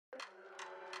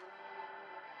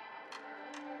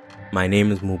My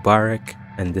name is Mubarak,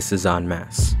 and this is En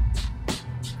Masse.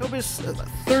 Cobus,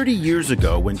 30 years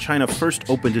ago, when China first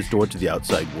opened its door to the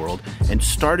outside world and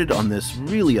started on this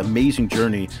really amazing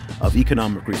journey of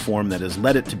economic reform that has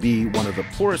led it to be one of the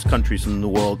poorest countries in the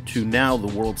world to now the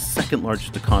world's second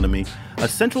largest economy, a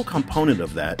central component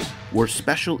of that were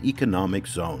special economic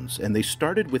zones. And they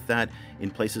started with that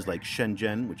in places like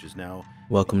Shenzhen, which is now...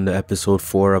 Welcome to episode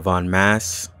 4 of En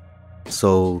Masse.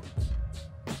 So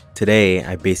today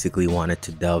I basically wanted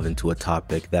to delve into a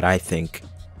topic that I think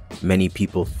many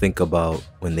people think about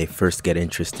when they first get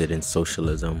interested in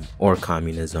socialism or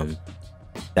communism.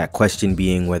 That question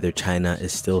being whether China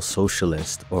is still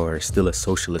socialist or still a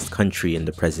socialist country in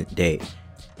the present day.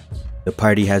 The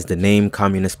party has the name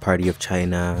Communist Party of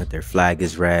China, their flag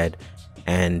is red,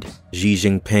 and Xi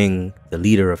Jinping, the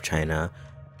leader of China,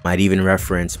 might even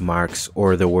reference Marx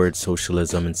or the word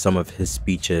socialism in some of his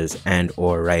speeches and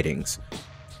or writings.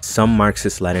 Some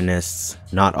Marxist-Leninists,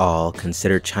 not all,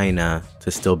 consider China to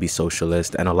still be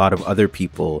socialist, and a lot of other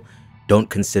people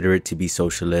don't consider it to be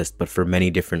socialist, but for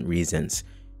many different reasons,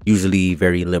 usually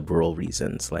very liberal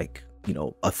reasons, like,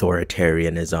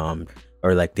 authoritarianism,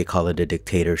 or like they call it a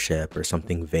dictatorship or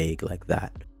something vague like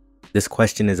that. This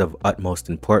question is of utmost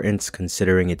importance,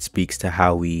 considering it speaks to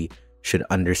how we should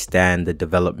understand the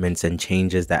developments and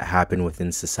changes that happen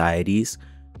within societies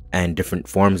and different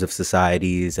forms of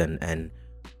societies and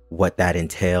what that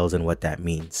entails and what that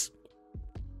means.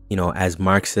 As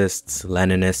Marxists,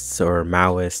 Leninists, or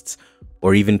Maoists,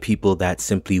 or even people that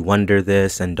simply wonder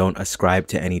this and don't ascribe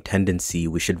to any tendency,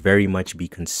 we should very much be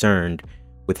concerned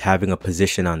with having a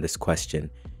position on this question.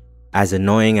 As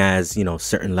annoying as,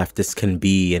 certain leftists can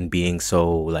be and being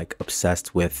so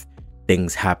obsessed with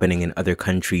things happening in other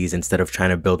countries instead of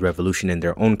trying to build revolution in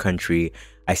their own country,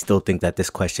 I still think that this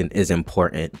question is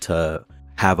important to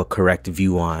have a correct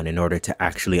view on in order to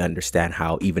actually understand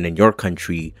how, even in your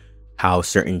country, how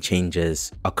certain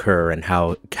changes occur and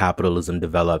how capitalism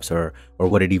develops, or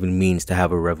what it even means to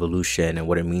have a revolution and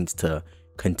what it means to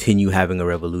continue having a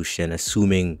revolution,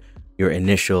 assuming your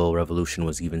initial revolution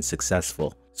was even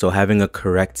successful. So having a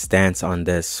correct stance on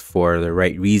this for the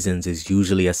right reasons is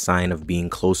usually a sign of being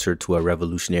closer to a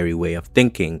revolutionary way of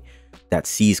thinking that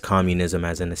sees communism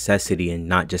as a necessity and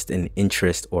not just an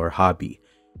interest or hobby.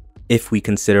 If we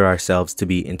consider ourselves to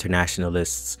be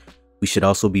internationalists, we should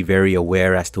also be very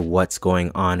aware as to what's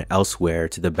going on elsewhere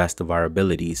to the best of our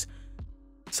abilities.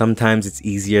 Sometimes it's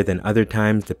easier than other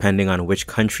times, depending on which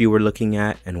country we're looking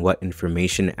at and what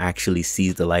information actually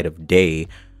sees the light of day.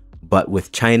 But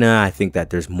with China, I think that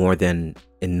there's more than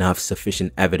enough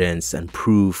sufficient evidence and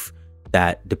proof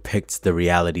that depicts the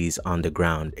realities on the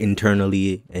ground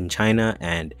internally in China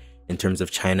and in terms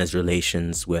of China's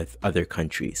relations with other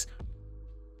countries.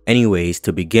 Anyways,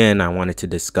 to begin, I wanted to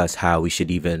discuss how we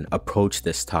should even approach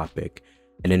this topic.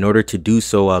 And in order to do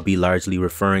so, I'll be largely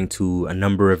referring to a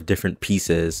number of different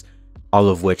pieces, all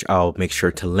of which I'll make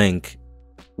sure to link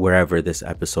wherever this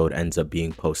episode ends up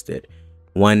being posted.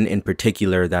 One in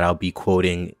particular that I'll be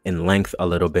quoting in length a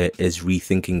little bit is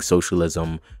Rethinking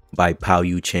Socialism by Pao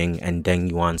Yu-ching and Deng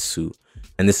Yuan-su.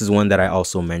 And this is one that I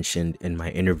also mentioned in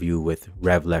my interview with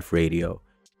Rev Left Radio.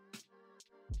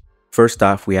 First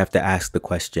off, we have to ask the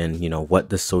question, what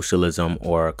does socialism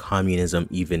or communism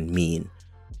even mean?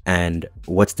 And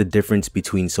what's the difference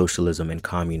between socialism and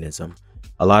communism?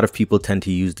 A lot of people tend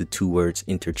to use the two words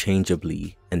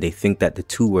interchangeably, and they think that the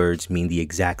two words mean the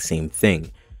exact same thing.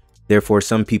 Therefore,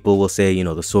 some people will say,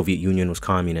 the Soviet Union was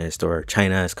communist or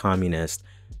China is communist.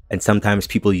 And sometimes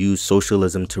people use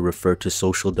socialism to refer to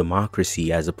social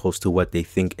democracy as opposed to what they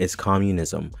think is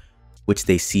communism, which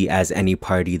they see as any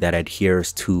party that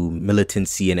adheres to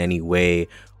militancy in any way,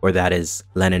 or that is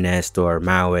Leninist or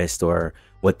Maoist, or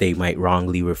what they might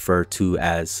wrongly refer to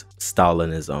as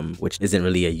Stalinism, which isn't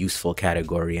really a useful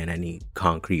category in any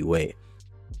concrete way.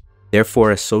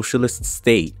 Therefore, a socialist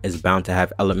state is bound to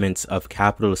have elements of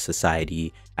capitalist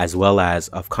society as well as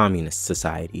of communist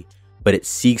society, but it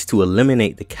seeks to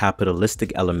eliminate the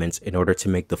capitalistic elements in order to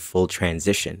make the full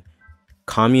transition.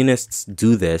 Communists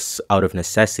do this out of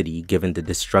necessity given the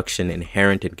destruction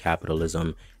inherent in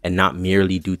capitalism and not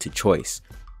merely due to choice.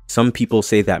 Some people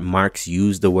say that Marx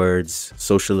used the words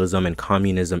socialism and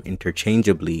communism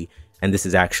interchangeably, and this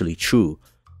is actually true.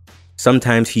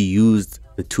 Sometimes he used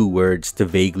the two words to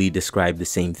vaguely describe the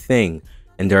same thing,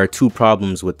 and there are two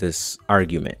problems with this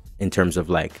argument in terms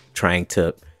of trying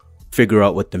to figure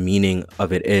out what the meaning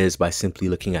of it is by simply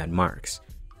looking at Marx.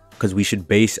 Because we should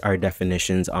base our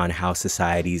definitions on how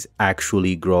societies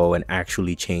actually grow and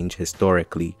actually change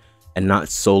historically, and not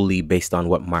solely based on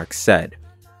what Marx said.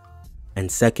 And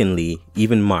secondly,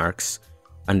 even Marx,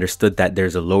 understood that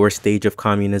there's a lower stage of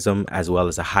communism as well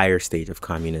as a higher stage of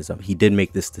communism. He did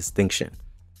make this distinction.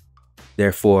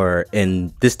 Therefore,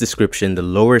 in this description, the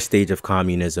lower stage of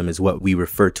communism is what we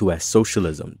refer to as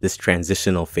socialism, this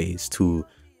transitional phase to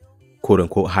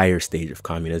quote-unquote higher stage of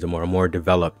communism, or a more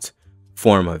developed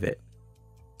form of it.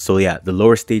 So yeah, the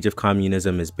lower stage of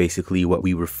communism is basically what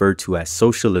we refer to as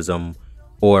socialism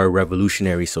or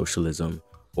revolutionary socialism,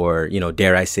 or,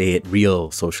 dare I say it,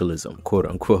 real socialism,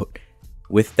 quote-unquote.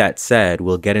 With that said,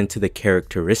 we'll get into the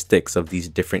characteristics of these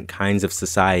different kinds of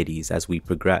societies as we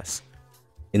progress.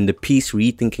 In the piece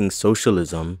Rethinking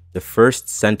Socialism, the first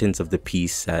sentence of the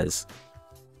piece says,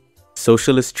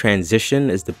 "Socialist transition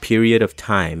is the period of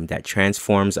time that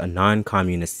transforms a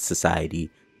non-communist society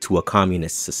to a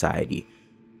communist society."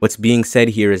 What's being said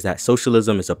here is that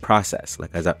socialism is a process,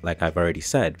 like I've already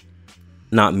said,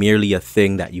 not merely a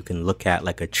thing that you can look at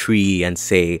like a tree and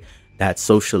say that's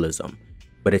socialism,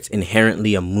 but it's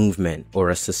inherently a movement or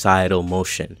a societal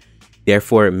motion.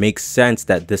 Therefore, it makes sense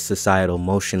that this societal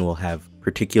motion will have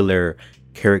particular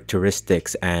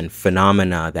characteristics and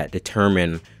phenomena that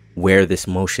determine where this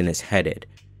motion is headed.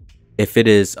 If it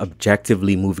is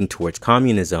objectively moving towards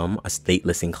communism, a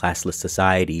stateless and classless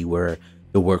society where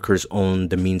the workers own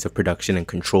the means of production and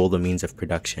control the means of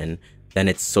production, then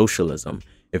it's socialism.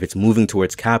 If it's moving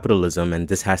towards capitalism, and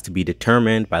this has to be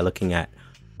determined by looking at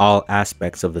all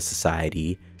aspects of the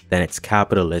society, then it's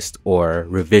capitalist or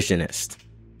revisionist.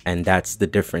 And that's the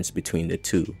difference between the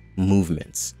two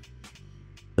movements.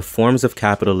 The forms of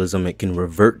capitalism it can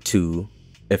revert to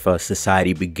if a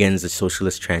society begins a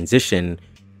socialist transition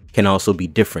can also be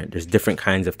different. There's different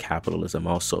kinds of capitalism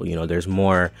also. There's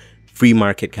more free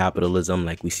market capitalism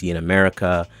like we see in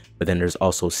America, but then there's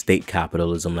also state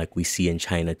capitalism like we see in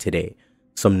China today.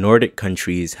 Some Nordic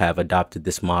countries have adopted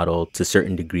this model to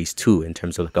certain degrees too, in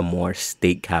terms of like a more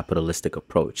state capitalistic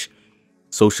approach.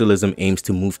 Socialism aims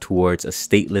to move towards a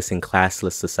stateless and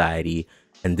classless society,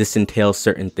 and this entails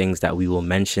certain things that we will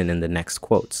mention in the next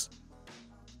quotes.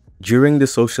 During the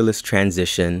socialist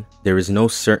transition, there is no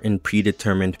certain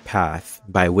predetermined path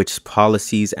by which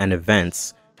policies and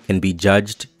events can be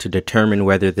judged to determine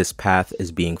whether this path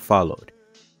is being followed.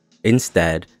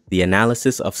 Instead, the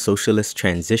analysis of socialist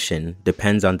transition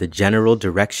depends on the general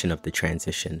direction of the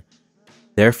transition.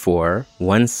 Therefore,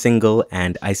 one single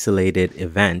and isolated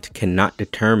event cannot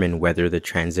determine whether the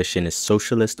transition is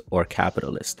socialist or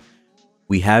capitalist.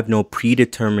 We have no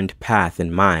predetermined path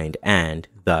in mind and,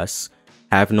 thus,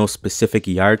 have no specific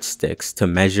yardsticks to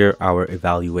measure our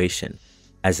evaluation.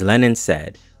 As Lenin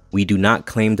said, we do not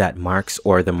claim that Marx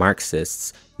or the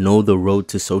Marxists know the road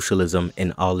to socialism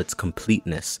in all its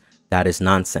completeness. That is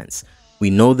nonsense. We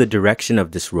know the direction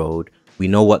of this road, we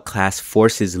know what class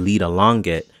forces lead along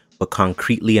it, but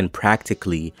concretely and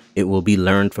practically, it will be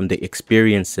learned from the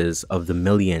experiences of the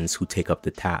millions who take up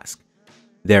the task.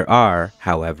 There are,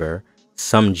 however,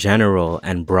 some general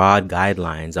and broad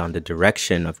guidelines on the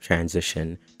direction of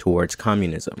transition towards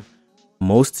communism.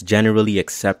 Most generally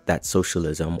accept that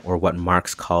socialism, or what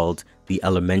Marx called the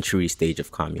elementary stage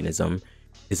of communism,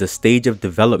 is a stage of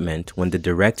development when the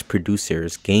direct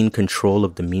producers gain control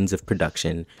of the means of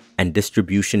production and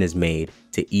distribution is made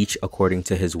to each according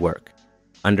to his work.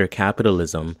 Under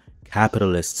capitalism,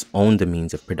 capitalists own the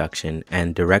means of production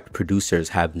and direct producers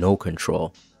have no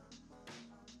control.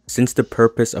 Since the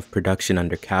purpose of production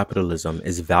under capitalism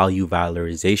is value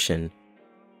valorization,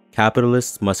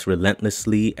 capitalists must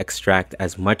relentlessly extract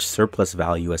as much surplus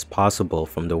value as possible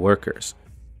from the workers.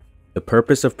 The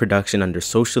purpose of production under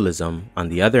socialism, on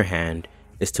the other hand,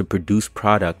 is to produce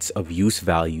products of use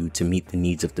value to meet the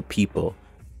needs of the people.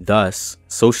 Thus,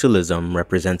 socialism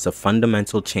represents a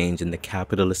fundamental change in the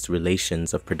capitalist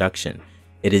relations of production.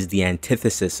 It is the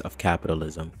antithesis of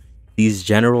capitalism. These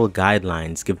general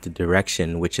guidelines give the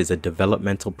direction, which is a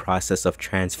developmental process of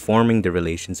transforming the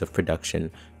relations of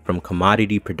production from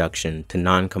commodity production to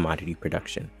non-commodity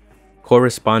production.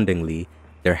 Correspondingly,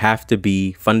 there have to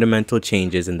be fundamental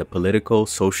changes in the political,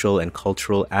 social, and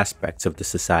cultural aspects of the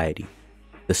society.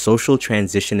 The social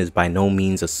transition is by no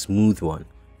means a smooth one.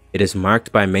 It is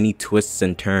marked by many twists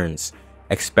and turns.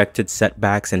 Expected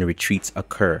setbacks and retreats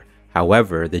occur.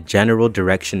 However, the general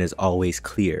direction is always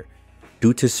clear.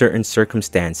 Due to certain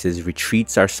circumstances,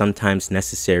 retreats are sometimes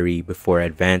necessary before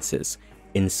advances.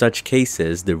 In such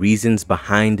cases, the reasons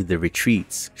behind the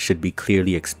retreats should be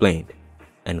clearly explained.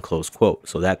 End close quote.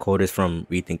 So that quote is from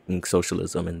Rethinking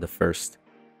Socialism in the first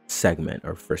segment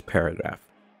or first paragraph.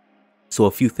 So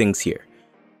a few things here.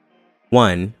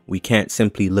 One, we can't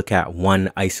simply look at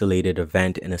one isolated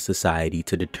event in a society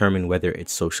to determine whether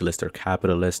it's socialist or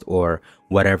capitalist or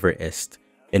whatever ist.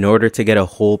 In order to get a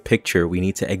whole picture, we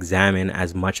need to examine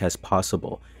as much as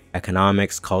possible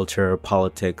economics, culture,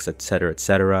 politics,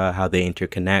 etc., how they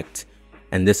interconnect,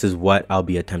 and this is what I'll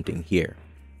be attempting here.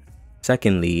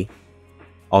 Secondly,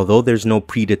 although there's no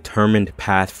predetermined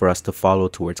path for us to follow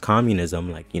towards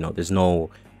communism, like, there's no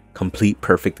complete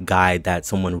perfect guide that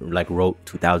someone wrote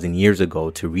 2,000 years ago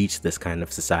to reach this kind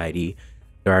of society,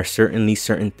 there are certainly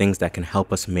certain things that can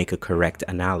help us make a correct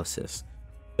analysis.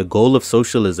 The goal of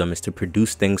socialism is to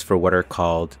produce things for what are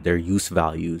called their use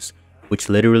values, which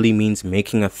literally means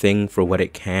making a thing for what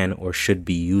it can or should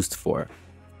be used for.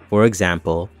 For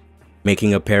example,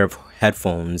 making a pair of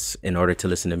headphones in order to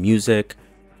listen to music,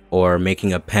 or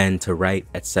making a pen to write,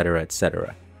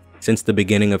 etc. Since the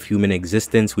beginning of human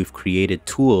existence, we've created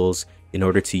tools in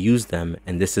order to use them,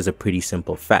 and this is a pretty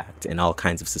simple fact in all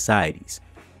kinds of societies.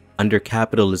 Under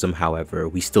capitalism, however,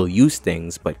 we still use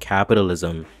things, but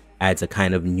capitalism adds a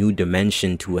kind of new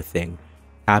dimension to a thing.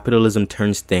 Capitalism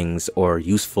turns things, or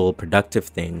useful, productive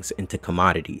things, into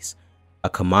commodities. A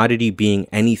commodity being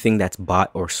anything that's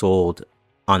bought or sold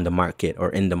on the market or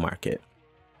in the market.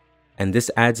 And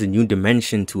this adds a new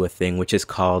dimension to a thing, which is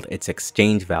called its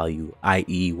exchange value,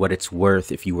 i.e. what it's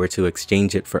worth if you were to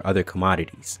exchange it for other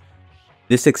commodities.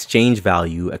 This exchange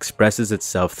value expresses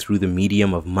itself through the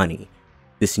medium of money.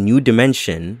 This new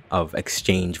dimension of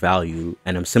exchange value,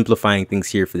 and I'm simplifying things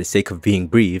here for the sake of being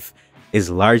brief,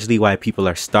 is largely why people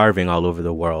are starving all over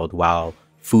the world while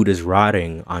food is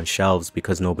rotting on shelves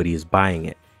because nobody is buying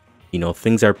it.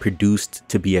 Things are produced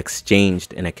to be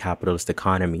exchanged in a capitalist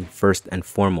economy first and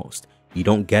foremost. You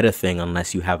don't get a thing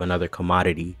unless you have another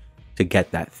commodity to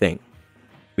get that thing.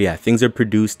 But yeah, things are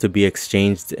produced to be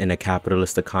exchanged in a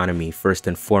capitalist economy first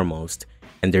and foremost,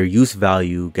 and their use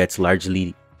value gets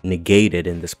largely negated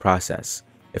in this process.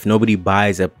 If nobody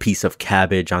buys a piece of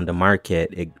cabbage on the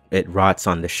market, it rots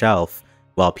on the shelf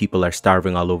while people are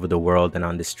starving all over the world and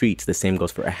on the streets. The same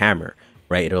goes for a hammer,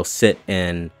 right? It'll sit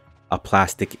in a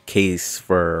plastic case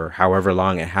for however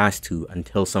long it has to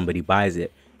until somebody buys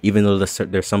it, even though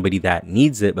there's somebody that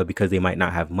needs it, but because they might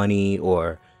not have money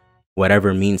or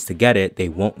whatever means to get it, they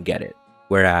won't get it.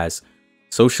 Whereas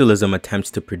socialism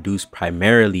attempts to produce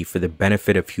primarily for the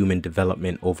benefit of human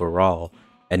development overall,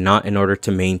 and not in order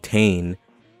to maintain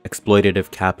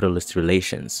exploitative capitalist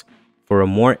relations. For a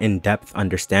more in-depth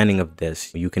understanding of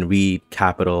this, you can read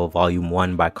Capital Volume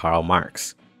 1 by Karl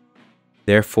Marx.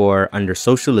 Therefore, under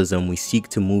socialism, we seek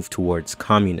to move towards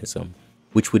communism,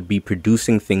 which would be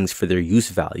producing things for their use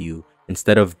value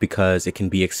instead of because it can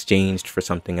be exchanged for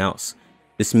something else.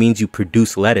 This means you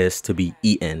produce lettuce to be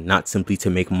eaten, not simply to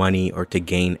make money or to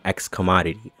gain X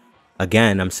commodity.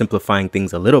 Again, I'm simplifying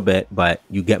things a little bit, but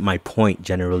you get my point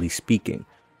generally speaking.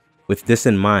 With this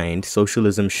in mind,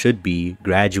 socialism should be,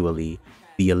 gradually,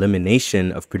 the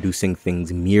elimination of producing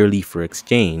things merely for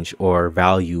exchange, or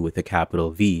value with a capital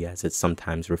V, as it's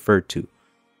sometimes referred to.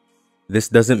 This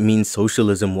doesn't mean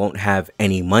socialism won't have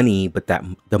any money, but that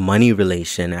the money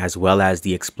relation, as well as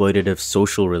the exploitative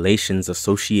social relations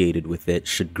associated with it,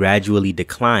 should gradually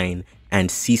decline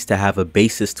and cease to have a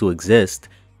basis to exist,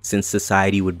 since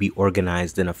society would be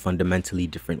organized in a fundamentally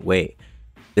different way.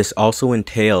 This also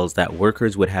entails that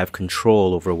workers would have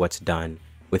control over what's done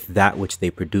with that which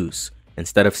they produce,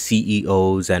 instead of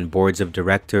CEOs and boards of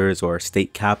directors or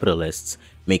state capitalists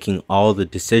making all the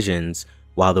decisions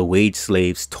while the wage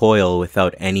slaves toil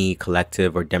without any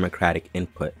collective or democratic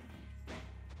input.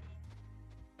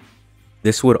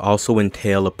 This would also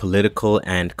entail a political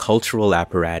and cultural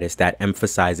apparatus that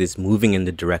emphasizes moving in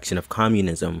the direction of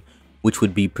communism, which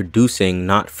would be producing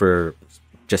not for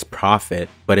just profit,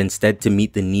 but instead to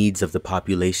meet the needs of the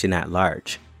population at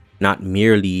large, not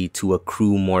merely to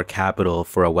accrue more capital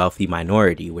for a wealthy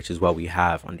minority, which is what we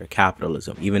have under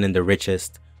capitalism. Even in the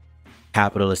richest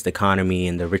capitalist economy,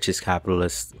 in the richest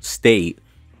capitalist state,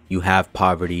 you have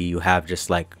poverty, you have just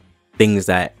like things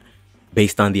that,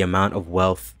 based on the amount of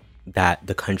wealth that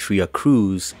the country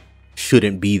accrues,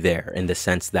 shouldn't be there, in the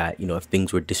sense that, if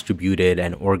things were distributed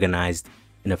and organized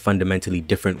in a fundamentally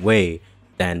different way,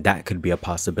 then that could be a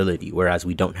possibility, whereas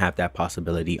we don't have that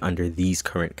possibility under these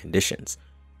current conditions.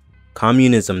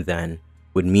 Communism, then,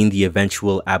 would mean the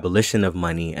eventual abolition of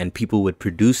money, and people would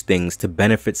produce things to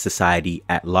benefit society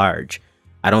at large.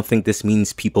 I don't think this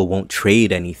means people won't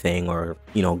trade anything or,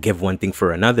 give one thing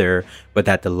for another, but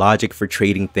that the logic for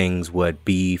trading things would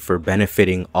be for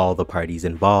benefiting all the parties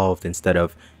involved instead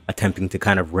of attempting to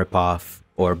kind of rip off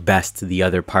or best the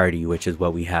other party, which is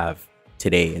what we have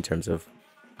today in terms of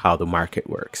how the market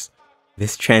works.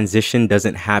 This transition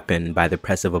doesn't happen by the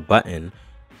press of a button,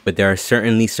 but there are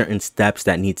certainly certain steps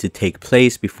that need to take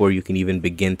place before you can even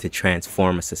begin to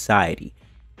transform a society.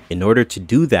 In order to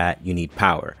do that, you need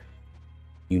power.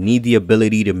 You need the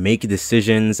ability to make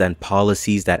decisions and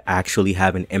policies that actually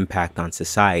have an impact on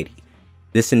society.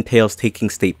 This entails taking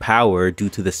state power due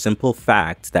to the simple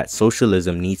fact that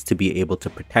socialism needs to be able to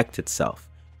protect itself.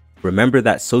 Remember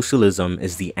that socialism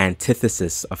is the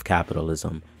antithesis of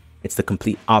capitalism. It's the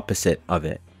complete opposite of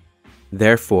it.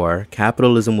 Therefore,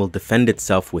 capitalism will defend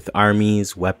itself with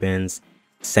armies, weapons,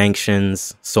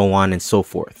 sanctions, so on and so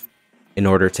forth, in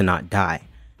order to not die.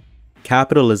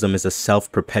 Capitalism is a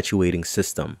self-perpetuating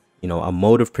system. A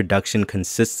mode of production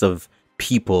consists of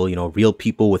people, real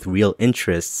people with real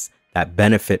interests that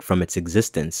benefit from its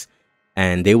existence.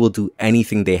 And they will do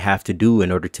anything they have to do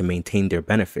in order to maintain their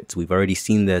benefits. We've already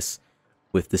seen this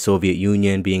with the Soviet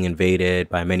Union being invaded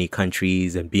by many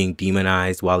countries and being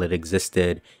demonized while it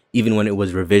existed. Even when it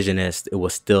was revisionist, it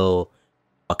was still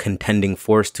a contending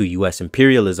force to US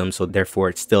imperialism, so therefore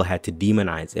it still had to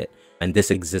demonize it. And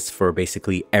this exists for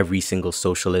basically every single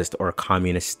socialist or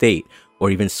communist state,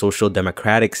 or even social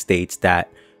democratic states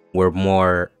that were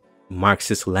more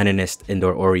Marxist-Leninist in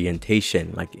their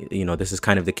orientation. This is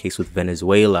kind of the case with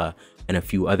Venezuela and a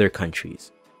few other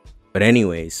countries. But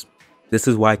anyways, this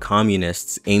is why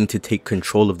communists aim to take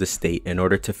control of the state in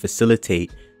order to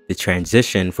facilitate the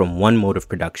transition from one mode of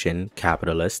production,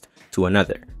 capitalist, to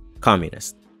another,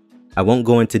 communist. I won't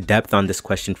go into depth on this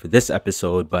question for this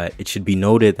episode, but it should be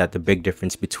noted that the big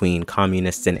difference between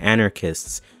communists and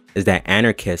anarchists is that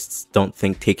anarchists don't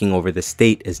think taking over the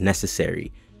state is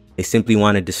necessary. They simply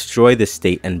want to destroy the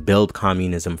state and build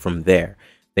communism from there.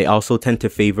 They also tend to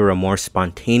favor a more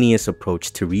spontaneous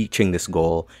approach to reaching this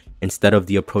goal instead of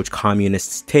the approach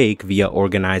communists take via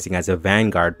organizing as a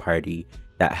vanguard party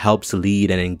that helps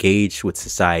lead and engage with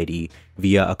society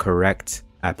via a correct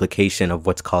application of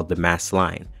what's called the mass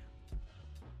line.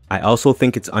 I also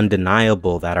think it's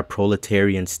undeniable that a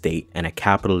proletarian state and a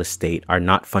capitalist state are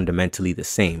not fundamentally the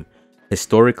same.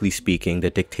 Historically speaking, the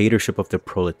dictatorship of the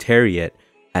proletariat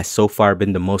has so far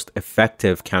been the most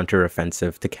effective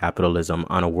counteroffensive to capitalism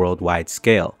on a worldwide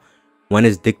scale. One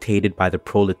is dictated by the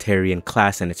proletarian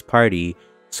class and its party,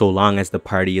 so long as the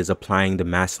party is applying the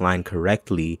mass line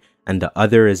correctly, and the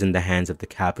other is in the hands of the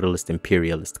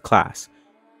capitalist-imperialist class.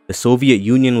 The Soviet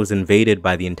Union was invaded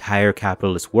by the entire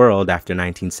capitalist world after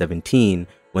 1917,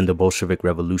 when the Bolshevik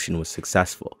Revolution was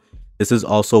successful. This is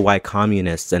also why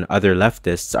communists and other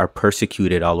leftists are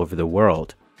persecuted all over the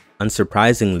world.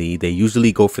 Unsurprisingly, they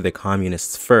usually go for the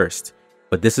communists first,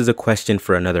 but this is a question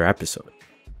for another episode.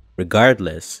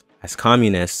 Regardless, as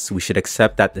communists, we should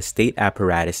accept that the state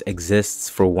apparatus exists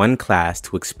for one class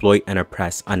to exploit and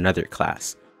oppress another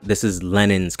class. This is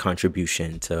Lenin's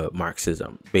contribution to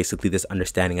Marxism. Basically, this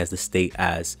understanding as the state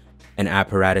as an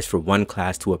apparatus for one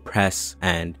class to oppress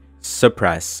and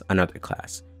suppress another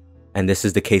class. And this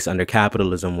is the case under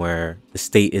capitalism, where the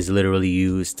state is literally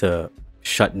used to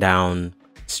shut down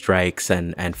strikes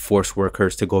and force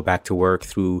workers to go back to work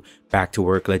through back to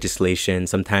work legislation.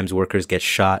 Sometimes workers get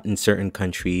shot in certain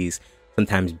countries,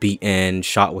 sometimes beaten,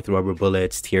 shot with rubber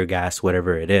bullets, tear gas,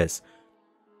 whatever it is.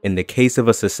 In the case of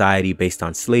a society based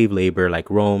on slave labor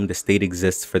like Rome, the state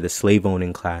exists for the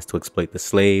slave-owning class to exploit the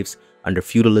slaves, under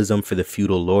feudalism for the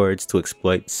feudal lords to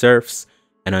exploit serfs,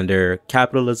 and under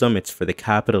capitalism it's for the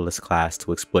capitalist class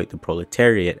to exploit the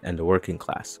proletariat and the working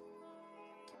class.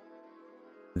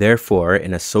 Therefore,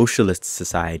 in a socialist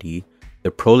society, the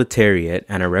proletariat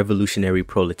and a revolutionary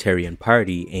proletarian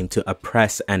party aim to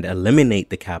oppress and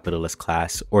eliminate the capitalist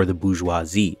class or the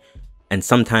bourgeoisie. And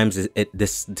sometimes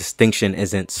this distinction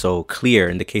isn't so clear.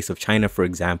 In the case of China, for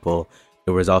example,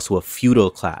 there was also a feudal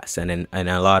class. And in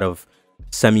a lot of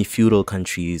semi-feudal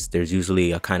countries, there's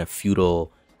usually a kind of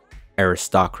feudal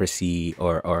aristocracy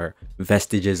or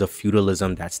vestiges of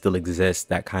feudalism that still exist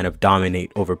that kind of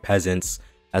dominate over peasants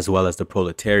as well as the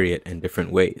proletariat in different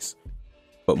ways.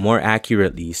 But more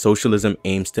accurately, socialism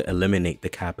aims to eliminate the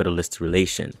capitalist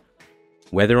relation,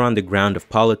 whether on the ground of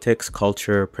politics,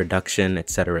 culture, production,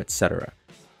 etc., etc.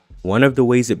 One of the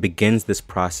ways it begins this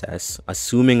process,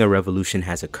 assuming a revolution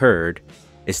has occurred,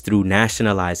 is through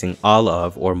nationalizing all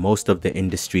of or most of the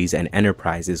industries and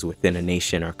enterprises within a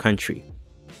nation or country.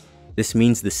 This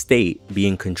means the state,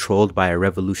 being controlled by a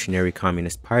revolutionary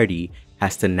communist party,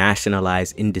 has to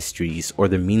nationalize industries or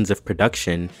the means of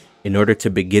production in order to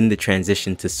begin the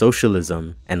transition to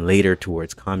socialism and later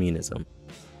towards communism.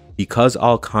 Because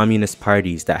all communist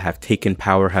parties that have taken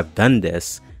power have done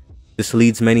this, this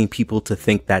leads many people to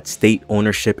think that state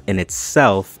ownership in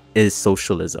itself is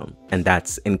socialism, and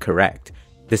that's incorrect.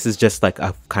 This is just like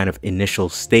a kind of initial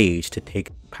stage to take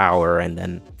power and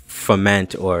then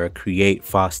foment or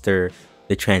foster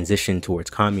the transition towards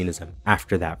communism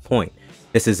after that point.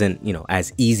 This isn't,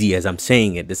 as easy as I'm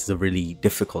saying it. This is a really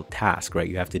difficult task, right?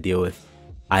 You have to deal with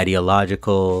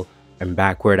ideological and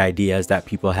backward ideas that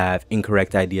people have,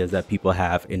 incorrect ideas that people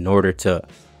have, in order to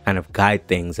kind of guide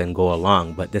things and go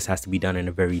along. But this has to be done in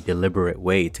a very deliberate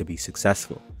way to be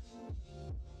successful.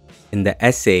 In the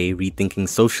essay, Rethinking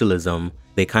Socialism,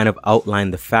 they kind of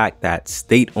outline the fact that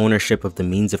state ownership of the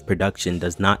means of production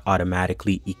does not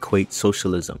automatically equate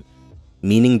socialism,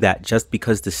 meaning that just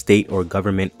because the state or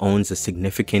government owns a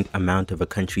significant amount of a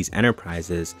country's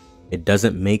enterprises, it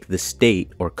doesn't make the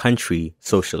state or country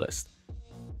socialist.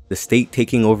 The state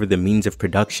taking over the means of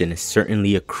production is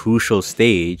certainly a crucial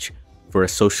stage for a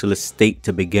socialist state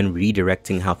to begin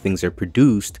redirecting how things are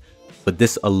produced, but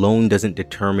this alone doesn't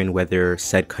determine whether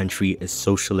said country is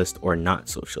socialist or not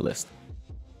socialist.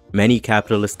 Many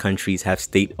capitalist countries have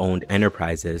state-owned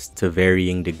enterprises to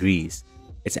varying degrees.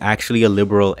 It's actually a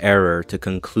liberal error to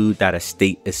conclude that a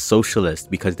state is socialist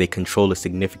because they control a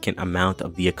significant amount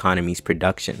of the economy's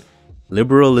production.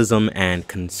 Liberalism and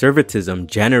conservatism,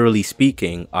 generally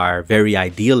speaking, are very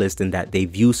idealist in that they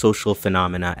view social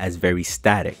phenomena as very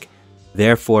static.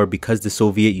 Therefore, because the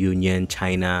Soviet Union,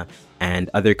 China, and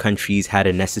other countries had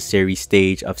a necessary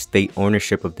stage of state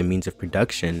ownership of the means of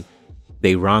production,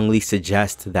 they wrongly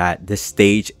suggest that this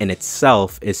stage in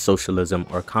itself is socialism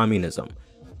or communism.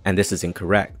 And this is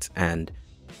incorrect. And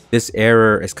this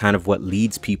error is kind of what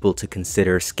leads people to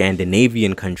consider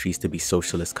Scandinavian countries to be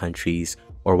socialist countries,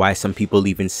 or why some people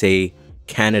even say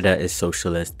Canada is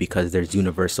socialist because there's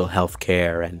universal health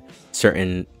care and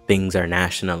certain things are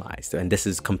nationalized. And this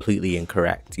is completely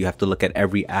incorrect. You have to look at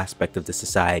every aspect of the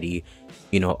society,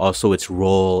 also its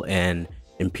role in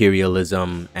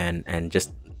imperialism, and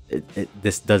just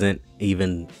this doesn't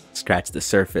even scratch the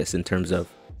surface in terms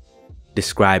of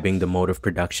describing the mode of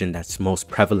production that's most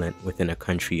prevalent within a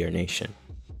country or nation.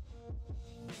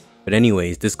 But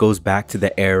anyways, this goes back to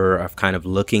the error of kind of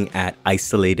looking at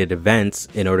isolated events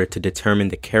in order to determine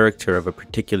the character of a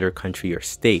particular country or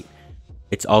state.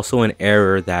 It's also an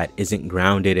error that isn't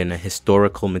grounded in a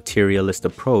historical materialist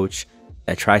approach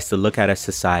that tries to look at a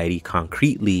society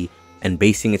concretely and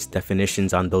basing its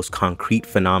definitions on those concrete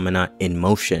phenomena in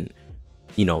motion.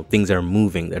 Things are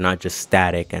moving, they're not just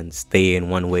static and stay in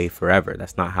one way forever.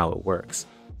 That's not how it works.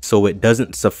 So it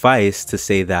doesn't suffice to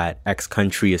say that X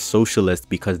country is socialist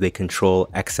because they control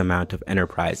X amount of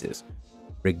enterprises,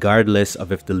 regardless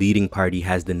of if the leading party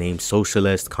has the name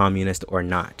socialist, communist, or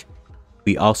not.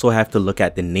 We also have to look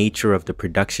at the nature of the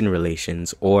production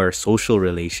relations or social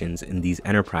relations in these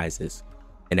enterprises.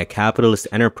 In a capitalist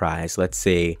enterprise, let's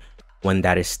say one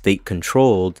that is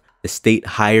state-controlled, the state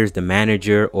hires the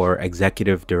manager or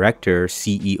executive director,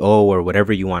 CEO, or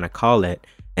whatever you want to call it,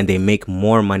 and they make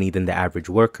more money than the average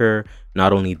worker.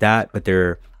 Not only that, but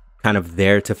they're kind of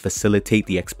there to facilitate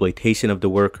the exploitation of the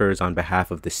workers on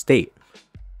behalf of the state.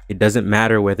 It doesn't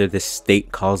matter whether this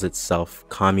state calls itself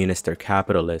communist or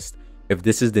capitalist. If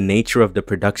this is the nature of the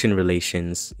production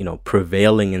relations,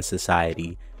 prevailing in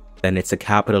society, then it's a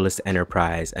capitalist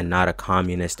enterprise and not a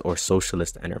communist or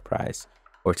socialist enterprise.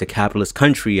 Or it's a capitalist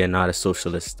country and not a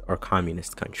socialist or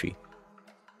communist country.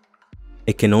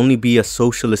 It can only be a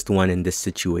socialist one in this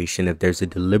situation if there's a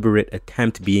deliberate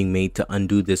attempt being made to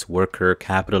undo this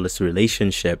worker-capitalist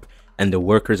relationship and the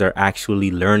workers are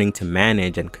actually learning to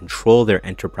manage and control their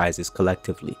enterprises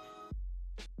collectively.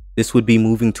 This would be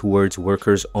moving towards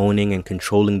workers owning and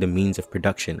controlling the means of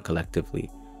production collectively.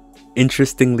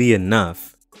 Interestingly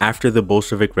enough, after the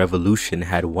Bolshevik Revolution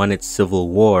had won its civil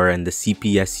war and the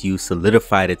CPSU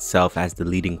solidified itself as the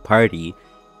leading party,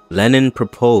 Lenin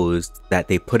proposed that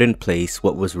they put in place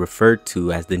what was referred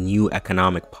to as the new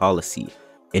economic policy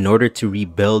in order to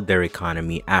rebuild their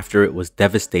economy after it was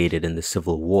devastated in the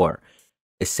Civil War.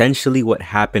 Essentially, what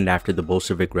happened after the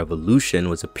Bolshevik Revolution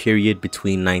was a period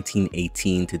between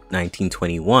 1918 to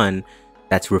 1921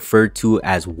 that's referred to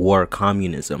as war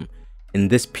communism. In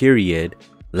this period,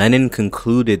 Lenin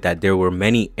concluded that there were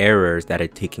many errors that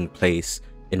had taken place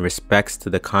in respects to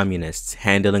the communists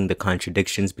handling the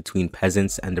contradictions between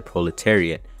peasants and the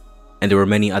proletariat. And there were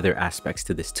many other aspects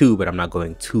to this too, but I'm not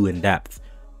going too in depth.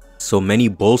 So many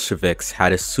Bolsheviks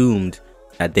had assumed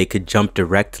that they could jump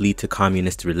directly to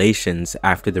communist relations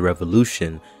after the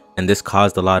revolution, and this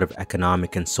caused a lot of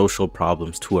economic and social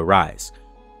problems to arise.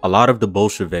 A lot of the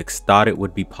Bolsheviks thought it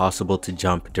would be possible to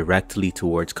jump directly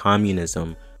towards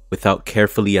communism without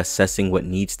carefully assessing what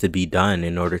needs to be done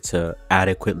in order to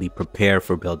adequately prepare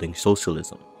for building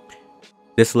socialism.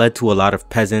 This led to a lot of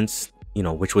peasants,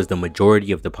 which was the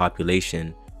majority of the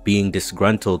population, being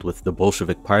disgruntled with the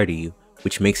Bolshevik party,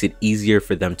 which makes it easier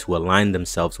for them to align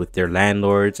themselves with their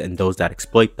landlords and those that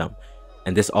exploit them.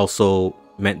 And this also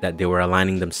meant that they were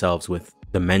aligning themselves with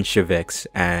the Mensheviks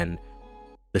and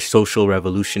the social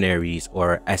revolutionaries,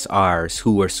 or SRs,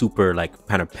 who were super like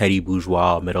kind of petty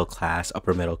bourgeois, middle class,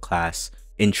 upper middle class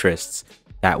interests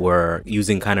that were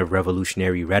using kind of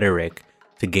revolutionary rhetoric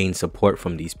to gain support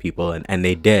from these people. And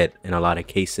they did in a lot of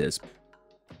cases.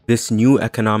 This new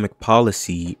economic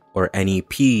policy, or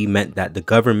NEP, meant that the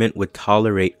government would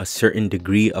tolerate a certain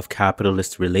degree of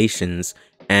capitalist relations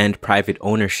and private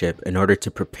ownership in order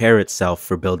to prepare itself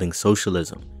for building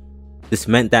socialism. This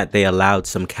meant that they allowed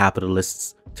some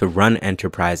capitalists to run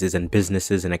enterprises and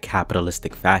businesses in a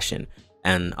capitalistic fashion.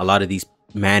 And a lot of these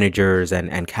managers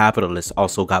and capitalists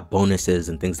also got bonuses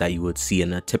and things that you would see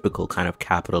in a typical kind of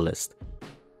capitalist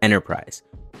enterprise.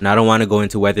 And I don't want to go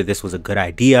into whether this was a good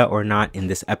idea or not in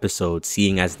this episode,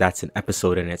 seeing as that's an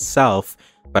episode in itself,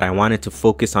 but I wanted to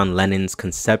focus on Lenin's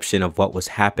conception of what was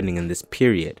happening in this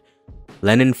period.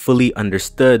 Lenin fully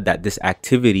understood that this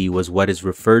activity was what is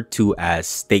referred to as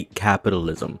state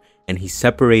capitalism, and he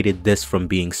separated this from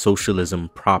being socialism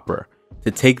proper.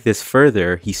 To take this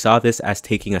further, he saw this as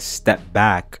taking a step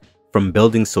back from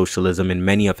building socialism in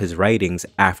many of his writings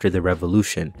after the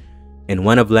revolution. In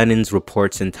one of Lenin's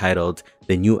reports entitled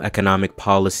 "The New Economic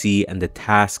Policy and the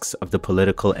Tasks of the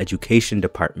Political Education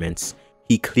Departments,"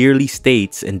 he clearly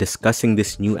states in discussing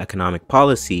this new economic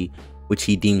policy, which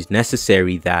he deems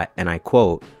necessary, that, and I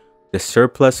quote, "The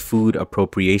surplus food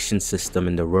appropriation system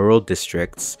in the rural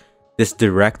districts, this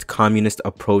direct communist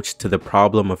approach to the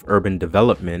problem of urban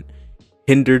development,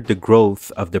 hindered the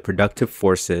growth of the productive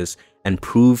forces and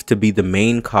proved to be the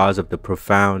main cause of the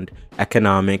profound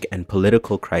economic and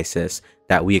political crisis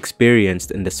that we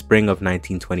experienced in the spring of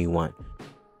 1921.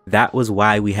 That was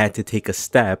why we had to take a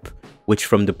step which,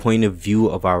 from the point of view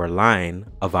of our line,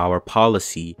 of our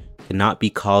policy, cannot be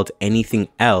called anything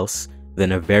else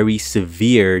than a very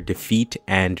severe defeat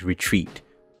and retreat."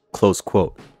 Close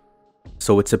quote.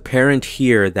 So it's apparent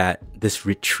here that this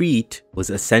retreat was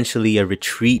essentially a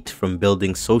retreat from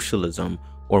building socialism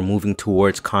or moving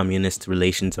towards communist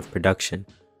relations of production.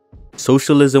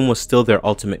 Socialism was still their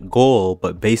ultimate goal,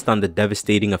 but based on the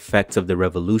devastating effects of the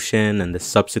revolution and the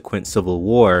subsequent civil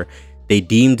war, they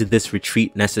deemed this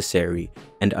retreat necessary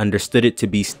and understood it to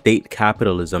be state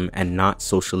capitalism and not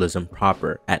socialism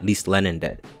proper, at least Lenin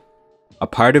did. A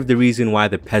part of the reason why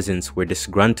the peasants were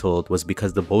disgruntled was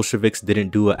because the Bolsheviks didn't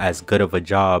do as good of a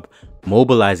job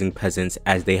mobilizing peasants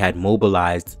as they had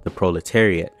mobilized the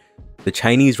proletariat. The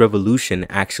Chinese Revolution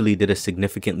actually did a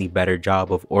significantly better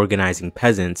job of organizing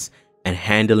peasants and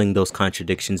handling those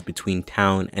contradictions between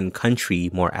town and country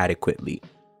more adequately.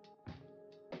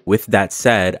 With that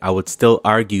said, I would still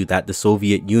argue that the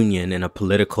Soviet Union, in a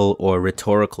political or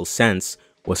rhetorical sense,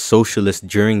 was socialist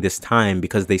during this time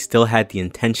because they still had the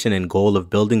intention and goal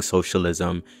of building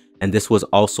socialism, and this was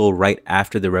also right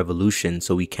after the revolution,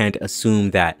 so we can't assume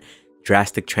that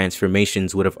drastic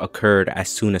transformations would have occurred as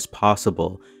soon as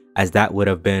possible, as that would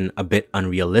have been a bit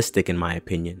unrealistic in my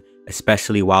opinion,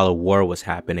 especially while a war was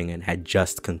happening and had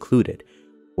just concluded.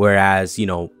 Whereas,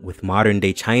 with modern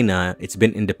day China, it's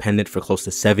been independent for close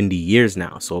to 70 years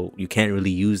now, so you can't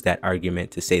really use that argument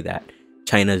to say that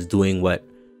China is doing what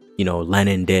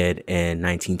Lenin did in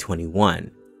 1921.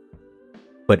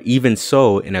 But even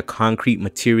so, in a concrete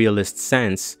materialist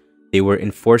sense, they were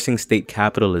enforcing state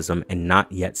capitalism and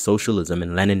not yet socialism,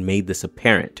 and Lenin made this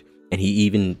apparent. And he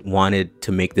even wanted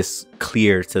to make this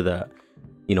clear to the,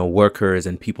 workers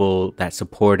and people that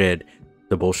supported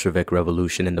the Bolshevik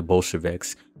Revolution and the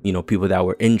Bolsheviks, people that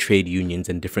were in trade unions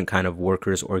and different kind of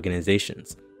workers'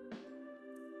 organizations.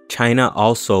 China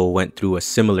also went through a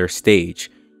similar stage.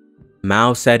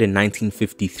 Mao said in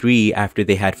 1953, after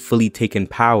they had fully taken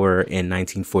power in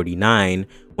 1949,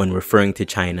 when referring to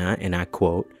China, and I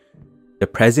quote, "The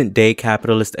present-day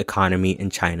capitalist economy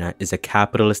in China is a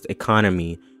capitalist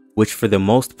economy which for the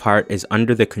most part is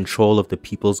under the control of the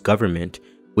people's government,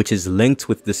 which is linked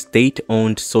with the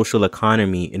state-owned social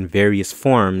economy in various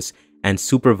forms and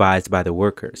supervised by the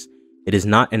workers. It is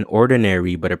not an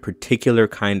ordinary but a particular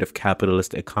kind of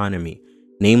capitalist economy,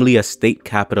 namely a state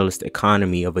capitalist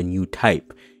economy of a new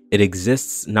type. It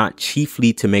exists not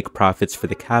chiefly to make profits for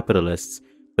the capitalists,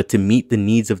 but to meet the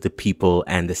needs of the people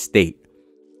and the state.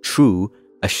 True,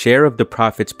 a share of the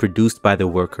profits produced by the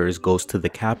workers goes to the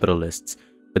capitalists,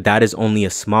 but that is only a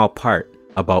small part,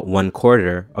 about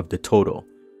 1/4 of the total.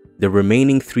 The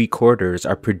remaining 3/4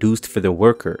 are produced for the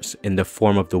workers in the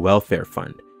form of the welfare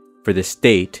fund, for the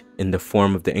state in the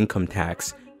form of the income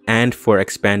tax, and for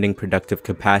expanding productive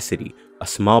capacity, a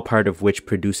small part of which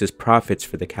produces profits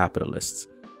for the capitalists.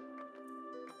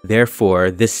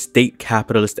 Therefore, this state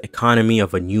capitalist economy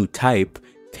of a new type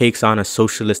takes on a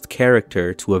socialist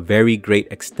character to a very great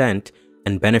extent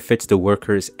and benefits the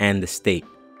workers and the state."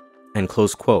 End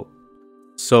close quote.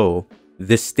 So,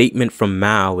 this statement from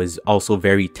Mao is also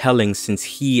very telling, since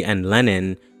he and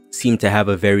Lenin seem to have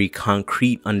a very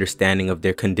concrete understanding of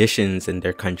their conditions in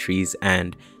their countries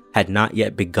and had not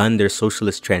yet begun their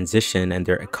socialist transition, and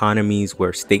their economies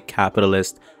were state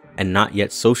capitalist and not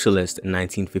yet socialist in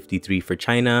 1953 for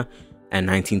China and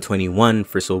 1921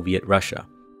 for Soviet Russia.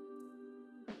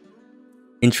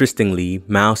 Interestingly,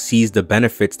 Mao sees the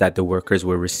benefits that the workers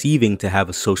were receiving to have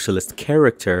a socialist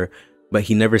character, but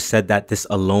he never said that this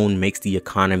alone makes the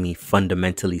economy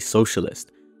fundamentally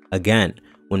socialist. Again,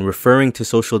 when referring to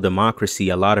social democracy,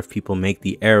 a lot of people make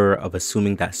the error of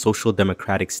assuming that social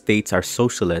democratic states are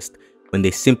socialist when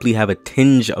they simply have a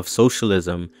tinge of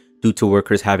socialism due to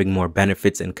workers having more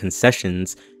benefits and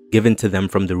concessions given to them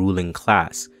from the ruling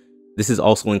class. This is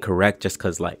also incorrect, just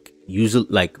because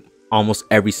almost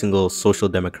every single social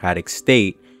democratic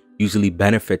state usually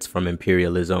benefits from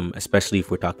imperialism, especially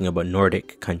if we're talking about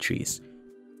Nordic countries,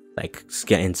 like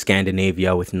in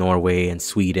Scandinavia with Norway and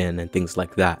Sweden and things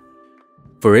like that.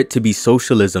 For it to be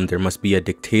socialism, there must be a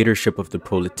dictatorship of the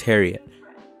proletariat.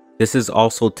 This is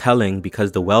also telling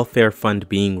because the welfare fund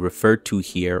being referred to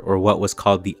here, or what was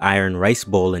called the Iron Rice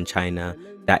Bowl in China,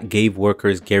 that gave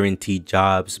workers guaranteed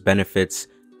jobs, benefits,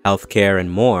 healthcare, and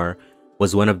more,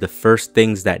 was one of the first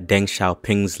things that Deng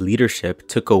Xiaoping's leadership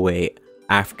took away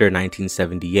after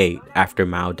 1978, after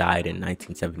Mao died in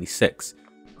 1976.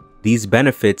 These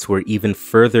benefits were even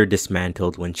further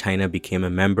dismantled when China became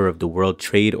a member of the World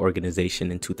Trade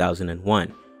Organization in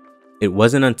 2001. It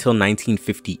wasn't until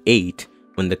 1958,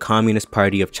 when the Communist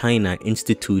Party of China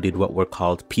instituted what were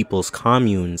called people's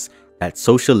communes, that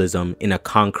socialism, in a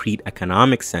concrete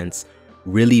economic sense,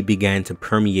 really began to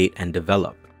permeate and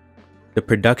develop. The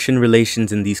production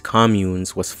relations in these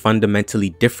communes was fundamentally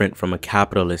different from a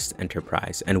capitalist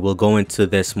enterprise, and we'll go into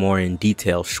this more in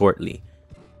detail shortly.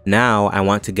 Now, I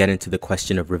want to get into the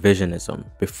question of revisionism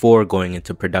before going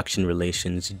into production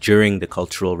relations during the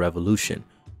Cultural Revolution.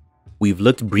 We've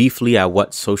looked briefly at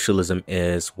what socialism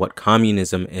is, what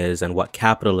communism is, and what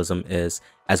capitalism is,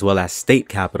 as well as state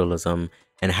capitalism,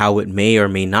 and how it may or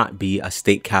may not be a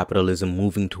state capitalism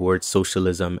moving towards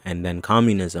socialism and then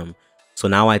communism. So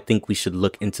now I think we should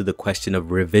look into the question of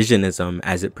revisionism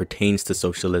as it pertains to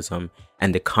socialism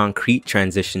and the concrete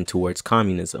transition towards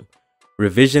communism.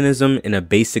 Revisionism, in a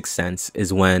basic sense,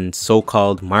 is when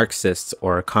so-called Marxists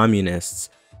or communists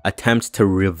attempt to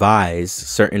revise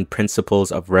certain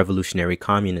principles of revolutionary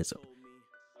communism.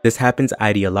 This happens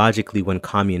ideologically when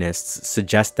communists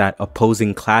suggest that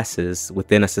opposing classes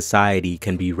within a society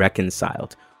can be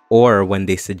reconciled, or when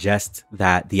they suggest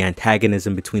that the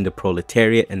antagonism between the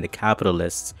proletariat and the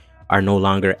capitalists are no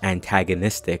longer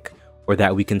antagonistic, or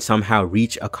that we can somehow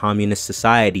reach a communist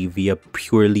society via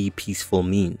purely peaceful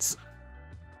means.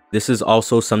 This is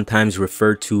also sometimes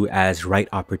referred to as right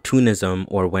opportunism,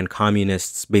 or when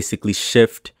communists basically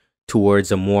shift towards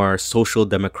a more social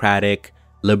democratic,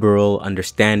 liberal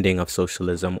understanding of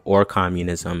socialism or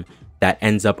communism that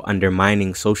ends up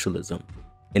undermining socialism.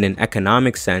 In an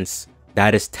economic sense,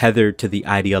 that is tethered to the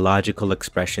ideological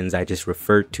expressions I just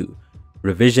referred to.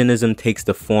 Revisionism takes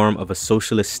the form of a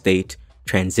socialist state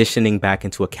transitioning back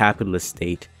into a capitalist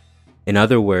state. In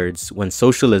other words, when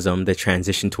socialism, the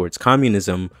transition towards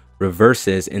communism,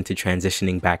 reverses into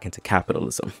transitioning back into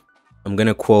capitalism. I'm going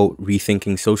to quote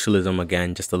Rethinking Socialism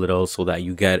again just a little so that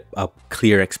you get a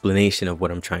clear explanation of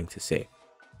what I'm trying to say.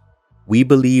 We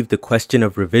believe the question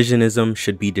of revisionism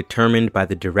should be determined by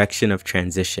the direction of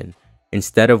transition,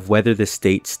 instead of whether the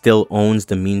state still owns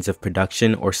the means of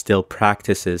production or still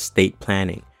practices state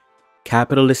planning.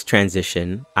 Capitalist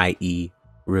transition, i.e.,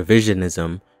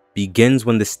 revisionism, begins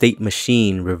when the state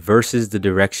machine reverses the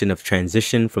direction of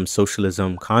transition from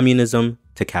socialism, communism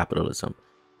to capitalism.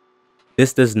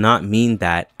 This does not mean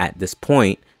that, at this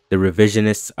point, the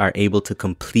revisionists are able to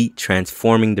complete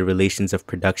transforming the relations of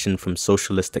production from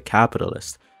socialist to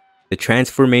capitalist. The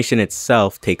transformation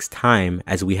itself takes time,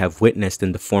 as we have witnessed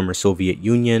in the former Soviet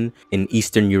Union, in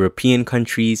Eastern European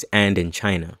countries, and in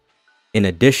China. In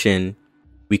addition,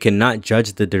 we cannot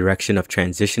judge the direction of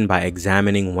transition by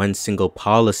examining one single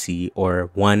policy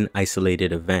or one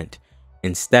isolated event.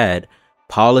 Instead,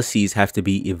 policies have to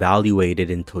be evaluated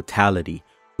in totality.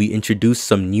 We introduce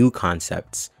some new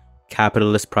concepts,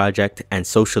 capitalist project and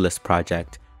socialist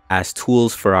project, as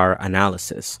tools for our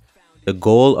analysis. The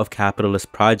goal of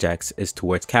capitalist projects is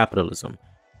towards capitalism.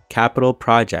 Capital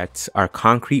projects are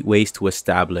concrete ways to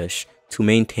establish, to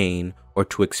maintain, or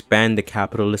to expand the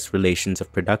capitalist relations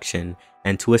of production,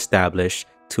 and to establish,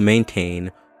 to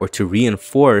maintain, or to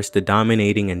reinforce the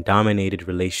dominating and dominated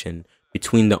relation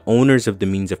between the owners of the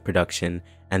means of production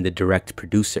and the direct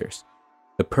producers.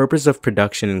 The purpose of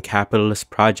production in capitalist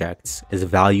projects is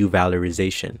value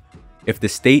valorization. If the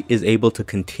state is able to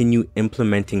continue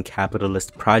implementing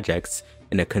capitalist projects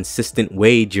in a consistent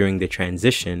way during the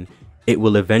transition, it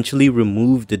will eventually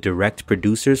remove the direct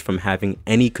producers from having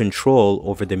any control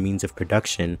over the means of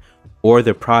production or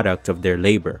the product of their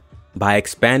labor. By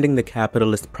expanding the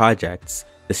capitalist projects,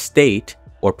 the state,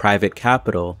 or private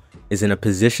capital, is in a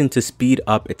position to speed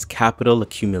up its capital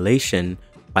accumulation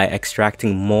by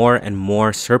extracting more and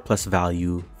more surplus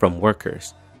value from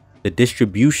workers. The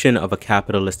distribution of a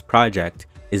capitalist project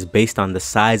is based on the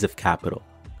size of capital,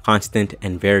 constant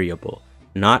and variable,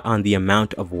 not on the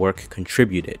amount of work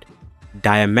contributed.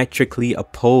 Diametrically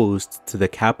opposed to the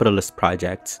capitalist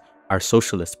projects are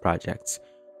socialist projects,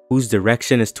 whose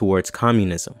direction is towards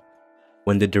communism,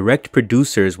 when the direct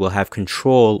producers will have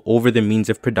control over the means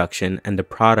of production and the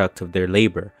product of their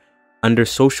labor. Under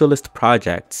socialist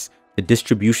projects, the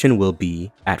distribution will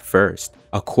be, at first,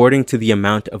 according to the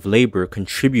amount of labor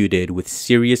contributed with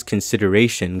serious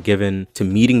consideration given to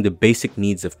meeting the basic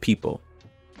needs of people.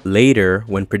 Later,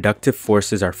 when productive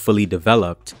forces are fully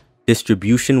developed,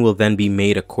 distribution will then be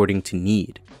made according to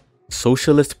need.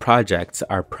 Socialist projects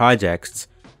are projects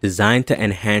designed to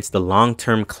enhance the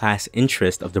long-term class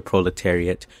interest of the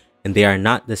proletariat, and they are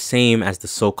not the same as the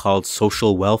so-called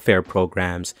social welfare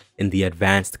programs in the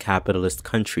advanced capitalist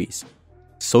countries.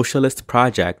 Socialist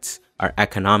projects are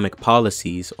economic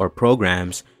policies or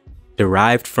programs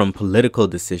derived from political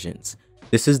decisions.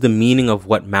 This is the meaning of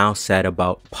what Mao said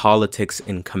about politics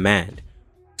in command.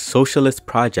 Socialist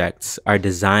projects are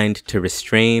designed to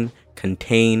restrain,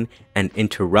 contain, and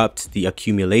interrupt the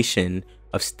accumulation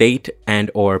of state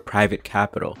and/or private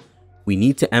capital. We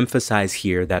need to emphasize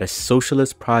here that a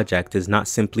socialist project is not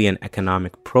simply an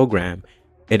economic program.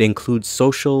 It includes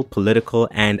social, political,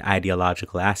 and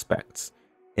ideological aspects.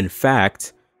 In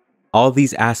fact, all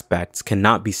these aspects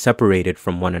cannot be separated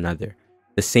from one another.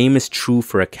 The same is true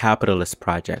for a capitalist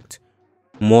project.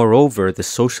 Moreover, the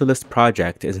socialist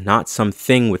project is not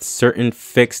something with certain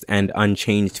fixed and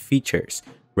unchanged features.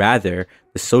 Rather,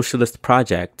 the socialist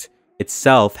project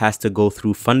itself has to go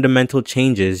through fundamental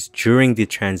changes during the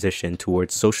transition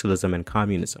towards socialism and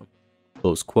communism."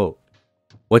 Close quote.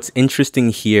 What's interesting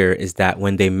here is that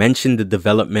when they mention the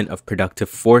development of productive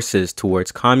forces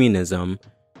towards communism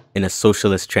in a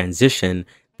socialist transition,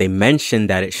 they mention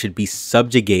that it should be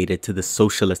subjugated to the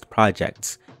socialist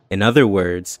projects. In other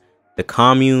words, the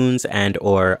communes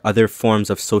and/or other forms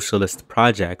of socialist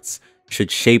projects should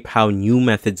shape how new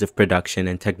methods of production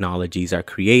and technologies are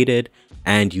created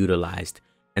and utilized,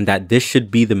 and that this should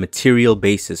be the material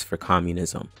basis for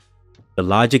communism. The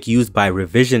logic used by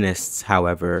revisionists,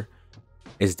 however,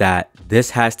 is that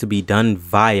this has to be done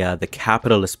via the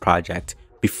capitalist project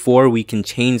before we can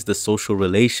change the social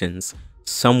relations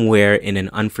somewhere in an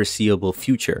unforeseeable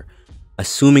future,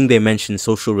 assuming they mention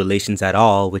social relations at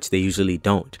all, which they usually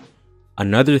don't.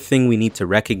 Another thing we need to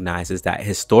recognize is that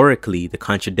historically, the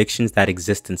contradictions that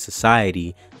exist in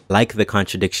society, like the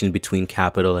contradiction between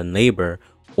capital and labor,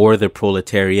 or the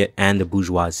proletariat and the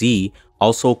bourgeoisie,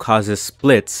 also causes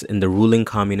splits in the ruling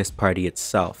Communist Party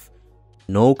itself.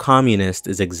 No communist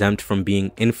is exempt from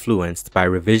being influenced by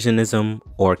revisionism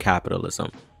or capitalism.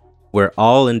 We're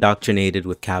all indoctrinated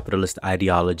with capitalist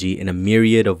ideology in a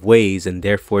myriad of ways, and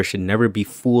therefore should never be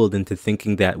fooled into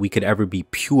thinking that we could ever be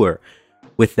pure.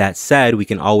 With that said, we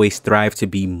can always strive to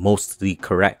be mostly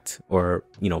correct, or,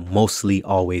 mostly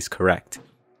always correct.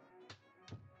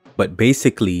 But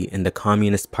basically, in the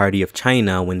Communist Party of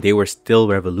China, when they were still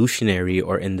revolutionary,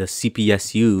 or in the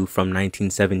CPSU from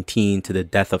 1917 to the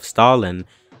death of Stalin,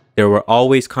 there were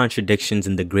always contradictions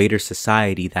in the greater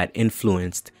society that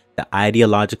influenced the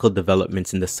ideological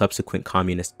developments in the subsequent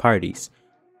communist parties.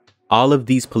 All of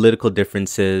these political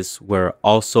differences were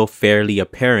also fairly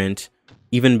apparent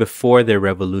even before their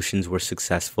revolutions were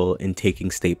successful in taking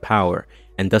state power,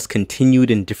 and thus continued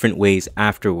in different ways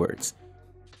afterwards.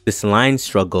 This line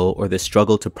struggle, or the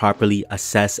struggle to properly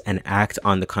assess and act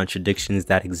on the contradictions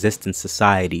that exist in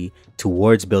society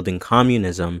towards building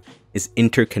communism, is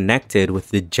interconnected with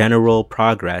the general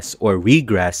progress or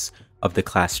regress of the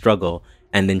class struggle.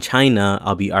 And in China,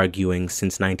 I'll be arguing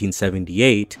since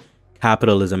 1978,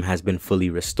 capitalism has been fully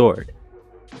restored.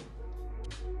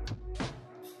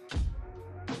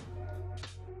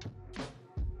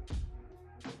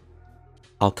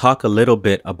 I'll talk a little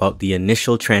bit about the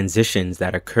initial transitions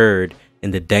that occurred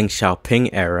in the Deng Xiaoping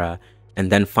era,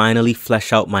 and then finally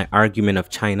flesh out my argument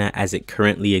of China as it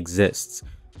currently exists.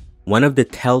 One of the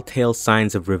telltale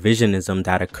signs of revisionism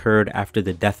that occurred after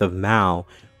the death of Mao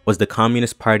was the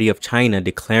Communist Party of China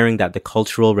declaring that the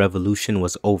Cultural Revolution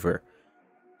was over.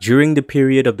 During the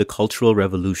period of the Cultural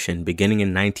Revolution, beginning in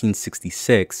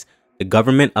 1966, the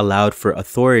government allowed for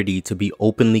authority to be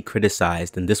openly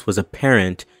criticized, and this was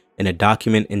apparent in a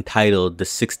document entitled the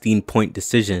 16-Point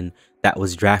Decision that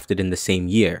was drafted in the same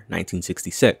year,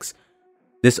 1966.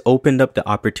 This opened up the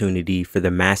opportunity for the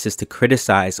masses to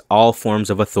criticize all forms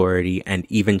of authority and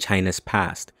even China's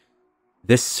past.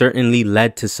 This certainly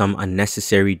led to some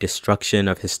unnecessary destruction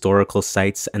of historical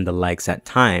sites and the likes at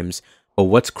times, but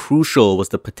what's crucial was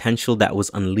the potential that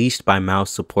was unleashed by Mao's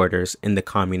supporters in the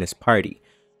Communist Party.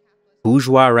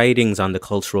 Bourgeois writings on the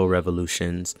Cultural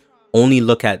Revolutions only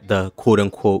look at the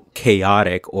quote-unquote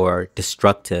chaotic or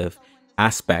destructive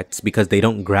aspects because they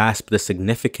don't grasp the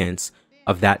significance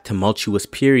of that tumultuous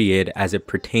period as it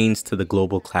pertains to the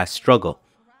global class struggle.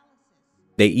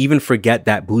 They even forget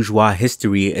that bourgeois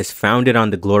history is founded on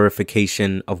the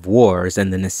glorification of wars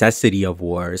and the necessity of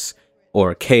wars,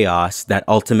 or chaos, that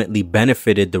ultimately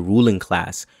benefited the ruling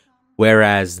class,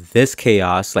 whereas this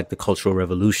chaos, like the Cultural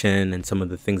Revolution and some of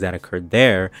the things that occurred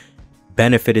there,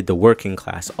 benefited the working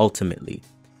class ultimately.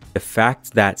 The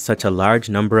fact that such a large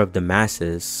number of the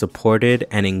masses supported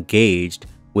and engaged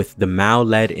with the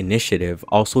Mao-led initiative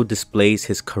also displays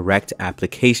his correct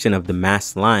application of the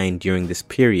mass line during this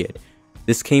period.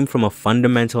 This came from a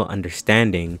fundamental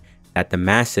understanding that the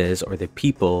masses, or the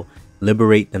people,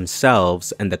 liberate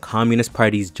themselves, and the Communist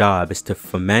Party's job is to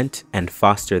foment and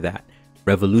foster that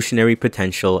revolutionary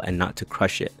potential and not to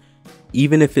crush it,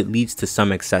 even if it leads to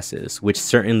some excesses, which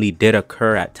certainly did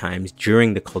occur at times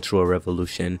during the Cultural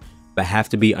Revolution, but have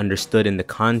to be understood in the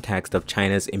context of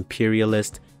China's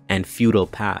imperialist and feudal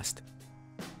past.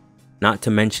 Not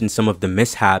to mention some of the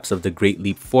mishaps of the Great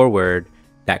Leap Forward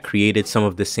that created some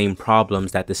of the same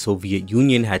problems that the Soviet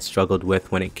Union had struggled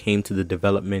with when it came to the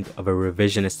development of a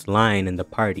revisionist line in the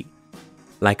party.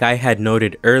 Like I had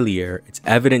noted earlier, it's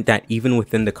evident that even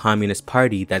within the Communist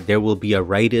Party that there will be a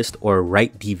rightist or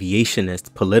right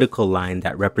deviationist political line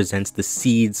that represents the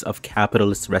seeds of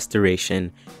capitalist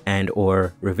restoration and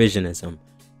or revisionism.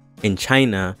 In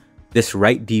China, this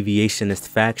right deviationist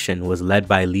faction was led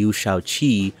by Liu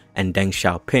Shaoqi and Deng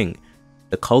Xiaoping.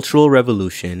 The Cultural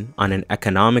Revolution, on an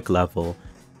economic level,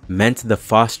 meant the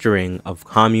fostering of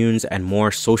communes and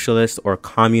more socialist or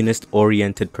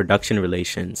communist-oriented production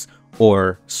relations,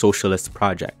 or socialist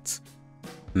projects.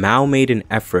 Mao made an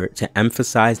effort to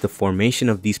emphasize the formation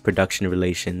of these production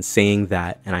relations, saying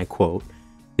that, and I quote,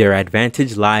 "Their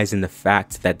advantage lies in the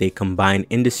fact that they combine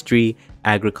industry,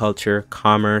 agriculture,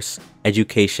 commerce,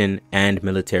 education, and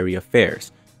military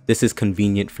affairs. This is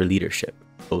convenient for leadership."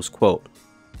 Close quote.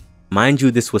 Mind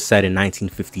you, this was said in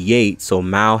 1958, so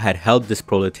Mao had held this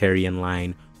proletarian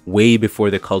line way before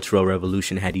the Cultural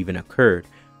Revolution had even occurred.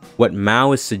 What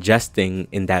Mao is suggesting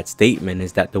in that statement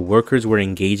is that the workers were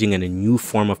engaging in a new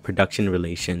form of production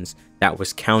relations that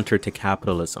was counter to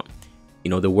capitalism.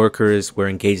 You know, the workers were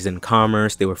engaged in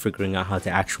commerce, they were figuring out how to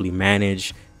actually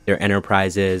manage their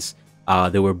enterprises,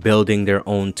 they were building their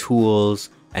own tools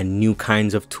and new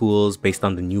kinds of tools based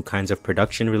on the new kinds of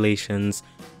production relations.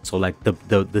 So like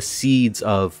the seeds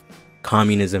of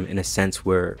communism in a sense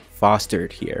were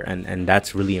fostered here, and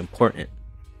that's really important.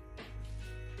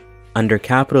 Under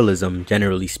capitalism,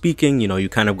 generally speaking, you know, you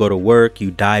kind of go to work, you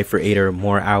die for 8 or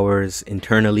more hours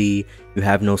internally, you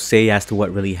have no say as to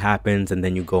what really happens, and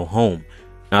then you go home.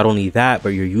 Not only that, but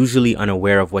you're usually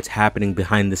unaware of what's happening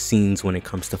behind the scenes when it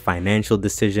comes to financial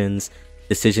decisions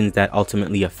that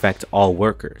ultimately affect all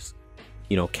workers.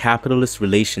 You know, capitalist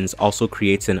relations also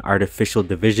creates an artificial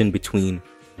division between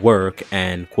work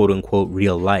and quote-unquote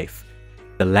real life.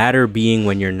 The latter being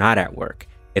when you're not at work.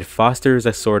 It fosters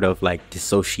a sort of like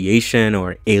dissociation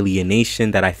or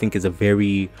alienation that I think is a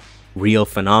very real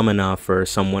phenomena for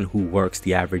someone who works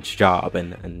the average job,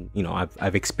 and you know,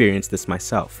 I've experienced this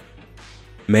myself.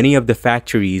 Many of the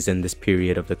factories in this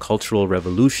period of the Cultural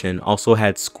Revolution also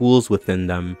had schools within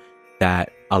them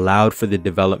that allowed for the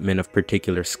development of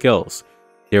particular skills.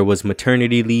 There was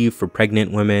maternity leave for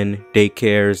pregnant women,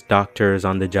 daycares, doctors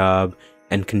on the job,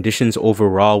 and conditions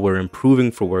overall were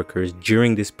improving for workers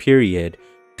during this period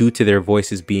due to their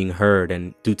voices being heard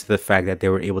and due to the fact that they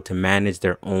were able to manage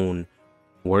their own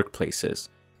workplaces.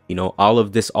 You know, all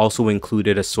of this also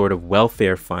included a sort of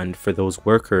welfare fund for those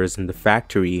workers in the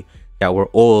factory that were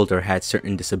old or had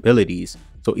certain disabilities.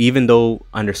 So even though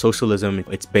under socialism,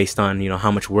 it's based on, you know,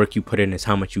 how much work you put in is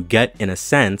how much you get in a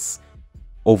sense,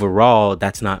 overall,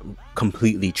 that's not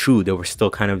completely true. There were still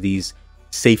kind of these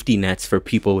safety nets for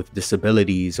people with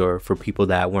disabilities or for people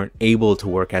that weren't able to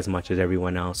work as much as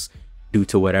everyone else due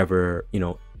to whatever, you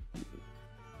know,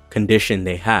 condition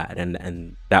they had,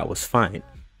 and that was fine.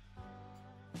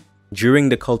 During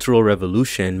the Cultural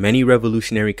Revolution, many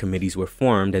revolutionary committees were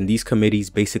formed, and these committees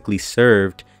basically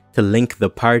served to link the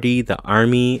party, the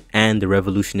army, and the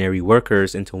revolutionary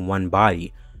workers into one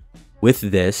body.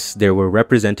 With this, there were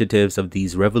representatives of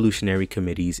these revolutionary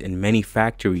committees in many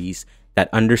factories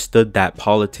that understood that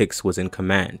politics was in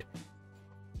command.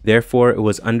 Therefore, it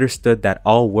was understood that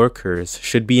all workers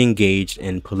should be engaged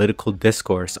in political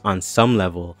discourse on some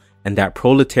level, and that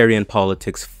proletarian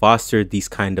politics fostered these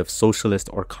kind of socialist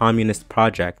or communist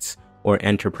projects or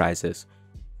enterprises.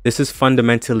 This is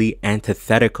fundamentally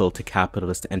antithetical to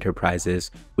capitalist enterprises,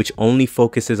 which only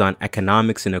focuses on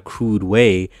economics in a crude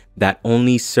way that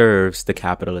only serves the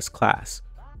capitalist class.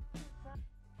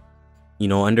 You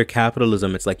know, under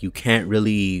capitalism, it's like you can't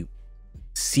really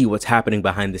see what's happening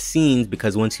behind the scenes,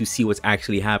 because once you see what's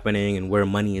actually happening and where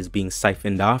money is being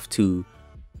siphoned off to,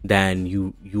 then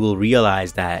you will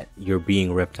realize that you're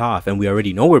being ripped off. And we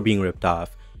already know we're being ripped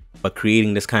off, but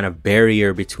creating this kind of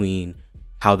barrier between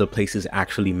how the place is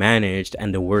actually managed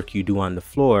and the work you do on the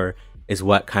floor is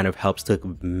what kind of helps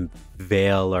to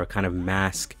veil or kind of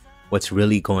mask what's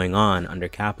really going on under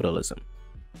capitalism.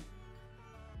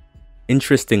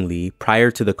 Interestingly,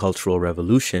 prior to the Cultural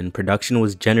Revolution, production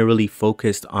was generally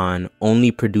focused on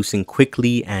only producing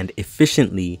quickly and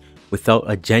efficiently without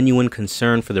a genuine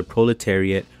concern for the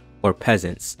proletariat or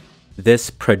peasants.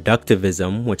 This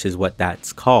productivism, which is what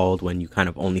that's called when you kind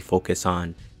of only focus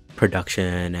on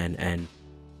production and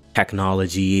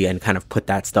technology and kind of put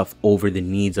that stuff over the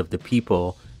needs of the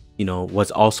people, you know, was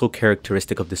also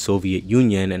characteristic of the Soviet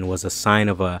Union and was a sign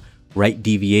of a right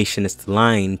deviationist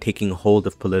line taking hold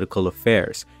of political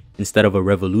affairs instead of a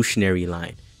revolutionary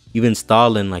line. Even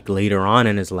Stalin, like later on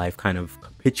in his life, kind of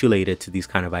capitulated to these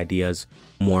kind of ideas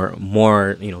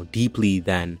more deeply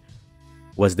than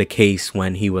was the case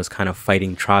when he was kind of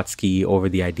fighting Trotsky over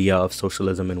the idea of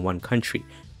socialism in one country.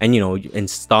 And, you know, in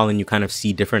Stalin, you kind of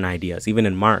see different ideas. Even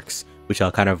in Marx, which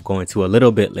I'll kind of go into a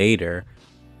little bit later,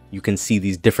 you can see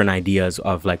these different ideas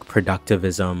of like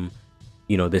productivism,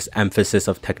 you know, this emphasis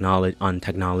of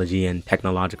technology and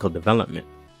technological development.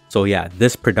 So yeah,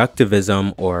 this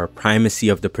productivism or primacy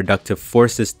of the productive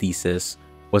forces thesis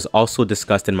was also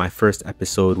discussed in my first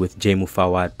episode with J.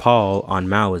 Mufawad Paul on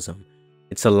Maoism.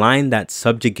 It's a line that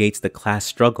subjugates the class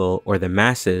struggle or the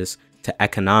masses to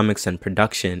economics and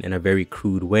production in a very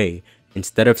crude way,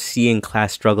 instead of seeing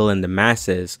class struggle in the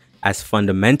masses as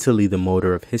fundamentally the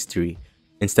motor of history,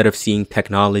 instead of seeing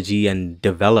technology and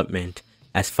development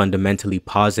as fundamentally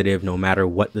positive no matter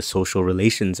what the social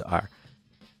relations are.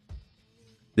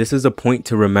 This is a point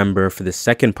to remember for the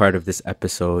second part of this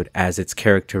episode, as it's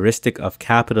characteristic of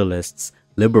capitalists,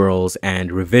 liberals, and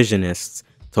revisionists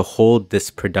to hold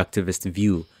this productivist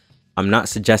view. I'm not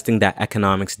suggesting that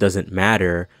economics doesn't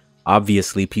matter.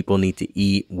 Obviously, people need to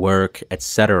eat, work,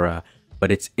 etc.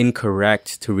 But it's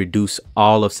incorrect to reduce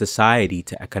all of society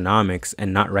to economics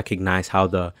and not recognize how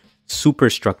the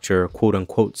superstructure, quote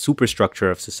unquote,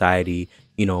 superstructure of society,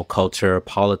 you know, culture,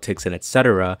 politics, and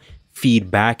etc.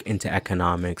 feed back into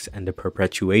economics and the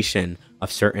perpetuation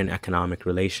of certain economic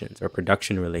relations or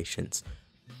production relations.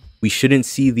 We shouldn't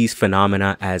see these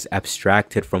phenomena as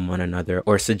abstracted from one another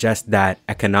or suggest that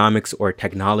economics or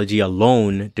technology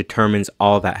alone determines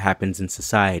all that happens in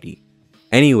society.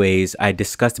 Anyways, I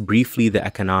discussed briefly the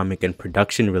economic and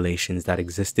production relations that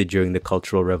existed during the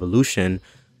Cultural Revolution,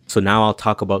 so now I'll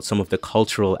talk about some of the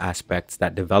cultural aspects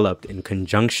that developed in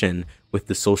conjunction with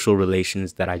the social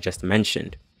relations that I just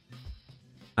mentioned.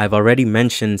 I've already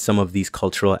mentioned some of these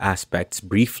cultural aspects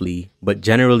briefly, but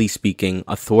generally speaking,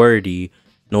 authority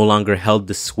no longer held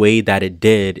the sway that it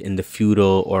did in the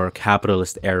feudal or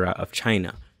capitalist era of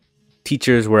China.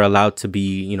 Teachers were allowed to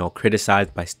be, you know,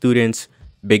 criticized by students.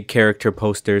 Big character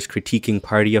posters critiquing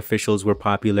party officials were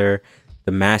popular.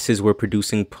 The masses were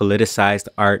producing politicized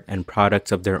art and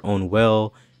products of their own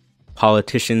will.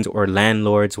 Politicians or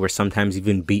landlords were sometimes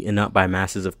even beaten up by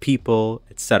masses of people,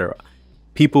 etc.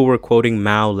 People were quoting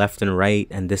Mao left and right,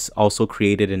 and this also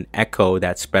created an echo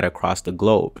that spread across the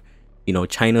globe. You know,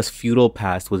 China's feudal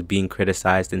past was being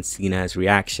criticized and seen as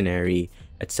reactionary,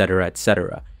 etc.,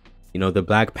 etc. You know, the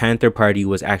Black Panther Party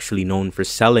was actually known for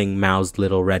selling Mao's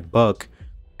Little Red Book,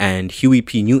 and Huey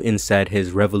P. Newton said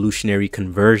his revolutionary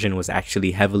conversion was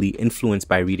actually heavily influenced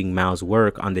by reading Mao's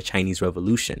work on the Chinese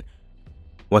Revolution.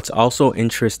 What's also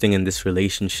interesting in this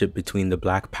relationship between the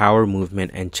Black Power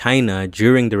movement and China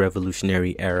during the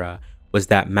revolutionary era was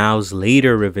that Mao's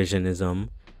later revisionism,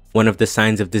 one of the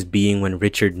signs of this being when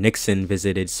Richard Nixon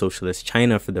visited socialist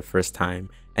China for the first time,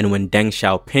 and when Deng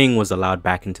Xiaoping was allowed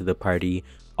back into the party,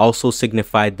 also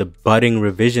signified the budding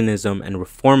revisionism and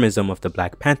reformism of the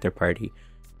Black Panther Party.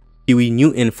 Huey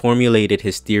Newton formulated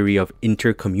his theory of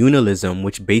intercommunalism,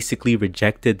 which basically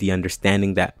rejected the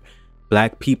understanding that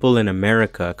Black people in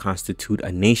America constitute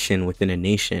a nation within a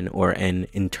nation, or an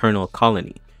internal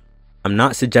colony. I'm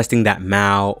not suggesting that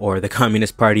Mao or the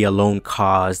Communist Party alone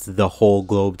caused the whole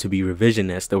globe to be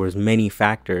revisionist. There was many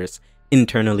factors,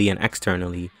 internally and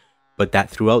externally, but that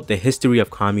throughout the history of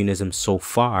communism so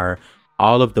far,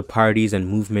 all of the parties and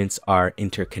movements are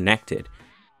interconnected.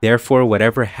 Therefore,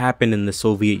 whatever happened in the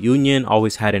Soviet Union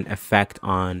always had an effect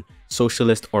on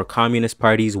socialist or communist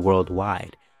parties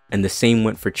worldwide. And the same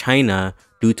went for China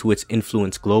due to its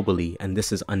influence globally, and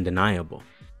this is undeniable.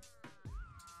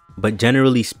 But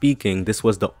generally speaking, this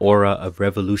was the aura of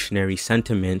revolutionary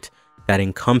sentiment that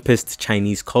encompassed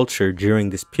Chinese culture during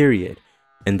this period,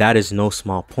 and that is no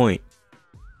small point.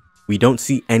 We don't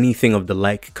see anything of the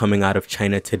like coming out of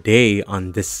China today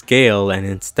on this scale, and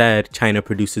instead China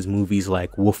produces movies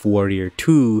like Wolf Warrior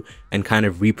 2 and kind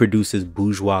of reproduces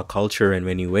bourgeois culture in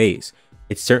many ways.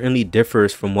 It certainly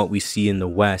differs from what we see in the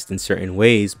West in certain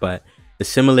ways, but the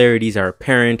similarities are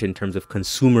apparent in terms of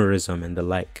consumerism and the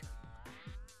like.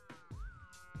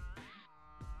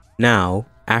 Now,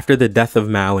 after the death of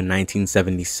Mao in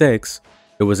 1976,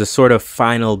 there was a sort of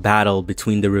final battle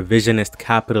between the revisionist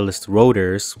capitalist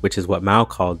roaders, which is what Mao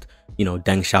called, Deng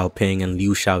Xiaoping and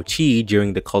Liu Shaoqi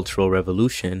during the Cultural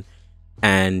Revolution,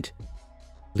 and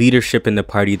leadership in the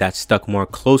party that stuck more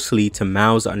closely to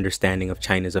Mao's understanding of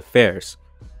China's affairs.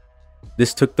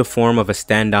 This took the form of a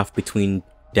standoff between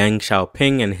Deng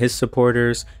Xiaoping and his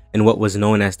supporters and what was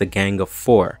known as the Gang of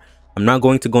Four. I'm not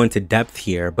going to go into depth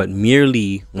here, but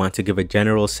merely want to give a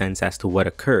general sense as to what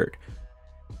occurred.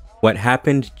 What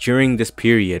happened during this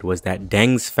period was that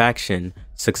Deng's faction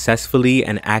successfully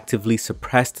and actively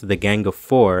suppressed the Gang of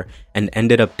Four and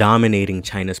ended up dominating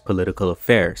China's political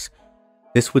affairs.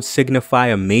 This would signify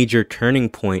a major turning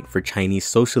point for Chinese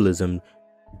socialism,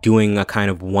 doing a kind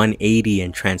of 180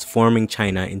 and transforming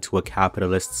China into a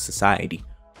capitalist society.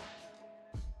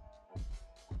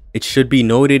 It should be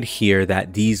noted here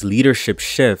that these leadership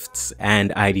shifts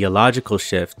and ideological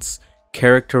shifts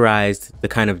characterized the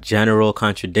kind of general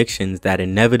contradictions that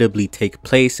inevitably take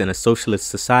place in a socialist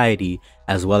society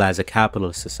as well as a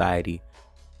capitalist society.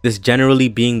 This generally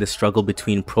being the struggle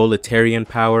between proletarian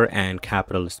power and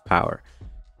capitalist power.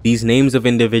 These names of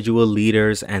individual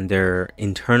leaders and their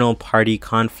internal party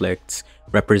conflicts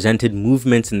represented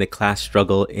movements in the class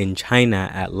struggle in China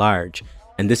at large,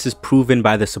 and this is proven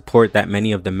by the support that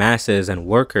many of the masses and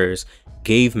workers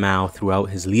gave Mao throughout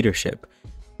his leadership.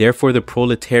 Therefore, the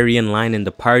proletarian line in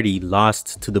the party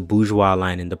lost to the bourgeois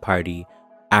line in the party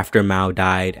after Mao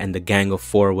died and the Gang of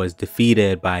Four was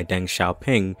defeated by Deng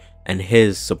Xiaoping and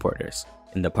his supporters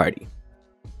in the party.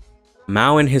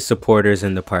 Mao and his supporters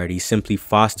in the party simply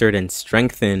fostered and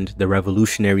strengthened the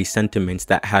revolutionary sentiments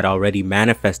that had already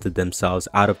manifested themselves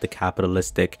out of the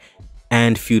capitalistic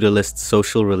and feudalist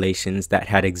social relations that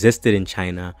had existed in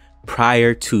China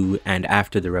prior to and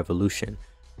after the revolution.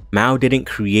 Mao didn't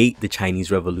create the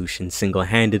Chinese Revolution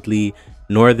single-handedly,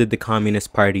 nor did the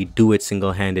Communist Party do it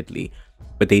single-handedly,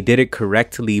 but they did it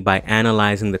correctly by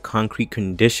analyzing the concrete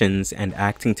conditions and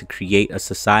acting to create a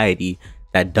society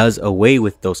that does away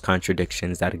with those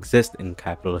contradictions that exist in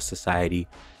capitalist society,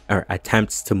 or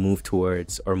attempts to move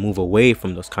towards or move away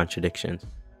from those contradictions.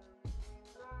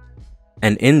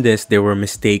 And in this, there were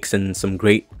mistakes and some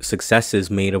great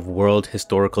successes made of world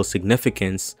historical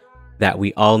significance that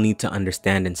we all need to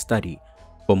understand and study.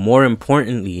 But more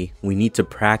importantly, we need to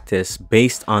practice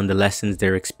based on the lessons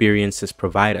their experiences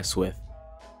provide us with.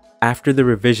 After the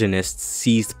revisionists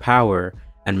seized power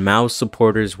and Mao's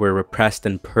supporters were repressed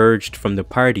and purged from the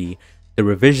party, the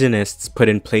revisionists put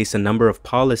in place a number of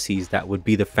policies that would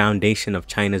be the foundation of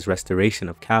China's restoration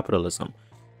of capitalism.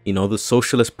 The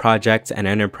socialist projects and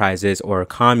enterprises, or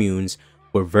communes,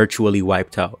 were virtually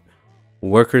wiped out.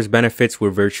 Workers' benefits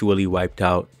were virtually wiped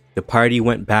out. The party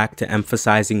went back to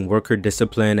emphasizing worker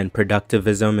discipline and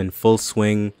productivism in full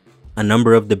swing. A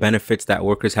number of the benefits that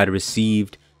workers had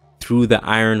received through the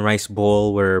Iron Rice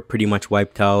Bowl were pretty much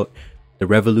wiped out. The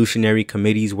revolutionary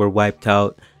committees were wiped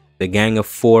out. The Gang of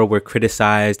Four were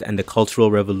criticized and the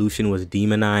Cultural Revolution was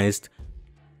demonized.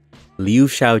 Liu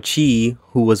Shaoqi,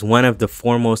 who was one of the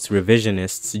foremost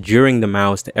revisionists during the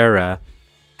Maoist era,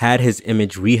 had his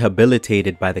image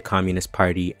rehabilitated by the Communist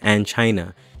Party and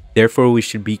China. Therefore, we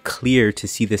should be clear to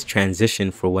see this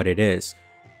transition for what it is.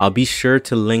 I'll be sure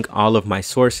to link all of my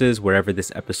sources wherever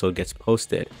this episode gets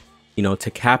posted.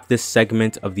 To cap this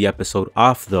segment of the episode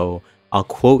off though, I'll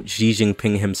quote Xi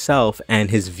Jinping himself and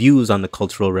his views on the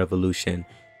Cultural Revolution.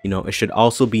 It should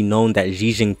also be known that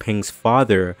Xi Jinping's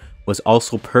father was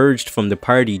also purged from the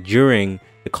party during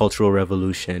the Cultural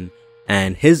Revolution,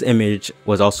 and his image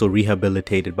was also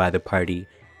rehabilitated by the party.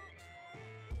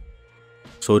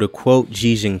 So to quote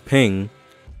Xi Jinping,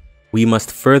 "We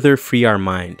must further free our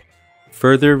mind,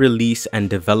 further release and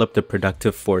develop the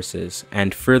productive forces,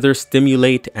 and further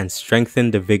stimulate and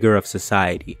strengthen the vigor of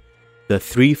society. The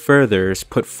three furthers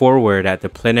put forward at the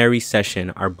plenary session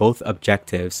are both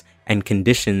objectives and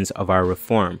conditions of our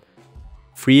reform.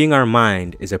 Freeing our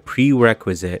mind is a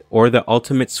prerequisite or the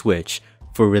ultimate switch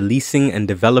for releasing and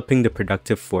developing the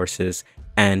productive forces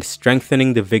and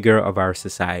strengthening the vigor of our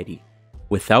society.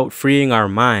 Without freeing our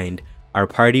mind, our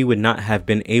party would not have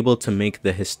been able to make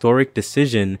the historic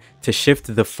decision to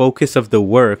shift the focus of the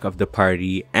work of the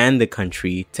party and the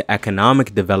country to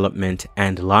economic development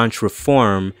and launch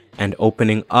reform and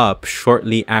opening up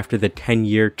shortly after the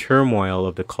 10-year turmoil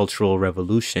of the Cultural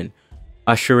Revolution,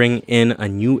 ushering in a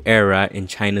new era in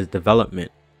China's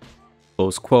development."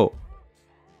 Close quote.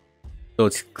 So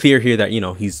it's clear here that,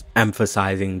 he's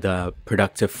emphasizing the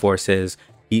productive forces.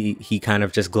 He kind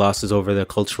of just glosses over the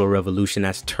Cultural Revolution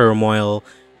as turmoil,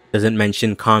 doesn't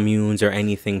mention communes or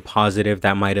anything positive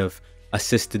that might have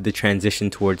assisted the transition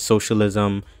towards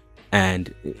socialism.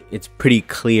 And it's pretty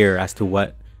clear as to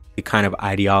what the kind of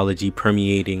ideology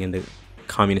permeating in the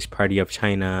Communist Party of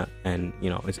China, and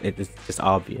it's just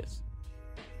obvious.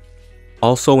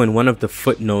 Also, in one of the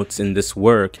footnotes in this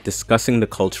work discussing the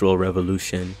Cultural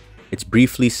Revolution, it's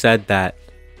briefly said that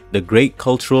the Great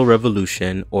Cultural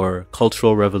Revolution, or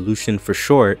Cultural Revolution for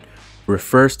short,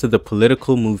 refers to the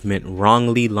political movement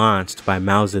wrongly launched by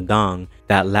Mao Zedong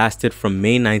that lasted from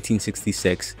May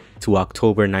 1966 to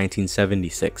October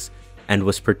 1976 and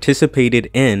was participated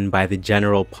in by the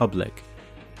general public.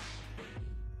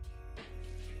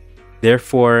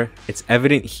 Therefore, it's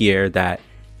evident here that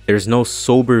there's no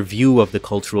sober view of the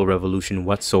Cultural Revolution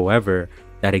whatsoever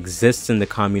that exists in the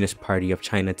Communist Party of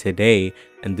China today,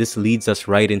 and this leads us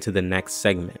right into the next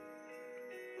segment.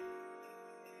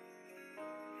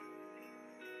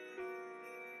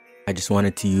 I just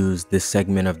wanted to use this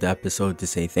segment of the episode to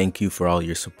say thank you for all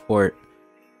your support.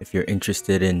 If you're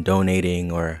interested in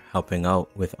donating or helping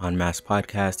out with En Masse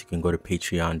Podcast, you can go to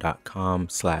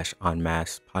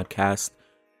patreon.com/enmassepodcast,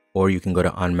 or you can go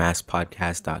to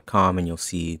enmassepodcast.com and you'll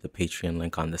see the Patreon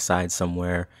link on the side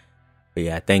somewhere. But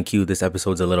yeah, thank you. This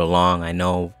episode's a little long, I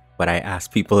know, but I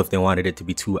asked people if they wanted it to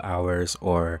be 2 hours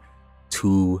or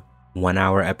 2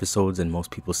 1-hour episodes, and most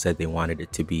people said they wanted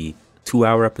it to be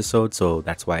 2-hour episode, so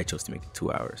that's why I chose to make it 2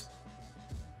 hours.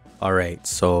 Alright,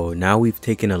 so now we've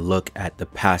taken a look at the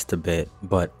past a bit,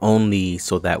 but only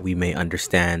so that we may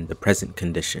understand the present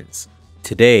conditions.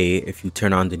 Today, if you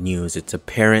turn on the news, it's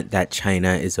apparent that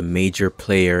China is a major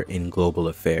player in global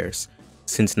affairs.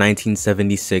 Since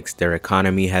 1976, their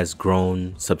economy has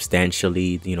grown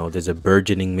substantially. There's a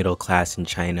burgeoning middle class in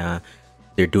China.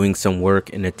 They're doing some work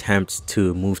in attempts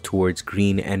to move towards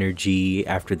green energy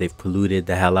after they've polluted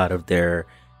the hell out of their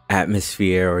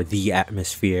atmosphere, or the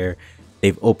atmosphere.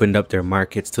 They've opened up their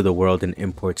markets to the world in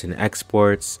imports and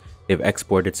exports. They've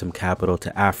exported some capital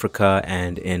to Africa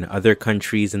and in other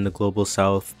countries in the global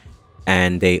south.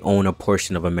 And they own a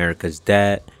portion of America's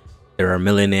debt. There are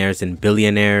millionaires and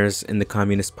billionaires in the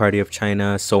Communist Party of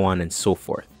China, so on and so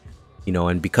forth.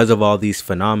 And because of all these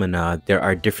phenomena, there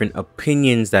are different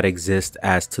opinions that exist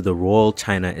as to the role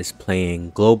China is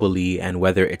playing globally and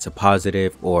whether it's a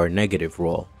positive or negative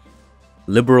role.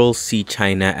 Liberals see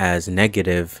China as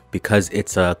negative because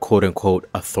it's a quote-unquote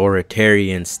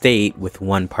authoritarian state with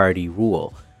one-party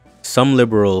rule. Some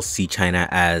liberals see China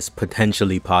as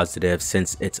potentially positive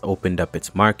since it's opened up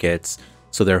its markets,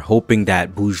 so they're hoping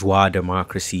that bourgeois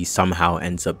democracy somehow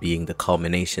ends up being the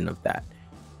culmination of that.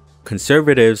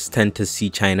 Conservatives tend to see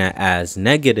China as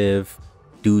negative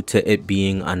due to it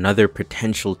being another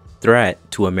potential threat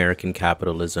to American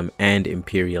capitalism and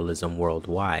imperialism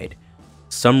worldwide.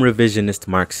 Some revisionist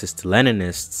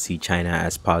Marxist-Leninists see China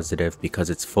as positive because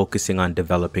it's focusing on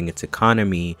developing its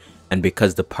economy, and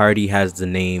because the party has the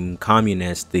name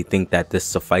communist, they think that this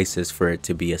suffices for it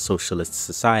to be a socialist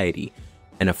society.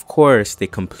 And of course, they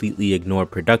completely ignore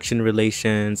production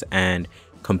relations and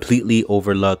completely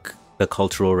overlook the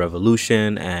Cultural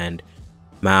Revolution and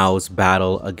Mao's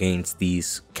battle against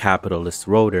these capitalist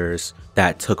rulers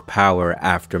that took power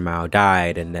after Mao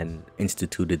died and then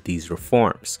instituted these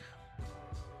reforms.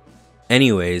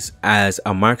 Anyways, as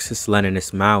a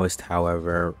Marxist-Leninist Maoist,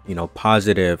 however,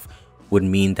 positive would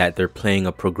mean that they're playing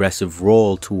a progressive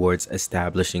role towards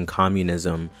establishing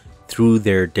communism through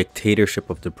their dictatorship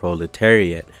of the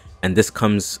proletariat, and this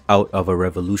comes out of a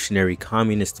revolutionary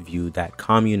communist view that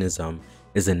communism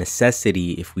is a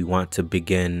necessity if we want to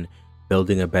begin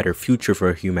building a better future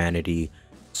for humanity,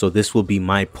 So this will be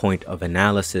my point of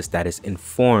analysis that is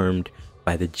informed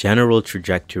by the general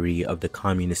trajectory of the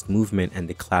communist movement and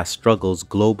the class struggles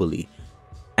globally,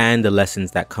 and the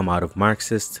lessons that come out of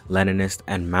Marxist, Leninist,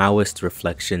 and Maoist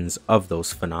reflections of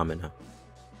those phenomena.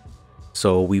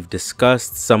 So we've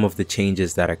discussed some of the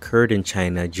changes that occurred in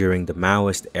China during the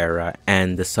Maoist era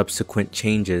and the subsequent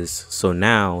changes. So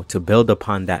now, to build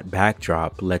upon that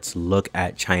backdrop, let's look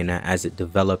at China as it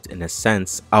developed in a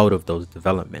sense out of those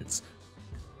developments.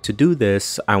 To do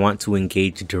this, I want to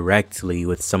engage directly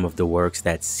with some of the works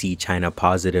that see China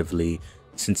positively,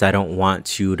 since I don't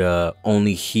want you to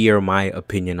only hear my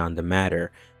opinion on the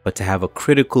matter, but to have a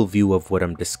critical view of what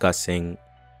I'm discussing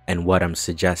and what I'm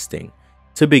suggesting.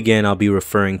 To begin, I'll be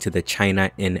referring to the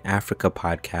China in Africa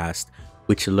podcast,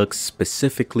 which looks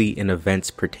specifically in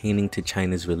events pertaining to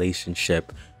China's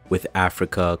relationship with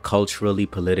Africa culturally,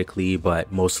 politically,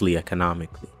 but mostly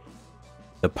economically.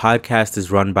 The podcast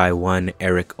is run by one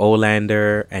Eric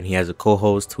Olander, and he has a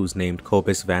co-host who's named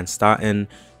Cobus Van Staten,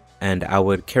 and I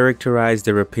would characterize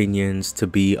their opinions to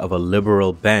be of a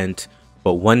liberal bent,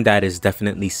 but one that is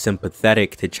definitely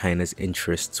sympathetic to China's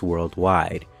interests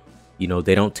worldwide. You know,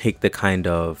 they don't take the kind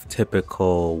of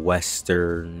typical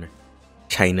Western,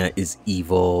 China is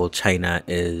evil, China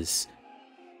is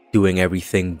doing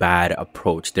everything bad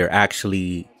approach. They're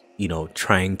actually, you know,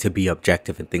 trying to be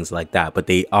objective and things like that, but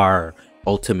they are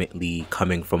ultimately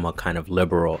coming from a kind of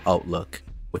liberal outlook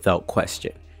without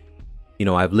question. You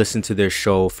know, I've listened to their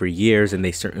show for years, and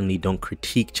they certainly don't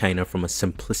critique China from a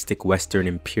simplistic Western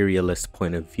imperialist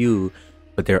point of view,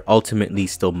 but they're ultimately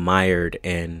still mired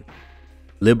in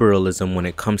liberalism when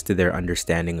it comes to their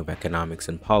understanding of economics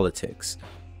and politics.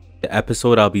 The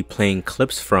episode I'll be playing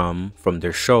clips from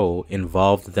their show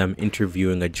involved them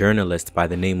interviewing a journalist by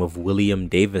the name of William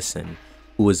Davison,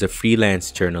 who is a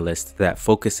freelance journalist that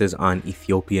focuses on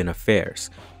Ethiopian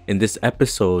affairs. In this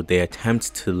episode, they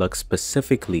attempt to look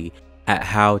specifically at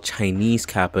how Chinese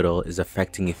capital is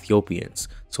affecting Ethiopians.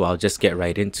 So I'll just get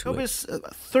right into it.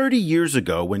 30 years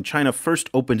ago, when China first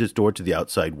opened its door to the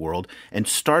outside world and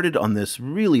started on this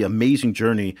really amazing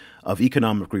journey of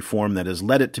economic reform that has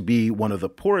led it to be one of the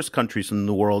poorest countries in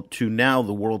the world to now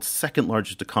the world's second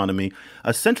largest economy,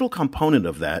 a central component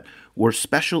of that were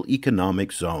special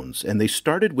economic zones. And they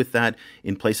started with that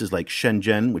in places like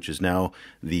Shenzhen, which is now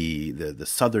the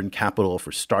southern capital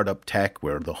for startup tech,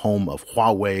 where the home of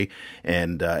Huawei.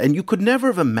 And you could never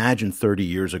have imagined 30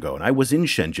 years ago, and I was in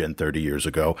Shenzhen 30 years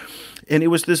ago, and it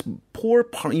was this poor,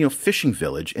 fishing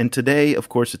village. And today, of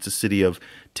course, it's a city of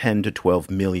 10 to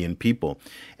 12 million people.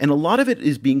 And a lot of it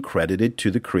is being credited to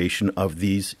the creation of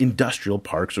these industrial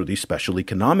parks or these special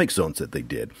economic zones that they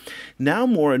did. Now,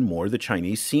 more and more, the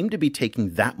Chinese seem to be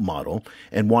taking that model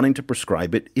and wanting to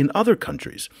prescribe it in other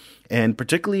countries. And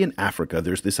particularly in Africa,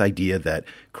 there's this idea that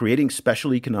creating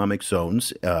special economic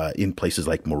zones in places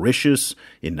like Mauritius,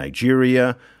 in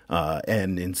Nigeria,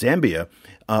 and in Zambia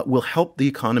will help the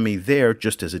economy there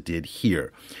just as it did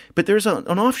here. But there's an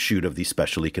offshoot of these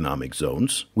special economic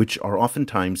zones, which are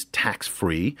oftentimes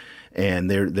tax-free,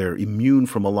 and they're immune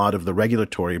from a lot of the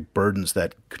regulatory burdens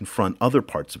that confront other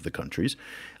parts of the countries.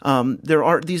 There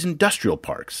are these industrial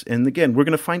parks. And again, we're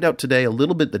going to find out today a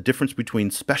little bit the difference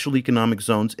between special economic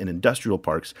zones and industrial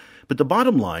parks. But the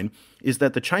bottom line is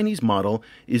that the Chinese model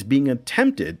is being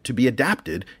attempted to be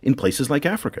adapted in places like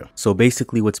Africa. So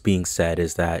basically what's being said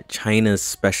is that China's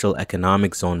special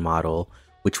economic zone model,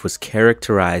 which was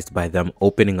characterized by them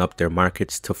opening up their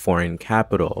markets to foreign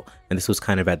capital, and this was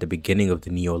kind of at the beginning of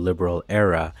the neoliberal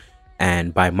era,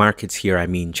 and by markets here I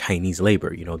mean Chinese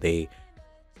labor. You know, they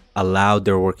allowed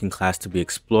their working class to be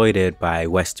exploited by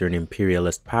Western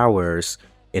imperialist powers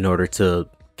in order to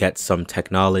get some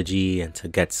technology and to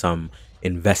get some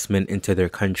investment into their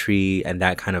country, and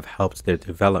that kind of helped their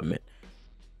development.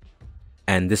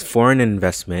 And this foreign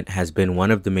investment has been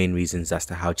one of the main reasons as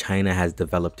to how China has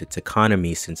developed its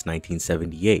economy since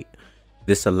 1978.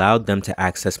 This allowed them to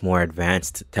access more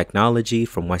advanced technology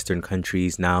from Western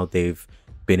countries. Now they've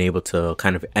been able to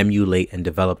kind of emulate and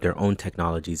develop their own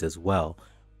technologies as well.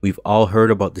 We've all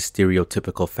heard about the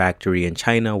stereotypical factory in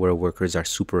China where workers are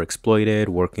super exploited,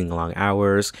 working long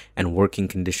hours, and working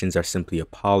conditions are simply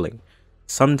appalling.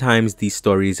 Sometimes these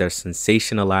stories are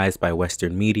sensationalized by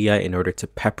Western media in order to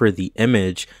pepper the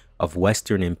image of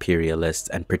Western imperialists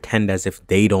and pretend as if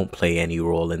they don't play any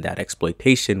role in that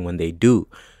exploitation when they do.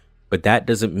 But that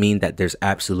doesn't mean that there's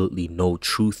absolutely no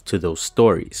truth to those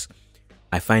stories.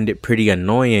 I find it pretty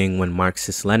annoying when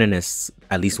Marxist-Leninists,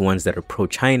 at least ones that are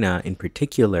pro-China in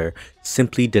particular,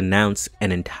 simply denounce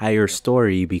an entire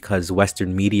story because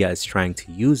Western media is trying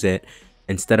to use it,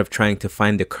 instead of trying to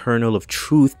find the kernel of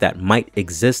truth that might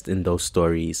exist in those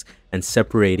stories and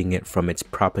separating it from its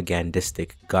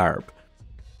propagandistic garb.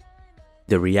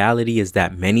 The reality is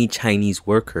that many Chinese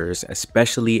workers,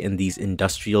 especially in these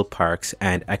industrial parks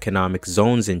and economic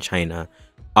zones in China,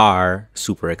 are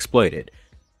super exploited.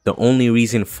 The only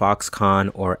reason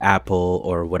Foxconn or Apple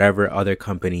or whatever other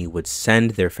company would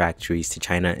send their factories to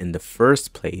China in the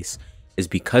first place is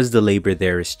because the labor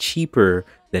there is cheaper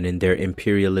than in their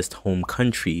imperialist home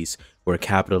countries, where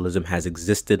capitalism has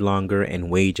existed longer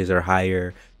and wages are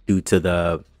higher due to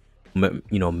the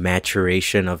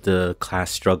maturation of the class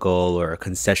struggle or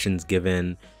concessions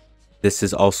given. This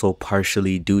is also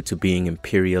partially due to being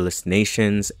imperialist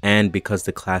nations and because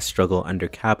the class struggle under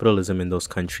capitalism in those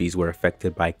countries were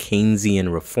affected by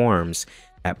Keynesian reforms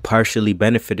that partially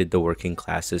benefited the working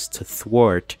classes to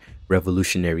thwart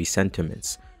revolutionary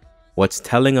sentiments. What's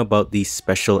telling about these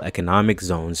special economic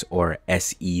zones, or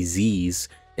SEZs,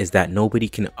 is that nobody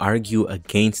can argue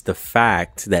against the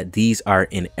fact that these are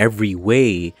in every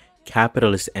way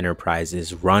capitalist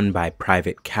enterprises run by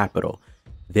private capital.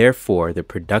 Therefore, the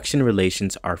production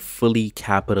relations are fully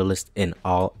capitalist in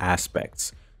all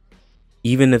aspects.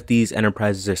 Even if these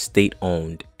enterprises are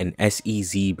state-owned, an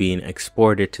SEZ being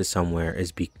exported to somewhere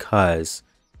is because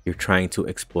you're trying to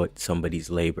exploit somebody's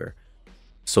labor.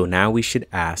 So now we should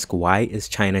ask, why is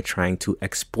China trying to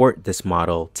export this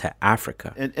model to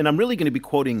Africa? And I'm really going to be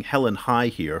quoting Helen Hai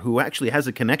here, who actually has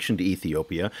a connection to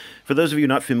Ethiopia. For those of you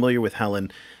not familiar with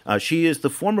Helen, she is the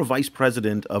former vice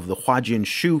president of the Huajin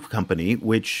Shoe Company,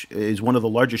 which is one of the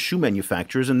largest shoe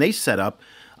manufacturers, and they set up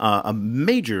a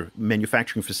major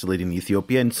manufacturing facility in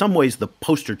Ethiopia, in some ways the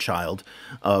poster child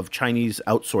of Chinese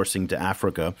outsourcing to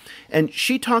Africa. And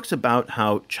she talks about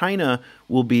how China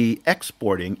will be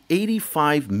exporting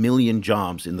 85 million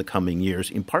jobs in the coming years,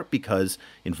 in part because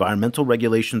environmental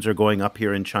regulations are going up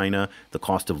here in China, the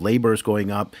cost of labor is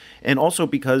going up, and also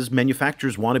because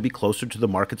manufacturers want to be closer to the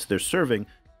markets they're serving.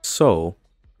 So,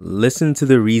 listen to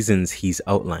the reasons he's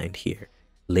outlined here.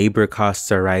 Labor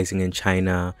costs are rising in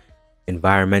China.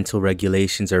 Environmental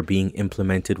regulations are being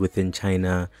implemented within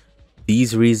China.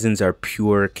 These reasons are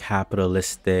pure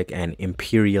capitalistic and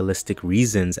imperialistic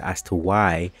reasons as to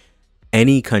why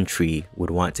any country would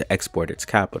want to export its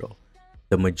capital.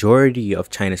 The majority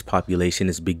of China's population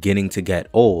is beginning to get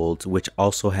old, which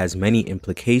also has many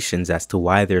implications as to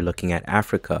why they're looking at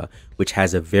Africa, which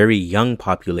has a very young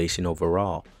population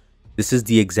overall. This is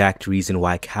the exact reason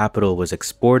why capital was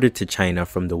exported to China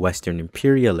from the Western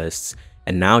imperialists,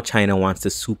 and now China wants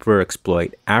to super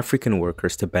exploit African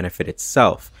workers to benefit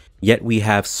itself. Yet we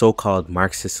have so-called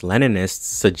Marxist-Leninists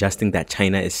suggesting that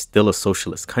China is still a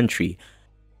socialist country.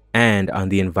 And on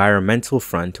the environmental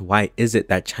front, why is it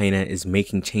that China is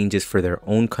making changes for their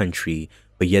own country,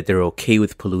 but yet they're okay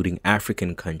with polluting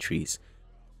African countries?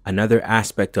 Another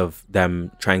aspect of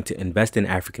them trying to invest in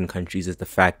African countries is the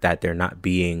fact that they're not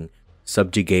being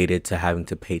subjugated to having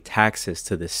to pay taxes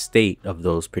to the state of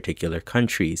those particular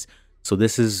countries. So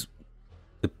this is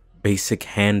the basic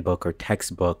handbook or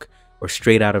textbook, or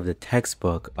straight out of the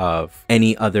textbook of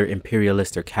any other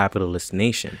imperialist or capitalist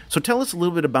nation. So tell us a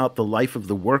little bit about the life of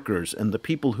the workers and the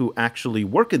people who actually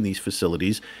work in these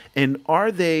facilities, and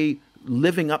are they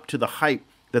living up to the hype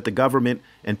that the government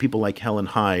and people like Helen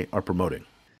Hai are promoting?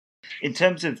 In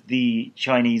terms of the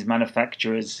Chinese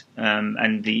manufacturers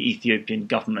and the Ethiopian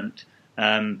government,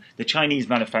 the Chinese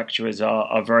manufacturers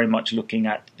are very much looking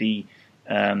at the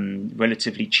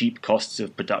relatively cheap costs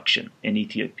of production in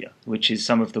Ethiopia, which is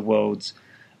some of the world's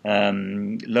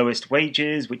lowest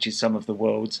wages, which is some of the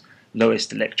world's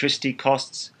lowest electricity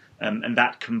costs, and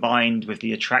that combined with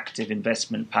the attractive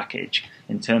investment package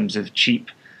in terms of cheap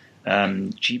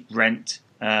rent,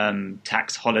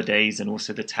 tax holidays, and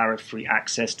also the tariff-free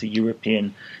access to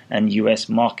European and US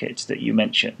markets that you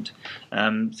mentioned.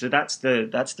 So that's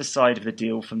the side of the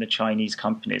deal from the Chinese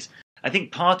companies. I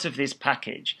think part of this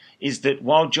package is that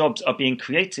while jobs are being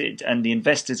created and the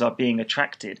investors are being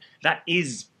attracted, that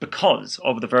is because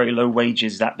of the very low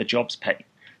wages that the jobs pay.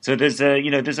 So there's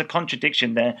a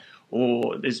contradiction there,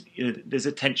 or there's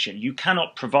a tension. You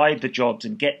cannot provide the jobs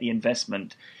and get the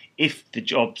investment if the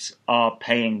jobs are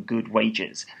paying good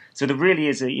wages. So there really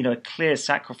is a clear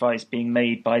sacrifice being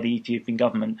made by the Ethiopian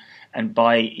government and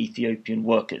by Ethiopian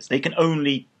workers. They can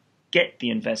only get the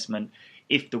investment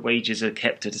if the wages are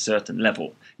kept at a certain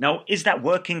level. Now, is that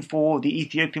working for the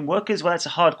Ethiopian workers? Well, that's a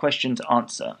hard question to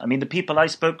answer. I mean, the people I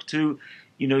spoke to,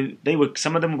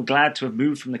 some of them were glad to have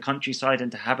moved from the countryside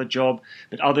and to have a job,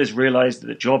 but others realized that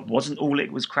the job wasn't all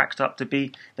it was cracked up to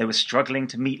be. They were struggling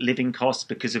to meet living costs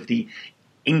because of the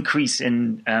increase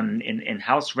in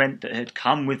house rent that had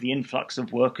come with the influx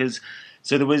of workers.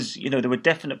 So there were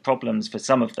definite problems for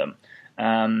some of them.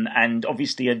 And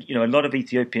obviously, a lot of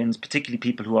Ethiopians, particularly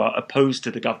people who are opposed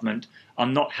to the government, are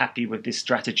not happy with this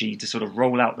strategy to sort of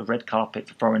roll out the red carpet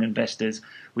for foreign investors,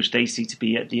 which they see to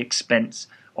be at the expense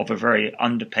of a very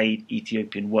underpaid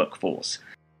Ethiopian workforce.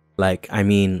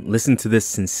 Listen to this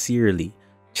sincerely.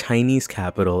 Chinese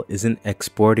capital isn't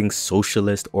exporting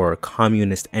socialist or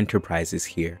communist enterprises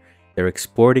here. They're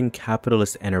exporting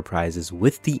capitalist enterprises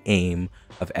with the aim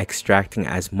of extracting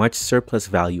as much surplus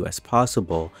value as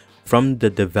possible from the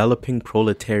developing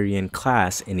proletarian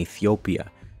class in Ethiopia.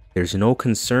 There's no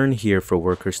concern here for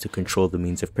workers to control the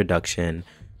means of production.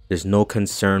 There's no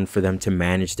concern for them to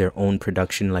manage their own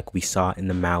production like we saw in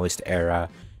the Maoist era.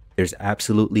 There's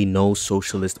absolutely no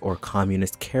socialist or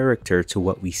communist character to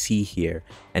what we see here,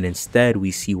 and instead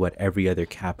we see what every other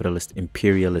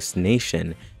capitalist-imperialist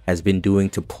nation has been doing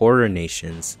to poorer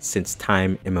nations since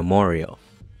time immemorial.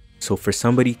 So for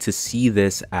somebody to see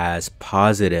this as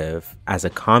positive, as a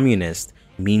communist,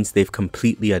 means they've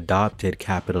completely adopted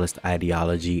capitalist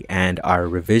ideology and are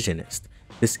revisionist.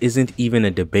 This isn't even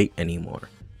a debate anymore.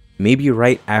 Maybe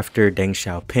right after Deng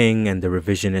Xiaoping and the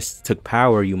revisionists took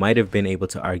power, you might have been able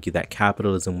to argue that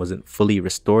capitalism wasn't fully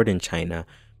restored in China,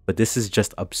 but this is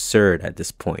just absurd at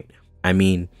this point.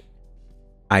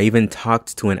 I even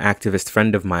talked to an activist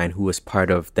friend of mine who was part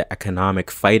of the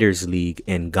Economic Fighters League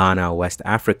in Ghana, West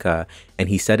Africa, and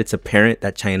he said it's apparent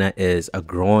that China is a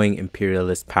growing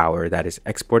imperialist power that is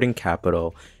exporting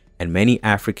capital, and many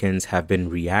Africans have been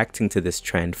reacting to this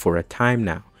trend for a time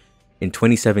now. In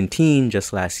 2017,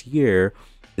 just last year,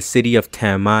 the city of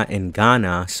Tema in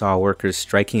Ghana saw workers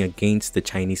striking against the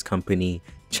Chinese company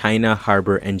China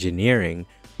Harbor Engineering,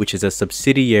 which is a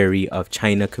subsidiary of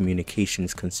China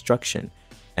Communications Construction.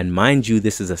 And mind you,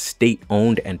 this is a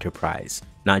state-owned enterprise,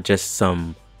 not just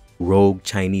some rogue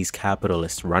Chinese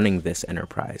capitalist running this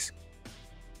enterprise.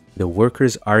 The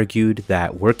workers argued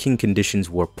that working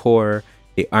conditions were poor,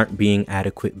 they aren't being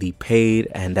adequately paid,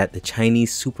 and that the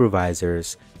Chinese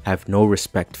supervisors have no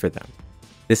respect for them.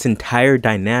 This entire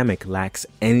dynamic lacks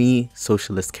any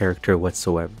socialist character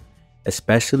whatsoever,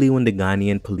 especially when the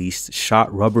Ghanaian police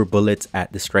shot rubber bullets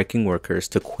at the striking workers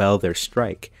to quell their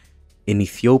strike. In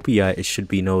Ethiopia, it should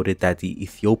be noted that the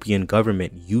Ethiopian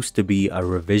government used to be a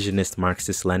revisionist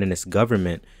Marxist-Leninist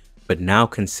government, but now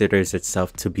considers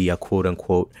itself to be a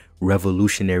quote-unquote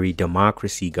revolutionary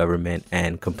democracy government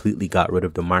and completely got rid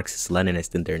of the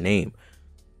Marxist-Leninist in their name.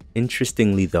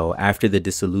 Interestingly though, after the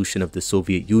dissolution of the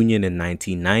Soviet Union in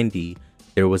 1990,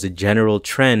 there was a general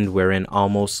trend wherein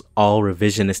almost all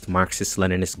revisionist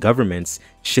Marxist-Leninist governments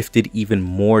shifted even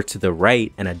more to the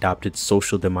right and adopted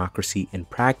social democracy in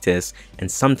practice and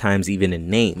sometimes even in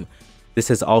name. This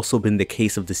has also been the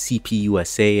case of the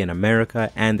CPUSA in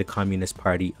America and the Communist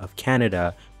Party of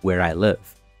Canada, where I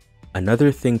live.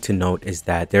 Another thing to note is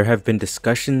that there have been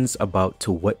discussions about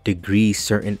to what degree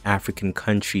certain African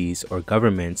countries or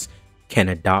governments can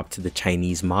adopt the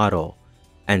Chinese model,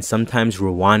 and sometimes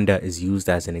Rwanda is used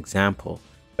as an example.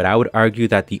 But I would argue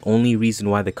that the only reason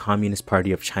why the Communist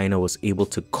Party of China was able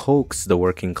to coax the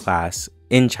working class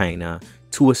in China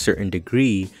to a certain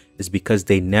degree is because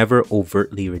they never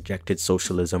overtly rejected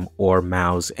socialism or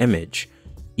Mao's image.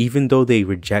 Even though they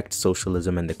reject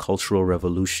socialism and the Cultural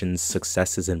Revolution's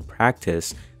successes in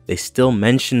practice, they still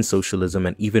mention socialism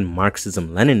and even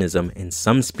Marxism-Leninism in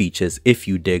some speeches if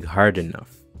you dig hard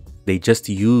enough. They just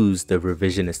use the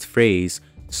revisionist phrase,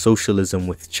 socialism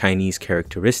with Chinese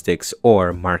characteristics,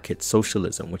 or market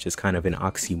socialism, which is kind of an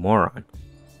oxymoron.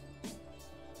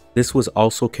 This was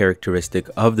also characteristic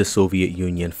of the Soviet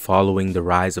Union following the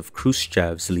rise of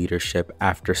Khrushchev's leadership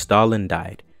after Stalin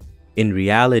died. In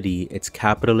reality, it's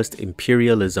capitalist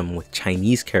imperialism with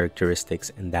Chinese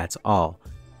characteristics, and that's all.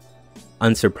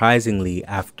 Unsurprisingly,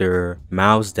 after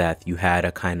Mao's death, you had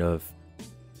a kind of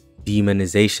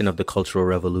demonization of the Cultural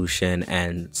Revolution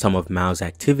and some of Mao's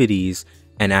activities,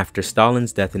 and after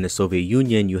Stalin's death in the Soviet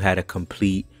Union, you had a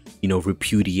complete,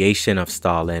 repudiation of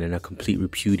Stalin and a complete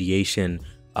repudiation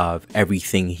of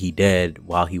everything he did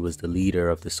while he was the leader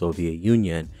of the Soviet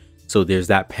Union. So there's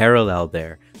that parallel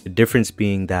there. The difference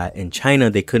being that in China,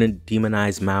 they couldn't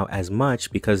demonize Mao as much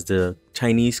because the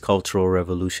Chinese Cultural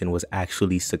Revolution was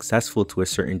actually successful to a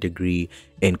certain degree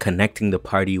in connecting the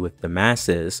party with the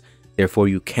masses. Therefore,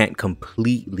 you can't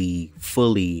completely,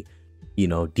 fully,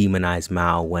 demonize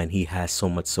Mao when he has so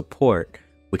much support,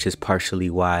 which is partially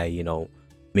why,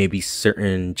 maybe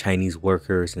certain Chinese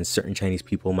workers and certain Chinese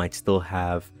people might still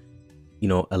have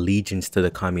allegiance to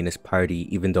the Communist Party,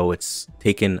 even though it's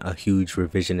taken a huge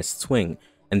revisionist swing.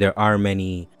 And there are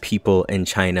many people in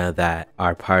China that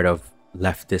are part of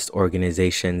leftist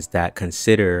organizations that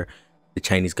consider the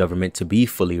Chinese government to be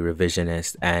fully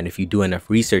revisionist. And if you do enough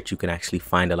research, you can actually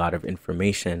find a lot of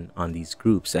information on these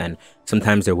groups. And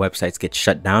sometimes their websites get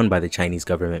shut down by the Chinese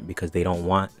government because they don't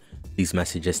want these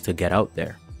messages to get out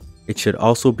there. It should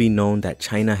also be known that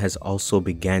China has also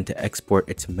began to export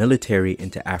its military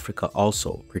into Africa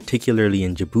also, particularly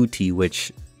in Djibouti,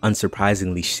 which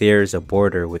unsurprisingly shares a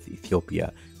border with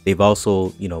Ethiopia. They've also,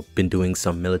 been doing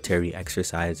some military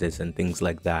exercises and things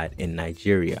like that in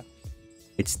Nigeria.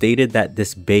 It's stated that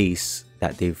this base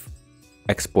that they've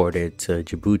exported to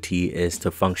Djibouti is to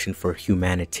function for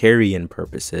humanitarian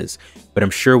purposes, but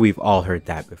I'm sure we've all heard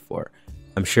that before.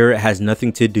 I'm sure it has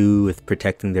nothing to do with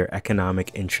protecting their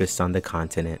economic interests on the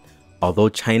continent. Although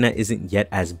China isn't yet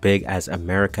as big as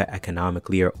America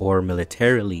economically or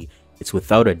militarily, it's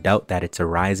without a doubt that it's a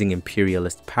rising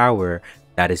imperialist power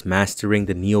that is mastering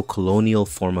the neo-colonial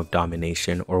form of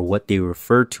domination, or what they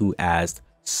refer to as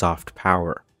soft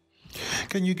power.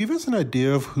 Can you give us an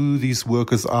idea of who these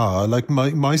workers are? Like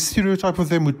my stereotype of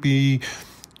them would be,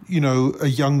 a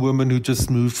young woman who just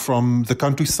moved from the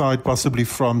countryside, possibly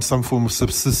from some form of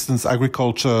subsistence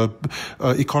agriculture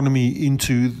economy,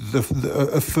 into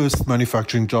a first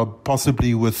manufacturing job,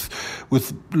 possibly with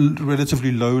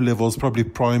relatively low levels, probably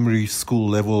primary school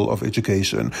level of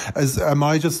education. Am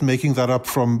I just making that up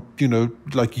from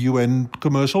like UN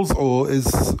commercials, or is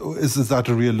that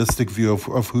a realistic view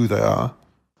of who they are?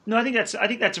 No, I think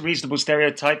that's a reasonable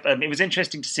stereotype. It was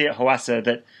interesting to see at Hawassa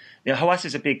that Hawassa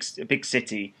is a big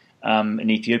city in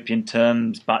Ethiopian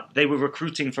terms, but they were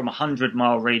recruiting from a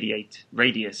 100-mile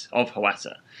radius of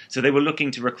Hawassa. So they were looking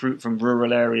to recruit from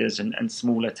rural areas and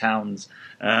smaller towns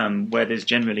where there's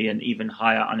generally an even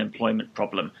higher unemployment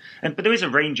problem. But there is a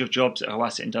range of jobs at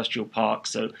Hawassa Industrial Park.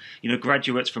 So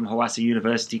graduates from Hawassa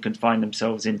University can find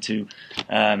themselves into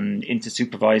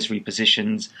supervisory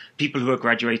positions. People who are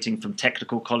graduating from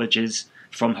technical colleges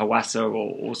from Hawassa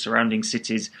or surrounding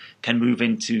cities can move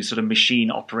into sort of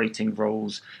machine operating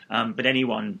roles. But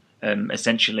anyone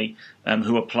essentially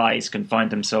who applies can find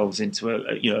themselves into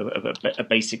a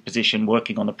basic position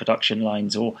working on the production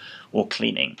lines or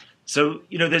cleaning. So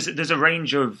there's a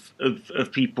range of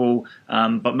people,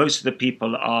 but most of the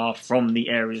people are from the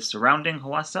areas surrounding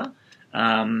Hawassa.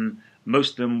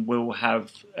 Most of them will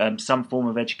have some form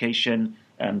of education.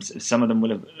 Some of them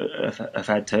will have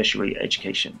had tertiary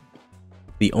education.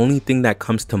 The only thing that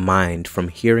comes to mind from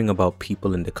hearing about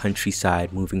people in the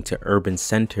countryside moving to urban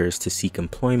centers to seek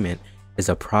employment is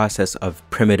a process of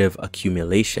primitive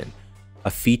accumulation,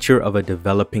 a feature of a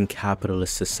developing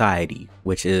capitalist society,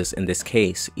 which is, in this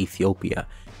case, Ethiopia.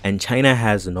 And China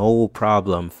has no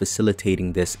problem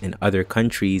facilitating this in other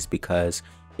countries because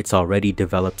it's already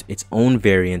developed its own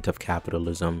variant of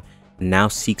capitalism and now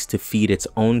seeks to feed its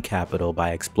own capital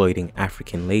by exploiting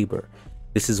African labor.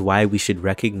 This is why we should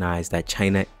recognize that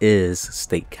China is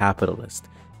state capitalist.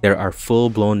 There are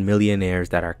full-blown millionaires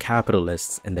that are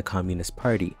capitalists in the Communist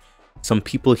Party. Some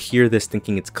people hear this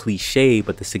thinking it's cliche,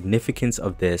 but the significance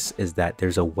of this is that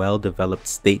there's a well-developed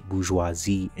state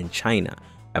bourgeoisie in China.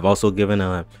 I've also given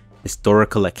a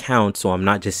historical account, so I'm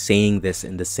not just saying this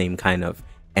in the same kind of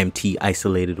empty,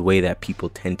 isolated way that people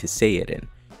tend to say it in.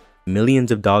 Millions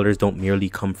of dollars don't merely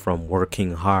come from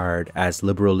working hard, as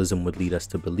liberalism would lead us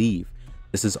to believe.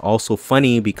 This is also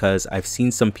funny because I've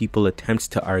seen some people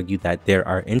attempt to argue that there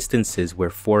are instances where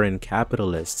foreign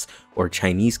capitalists, or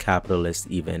Chinese capitalists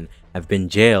even, have been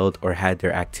jailed or had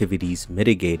their activities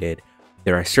mitigated.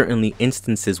 There are certainly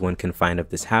instances one can find of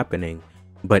this happening,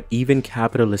 but even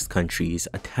capitalist countries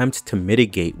attempt to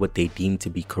mitigate what they deem to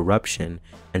be corruption,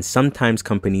 and sometimes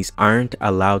companies aren't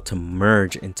allowed to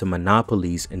merge into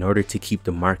monopolies in order to keep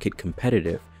the market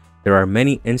competitive. There are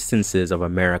many instances of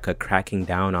America cracking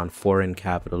down on foreign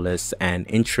capitalists and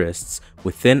interests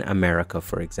within America,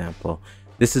 for example.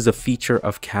 This is a feature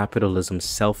of capitalism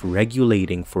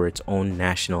self-regulating for its own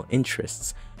national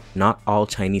interests. Not all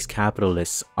Chinese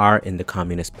capitalists are in the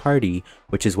Communist Party,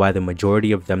 which is why the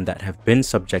majority of them that have been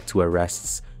subject to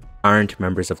arrests aren't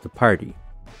members of the party.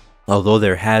 Although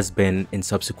there has been in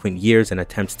subsequent years an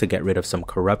attempts to get rid of some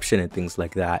corruption and things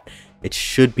like that, it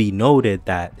should be noted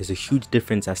that there's a huge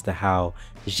difference as to how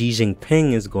Xi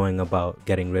Jinping is going about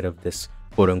getting rid of this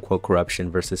quote-unquote corruption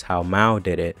versus how Mao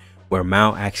did it, where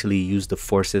Mao actually used the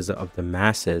forces of the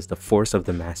masses, the force of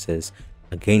the masses,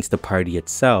 against the party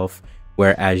itself,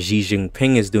 whereas Xi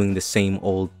Jinping is doing the same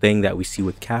old thing that we see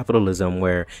with capitalism,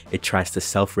 where it tries to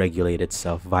self-regulate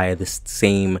itself via the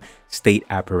same state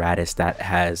apparatus that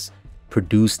has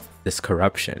produced this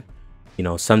corruption.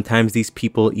 Sometimes these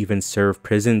people even serve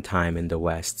prison time in the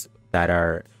West that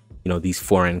are these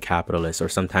foreign capitalists, or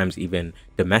sometimes even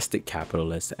domestic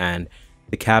capitalists. And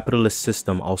the capitalist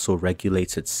system also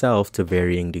regulates itself to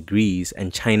varying degrees,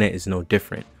 and China is no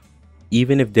different.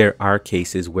 Even if there are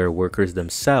cases where workers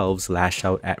themselves lash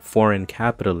out at foreign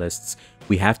capitalists,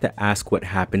 we have to ask what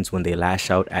happens when they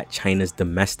lash out at China's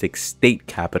domestic state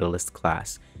capitalist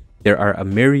class. There are a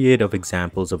myriad of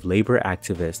examples of labor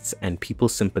activists and people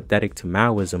sympathetic to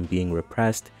Maoism being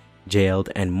repressed, jailed,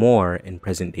 and more in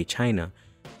present-day China.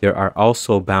 There are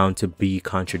also bound to be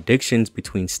contradictions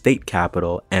between state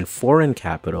capital and foreign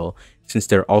capital, since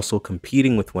they're also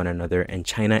competing with one another, and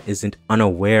China isn't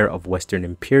unaware of Western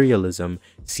imperialism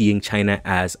seeing China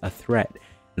as a threat.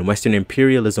 And Western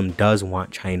imperialism does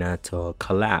want China to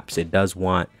collapse. It does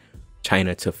want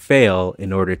China to fail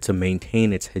in order to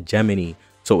maintain its hegemony.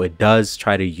 So it does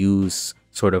try to use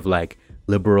sort of like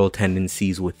liberal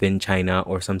tendencies within China,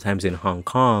 or sometimes in Hong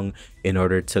Kong, in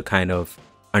order to kind of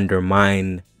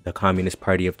undermine the Communist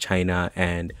Party of China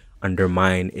and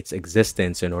undermine its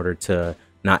existence in order to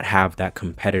not have that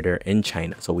competitor in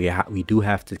China. So we do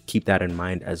have to keep that in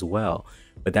mind as well.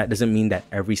 But that doesn't mean that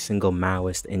every single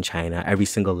Maoist in China, every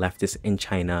single leftist in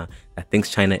China that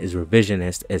thinks China is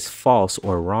revisionist is false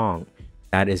or wrong.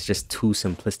 That is just too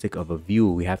simplistic of a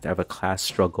view. We have to have a class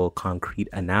struggle, concrete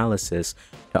analysis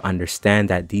to understand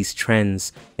that these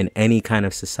trends in any kind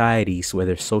of society, so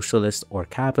whether socialist or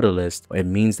capitalist, it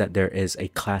means that there is a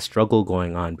class struggle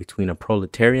going on between a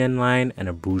proletarian line and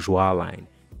a bourgeois line.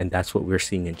 And that's what we're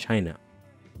seeing in China.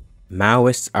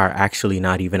 Maoists are actually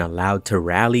not even allowed to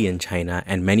rally in China,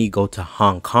 and many go to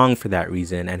Hong Kong for that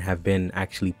reason and have been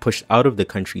actually pushed out of the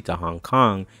country to Hong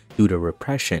Kong due to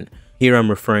repression. Here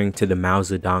I'm referring to the Mao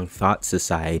Zedong Thought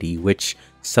Society, which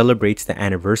celebrates the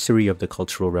anniversary of the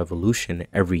Cultural Revolution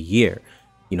every year.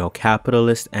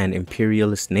 Capitalist and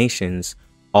imperialist nations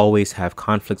always have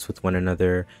conflicts with one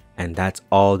another, and that's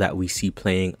all that we see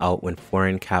playing out when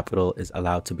foreign capital is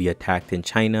allowed to be attacked in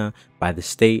China by the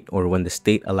state, or when the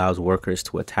state allows workers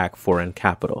to attack foreign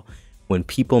capital. When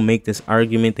people make this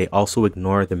argument, they also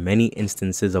ignore the many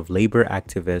instances of labor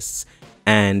activists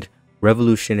and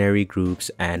revolutionary groups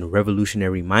and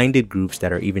revolutionary-minded groups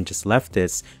that are even just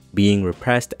leftists being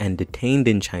repressed and detained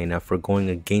in China for going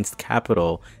against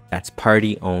capital that's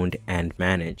party-owned and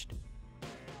managed.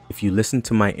 If you listen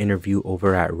to my interview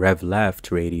over at Rev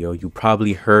Left Radio, you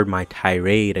probably heard my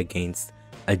tirade against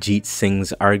Ajit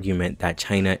Singh's argument that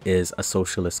China is a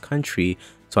socialist country,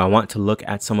 so I want to look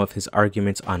at some of his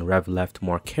arguments on Rev Left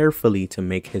more carefully to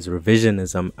make his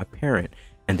revisionism apparent,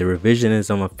 and the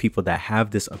revisionism of people that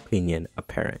have this opinion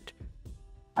apparent.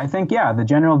 I think, the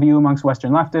general view amongst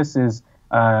Western leftists is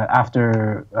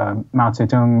after Mao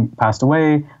Zedong passed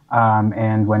away,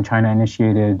 and when China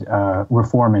initiated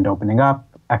reform and opening up,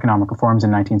 economic reforms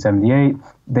in 1978,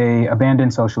 they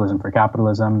abandoned socialism for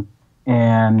capitalism.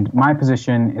 And my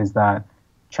position is that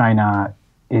China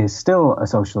is still a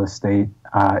socialist state.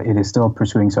 It is still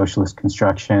pursuing socialist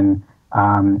construction,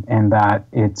 and that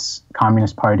its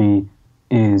Communist Party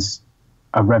is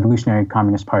a revolutionary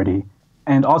Communist Party.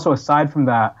 And also, aside from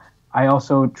that, I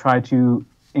also try to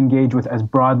engage with as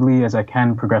broadly as I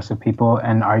can progressive people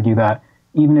and argue that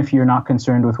even if you're not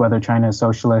concerned with whether China is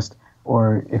socialist,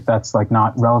 or if that's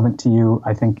not relevant to you,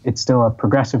 I think it's still a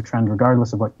progressive trend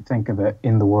regardless of what you think of it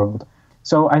in the world.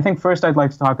 So I think first I'd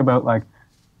like to talk about,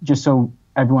 just so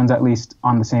everyone's at least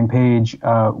on the same page,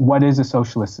 what is a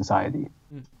socialist society?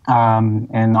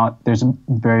 There's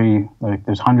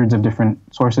there's hundreds of different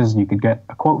sources you could get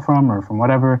a quote from or from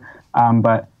whatever.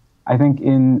 But I think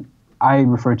I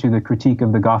refer to the Critique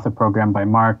of the Gotha Program by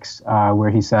Marx, where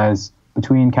he says,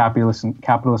 between capitalist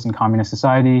and communist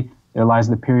society, there lies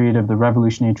the period of the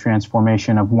revolutionary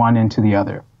transformation of one into the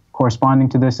other. Corresponding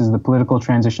to this is the political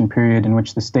transition period in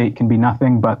which the state can be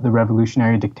nothing but the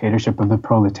revolutionary dictatorship of the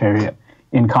proletariat,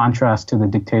 in contrast to the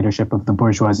dictatorship of the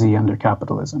bourgeoisie under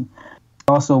capitalism.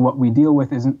 Also, what we deal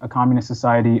with isn't a communist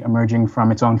society emerging from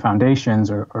its own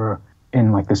foundations or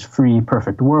in this free,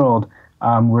 perfect world.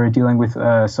 We're dealing with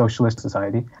a socialist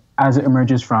society as it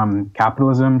emerges from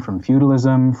capitalism, from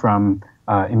feudalism, from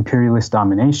imperialist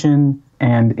domination.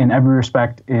 And in every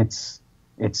respect, it's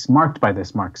marked by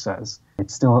this, Marx says.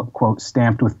 It's still, quote,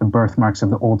 stamped with the birthmarks of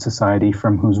the old society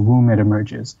from whose womb it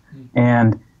emerges.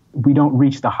 And we don't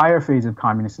reach the higher phase of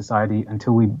communist society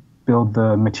until we build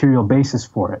the material basis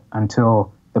for it,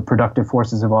 until the productive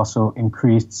forces have also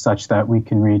increased such that we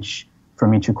can reach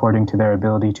from each according to their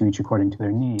ability to each according to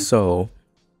their needs. So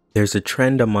there's a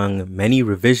trend among many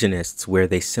revisionists where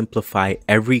they simplify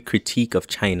every critique of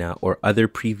China or other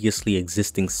previously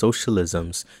existing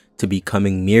socialisms to be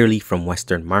coming merely from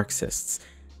Western Marxists.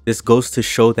 This goes to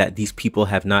show that these people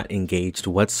have not engaged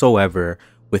whatsoever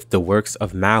with the works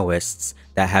of Maoists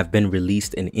that have been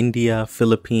released in India,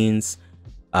 Philippines,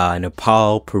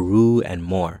 Nepal, Peru, and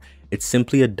more. It's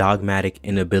simply a dogmatic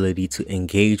inability to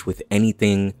engage with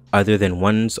anything other than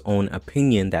one's own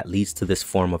opinion that leads to this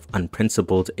form of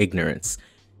unprincipled ignorance.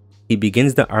 He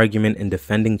begins the argument in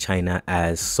defending China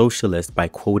as socialist by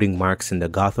quoting Marx in the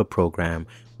Gotha program,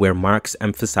 where Marx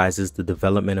emphasizes the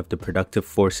development of the productive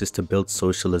forces to build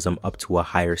socialism up to a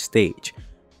higher stage.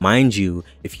 Mind you,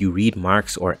 if you read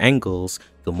Marx or Engels,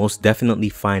 you'll most definitely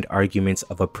find arguments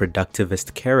of a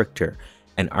productivist character,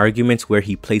 and arguments where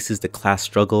he places the class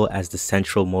struggle as the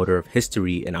central motor of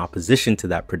history in opposition to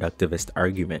that productivist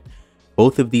argument.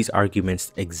 Both of these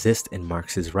arguments exist in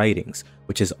Marx's writings,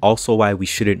 which is also why we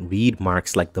shouldn't read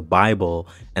Marx like the Bible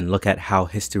and look at how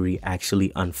history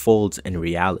actually unfolds in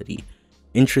reality.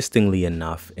 Interestingly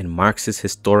enough, in Marx's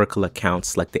historical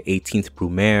accounts like the 18th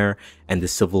Brumaire and the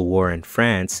Civil War in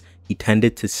France, he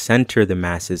tended to center the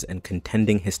masses and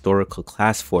contending historical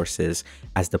class forces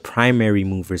as the primary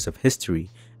movers of history,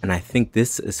 and I think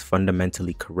this is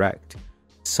fundamentally correct.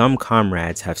 Some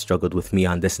comrades have struggled with me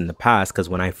on this in the past because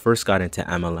when I first got into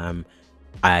MLM,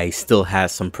 I still had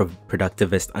some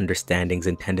productivist understandings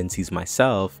and tendencies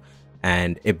myself,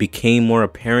 and it became more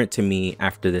apparent to me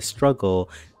after this struggle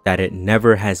that it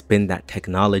never has been that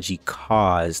technology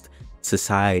caused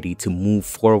society to move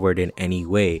forward in any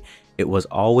way. It was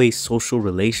always social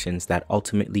relations that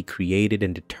ultimately created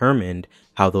and determined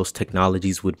how those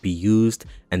technologies would be used,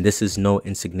 and this is no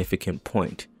insignificant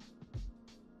point.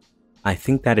 I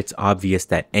think that it's obvious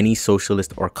that any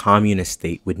socialist or communist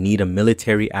state would need a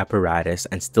military apparatus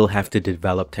and still have to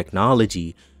develop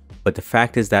technology, but the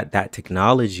fact is that that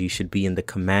technology should be in the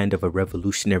command of a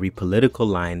revolutionary political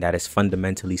line that is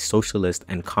fundamentally socialist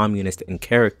and communist in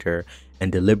character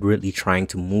and deliberately trying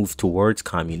to move towards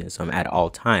communism at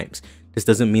all times. This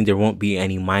doesn't mean there won't be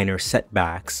any minor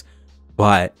setbacks,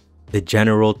 but the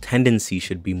general tendency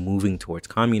should be moving towards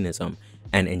communism.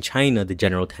 And in China, the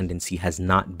general tendency has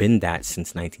not been that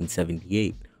since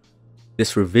 1978.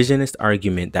 This revisionist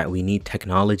argument that we need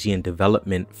technology and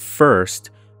development first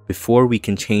before we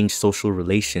can change social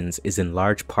relations is in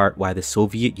large part why the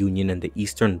Soviet Union and the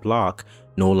Eastern Bloc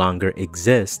no longer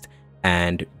exist,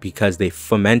 and because they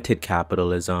fomented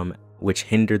capitalism, which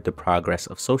hindered the progress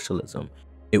of socialism.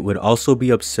 It would also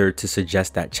be absurd to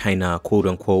suggest that China,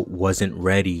 quote-unquote, wasn't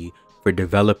ready for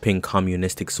developing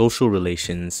communistic social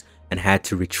relations and had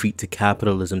to retreat to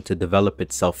capitalism to develop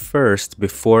itself first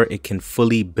before it can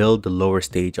fully build the lower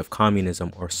stage of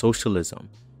communism or socialism.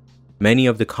 Many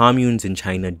of the communes in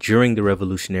China during the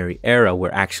revolutionary era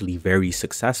were actually very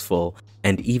successful,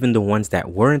 and even the ones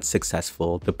that weren't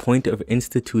successful, the point of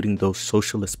instituting those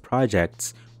socialist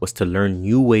projects was to learn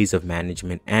new ways of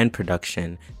management and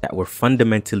production that were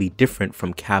fundamentally different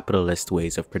from capitalist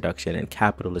ways of production and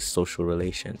capitalist social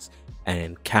relations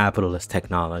and capitalist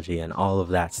technology and all of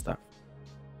that stuff.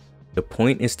 The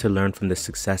point is to learn from the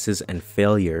successes and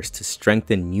failures to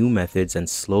strengthen new methods and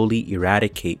slowly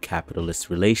eradicate capitalist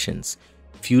relations.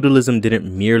 Feudalism didn't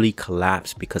merely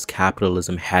collapse because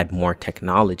capitalism had more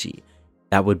technology.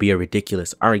 That would be a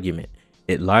ridiculous argument.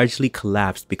 It largely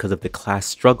collapsed because of the class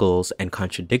struggles and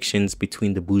contradictions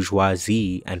between the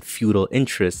bourgeoisie and feudal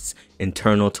interests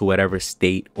internal to whatever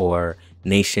state or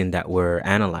nation that we're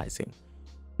analyzing.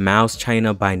 Mao's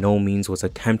China by no means was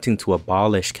attempting to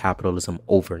abolish capitalism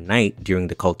overnight during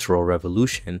the Cultural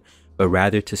Revolution, but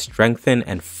rather to strengthen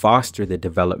and foster the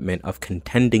development of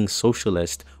contending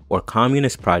socialist or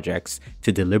communist projects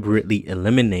to deliberately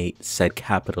eliminate said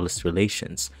capitalist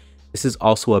relations. This is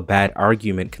also a bad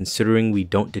argument considering we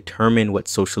don't determine what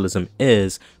socialism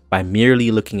is by merely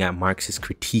looking at Marx's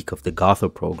critique of the Gotha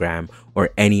program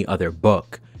or any other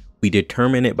book. We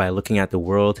determine it by looking at the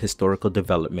world historical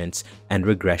developments and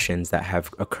regressions that have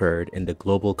occurred in the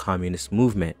global communist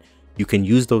movement. You can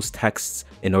use those texts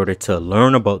in order to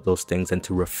learn about those things and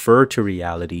to refer to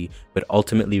reality, but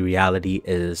ultimately reality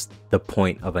is the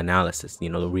point of analysis. The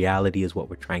reality is what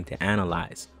we're trying to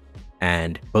analyze.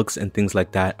 And books and things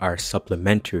like that are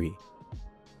supplementary.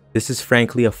 This is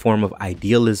frankly a form of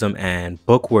idealism and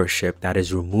book worship that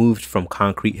is removed from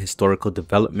concrete historical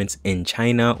developments in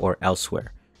China or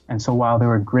elsewhere. And so while there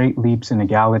were great leaps in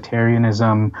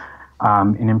egalitarianism,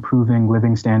 in improving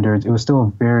living standards, it was still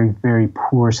a very, very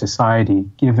poor society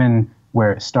given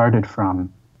where it started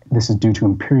from. This is due to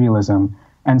imperialism.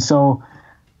 And so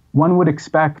one would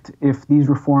expect if these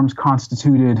reforms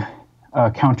constituted a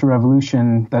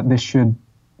counter-revolution that this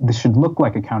should look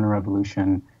like a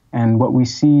counter-revolution. And what we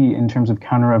see in terms of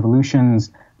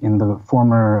counter-revolutions in the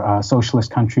former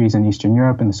socialist countries in Eastern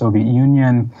Europe and the Soviet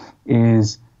Union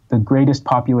is the greatest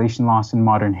population loss in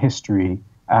modern history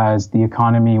as the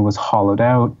economy was hollowed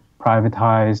out,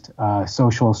 privatized,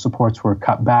 social supports were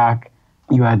cut back.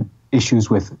 You had issues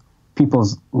with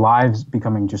people's lives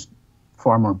becoming just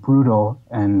far more brutal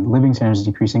and living standards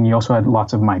decreasing. You also had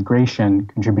lots of migration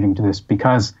contributing to this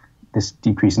because this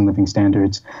decrease in living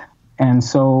standards. And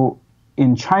so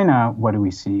in China, what do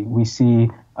we see? We see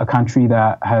a country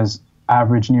that has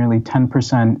averaged nearly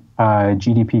 10%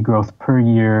 GDP growth per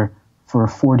year for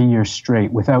 40 years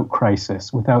straight without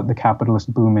crisis, without the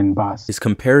capitalist boom and bust. His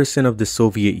comparison of the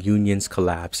Soviet Union's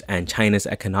collapse and China's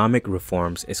economic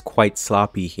reforms is quite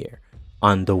sloppy here.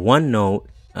 On the one note,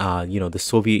 the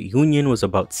Soviet Union was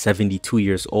about 72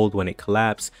 years old when it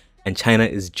collapsed, and China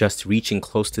is just reaching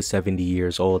close to 70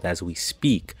 years old as we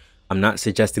speak. I'm not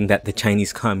suggesting that the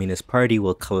Chinese Communist Party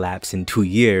will collapse in 2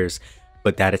 years,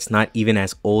 but that it's not even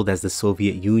as old as the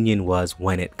Soviet Union was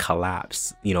when it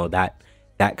collapsed.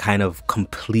 That kind of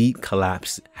complete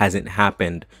collapse hasn't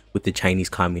happened with the Chinese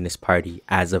Communist Party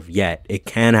as of yet. It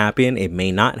can happen, it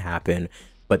may not happen,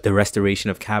 but the restoration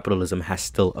of capitalism has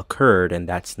still occurred, and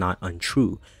that's not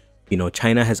untrue.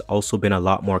 China has also been a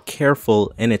lot more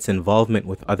careful in its involvement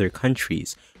with other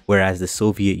countries, whereas the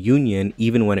Soviet Union,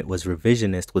 even when it was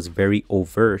revisionist, was very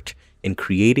overt in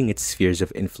creating its spheres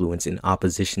of influence in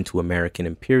opposition to American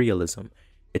imperialism.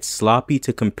 It's sloppy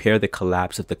to compare the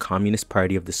collapse of the Communist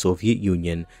Party of the Soviet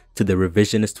Union to the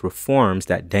revisionist reforms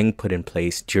that Deng put in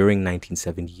place during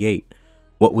 1978.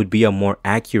 What would be a more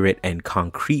accurate and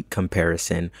concrete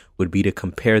comparison would be to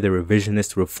compare the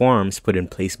revisionist reforms put in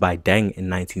place by Deng in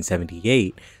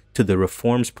 1978 to the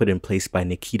reforms put in place by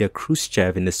Nikita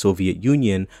Khrushchev in the Soviet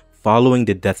Union following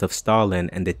the death of Stalin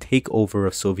and the takeover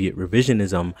of Soviet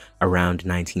revisionism around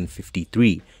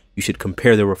 1953. You should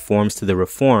compare the reforms to the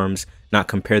reforms, not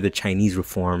compare the Chinese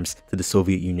reforms to the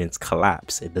Soviet Union's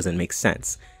collapse. It doesn't make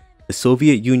sense. The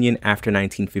Soviet Union after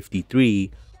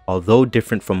 1953, although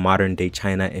different from modern-day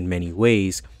China in many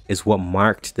ways, is what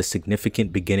marked the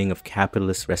significant beginning of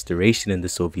capitalist restoration in the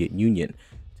Soviet Union.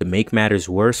 To make matters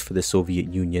worse for the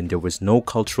Soviet Union, there was no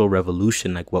cultural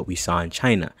revolution like what we saw in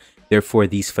China. Therefore,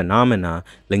 these phenomena,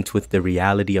 linked with the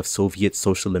reality of Soviet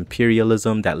social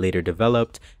imperialism that later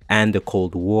developed and the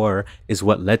Cold War, is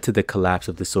what led to the collapse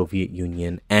of the Soviet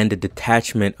Union and the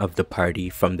detachment of the party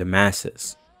from the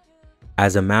masses.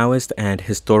 As a Maoist and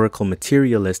historical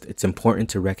materialist, it's important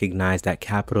to recognize that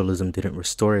capitalism didn't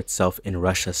restore itself in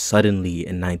Russia suddenly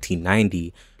in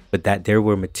 1990, but that there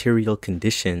were material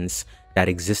conditions that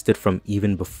existed from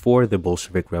even before the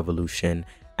Bolshevik Revolution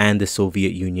and the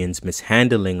Soviet Union's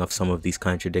mishandling of some of these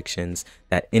contradictions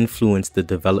that influenced the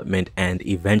development and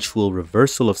eventual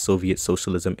reversal of Soviet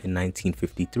socialism in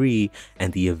 1953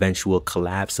 and the eventual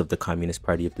collapse of the Communist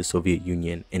Party of the Soviet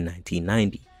Union in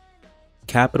 1990.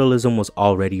 Capitalism was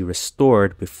already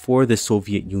restored before the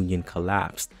Soviet Union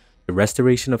collapsed. The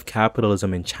restoration of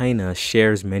capitalism in China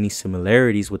shares many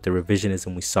similarities with the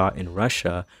revisionism we saw in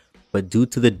Russia, but due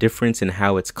to the difference in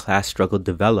how its class struggle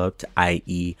developed,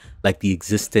 i.e., like the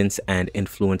existence and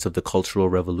influence of the Cultural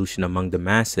Revolution among the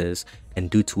masses, and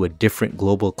due to a different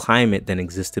global climate than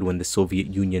existed when the Soviet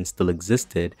Union still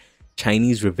existed,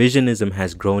 Chinese revisionism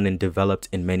has grown and developed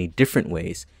in many different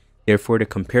ways. Therefore, to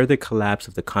compare the collapse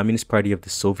of the Communist Party of the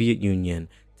Soviet Union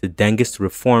to Dengist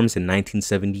reforms in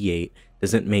 1978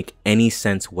 doesn't make any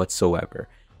sense whatsoever.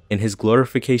 In his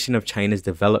glorification of China's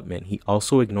development, he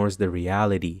also ignores the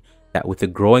reality that with a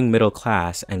growing middle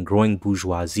class and growing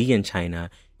bourgeoisie in China,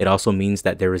 it also means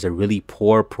that there is a really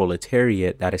poor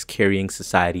proletariat that is carrying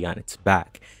society on its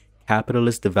back.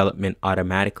 Capitalist development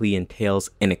automatically entails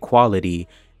inequality,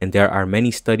 and there are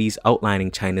many studies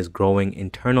outlining China's growing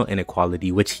internal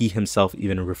inequality, which he himself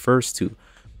even refers to.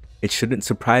 It shouldn't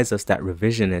surprise us that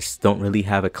revisionists don't really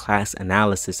have a class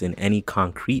analysis in any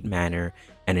concrete manner,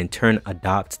 and in turn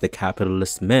adopt the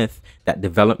capitalist myth that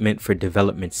development for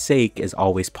development's sake is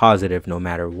always positive no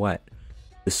matter what.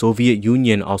 The Soviet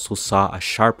Union also saw a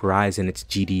sharp rise in its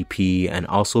GDP and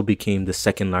also became the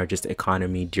second largest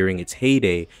economy during its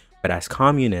heyday, but as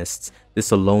communists,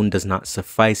 this alone does not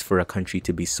suffice for a country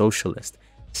to be socialist.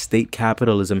 State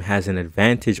capitalism has an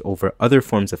advantage over other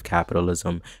forms of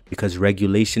capitalism because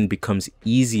regulation becomes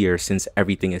easier since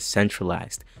everything is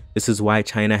centralized. This is why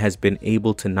China has been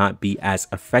able to not be as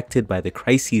affected by the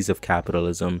crises of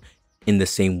capitalism in the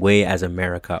same way as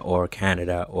America or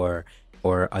Canada or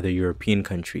other European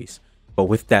countries. But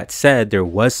with that said, there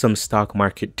was some stock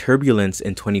market turbulence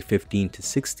in 2015 to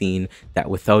 16 that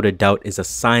without a doubt is a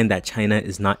sign that China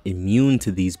is not immune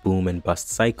to these boom and bust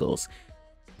cycles.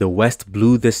 The West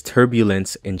blew this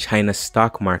turbulence in China's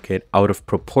stock market out of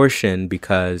proportion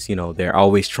because, they're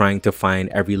always trying to find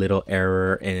every little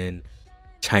error in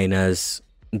China's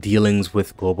dealings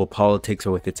with global politics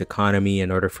or with its economy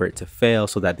in order for it to fail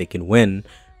so that they can win.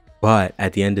 But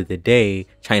at the end of the day,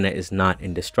 China is not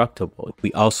indestructible.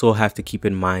 We also have to keep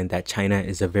in mind that China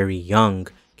is a very young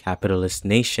capitalist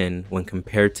nation when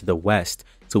compared to the West.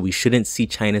 So we shouldn't see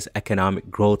China's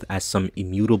economic growth as some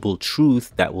immutable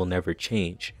truth that will never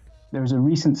change. There was a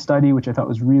recent study which I thought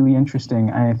was really interesting,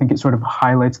 and I think it sort of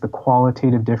highlights the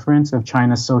qualitative difference of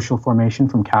China's social formation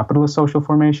from capitalist social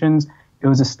formations. It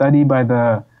was a study by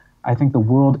the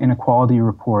World Inequality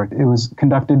Report. It was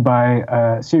conducted by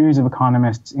a series of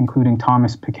economists, including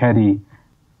Thomas Piketty.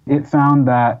 It found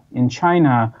that in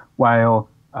China, while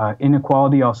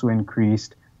inequality also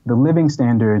increased, the living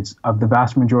standards of the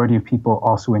vast majority of people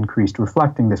also increased,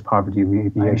 reflecting this poverty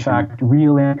alleviation. In fact,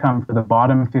 real income for the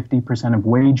bottom 50% of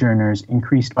wage earners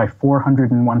increased by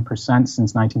 401%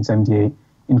 since 1978.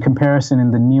 In comparison,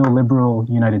 in the neoliberal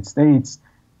United States,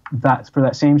 for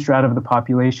that same strata of the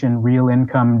population, real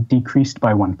income decreased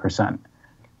by 1%.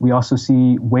 We also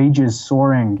see wages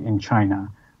soaring in China.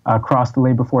 Across the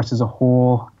labor force as a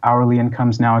whole, hourly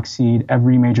incomes now exceed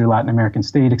every major Latin American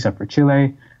state except for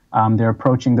Chile. They're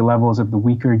approaching the levels of the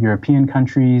weaker European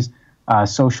countries.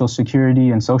 Social security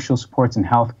and social supports and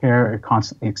healthcare are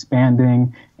constantly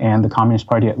expanding, and the Communist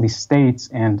Party at least states,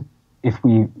 and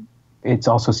it's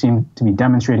also seemed to be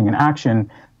demonstrating in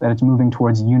action that it's moving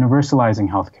towards universalizing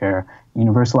healthcare,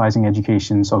 universalizing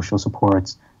education, social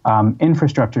supports.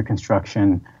 Infrastructure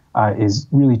construction is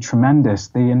really tremendous.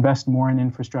 They invest more in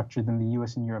infrastructure than the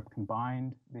US and Europe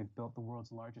combined. They've built the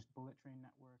world's largest bullet train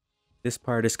network. This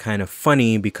part is kind of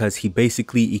funny because he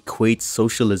basically equates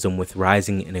socialism with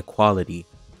rising inequality.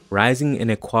 Rising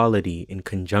inequality in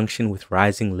conjunction with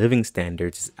rising living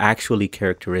standards is actually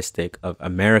characteristic of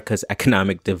America's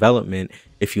economic development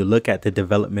if you look at the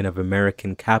development of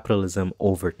American capitalism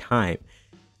over time.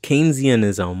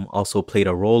 Keynesianism also played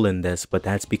a role in this, but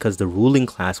that's because the ruling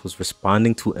class was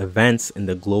responding to events in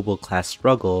the global class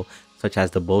struggle, such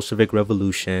as the Bolshevik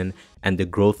Revolution and the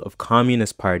growth of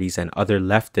communist parties and other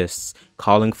leftists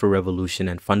calling for revolution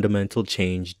and fundamental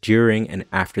change during and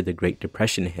after the Great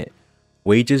Depression hit.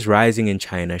 Wages rising in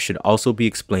China should also be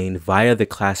explained via the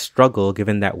class struggle,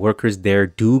 given that workers there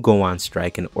do go on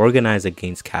strike and organize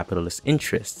against capitalist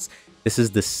interests. This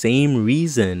is the same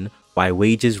reason why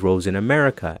wages rose in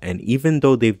America, and even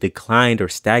though they've declined or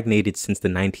stagnated since the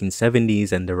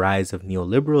 1970s and the rise of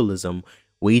neoliberalism,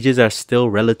 wages are still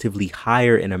relatively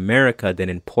higher in America than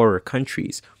in poorer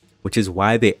countries, which is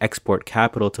why they export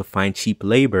capital to find cheap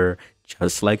labor,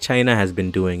 just like China has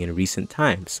been doing in recent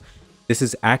times. This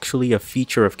is actually a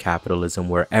feature of capitalism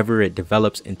wherever it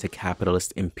develops into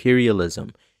capitalist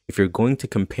imperialism. If you're going to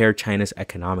compare China's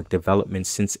economic development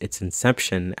since its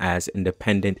inception as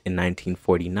independent in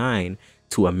 1949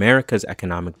 to America's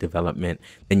economic development,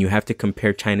 then you have to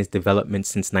compare China's development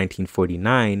since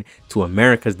 1949 to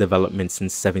America's development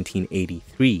since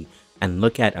 1783, and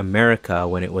look at America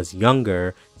when it was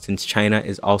younger, since China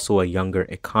is also a younger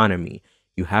economy.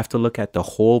 You have to look at the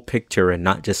whole picture and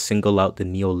not just single out the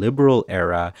neoliberal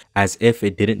era as if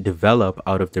it didn't develop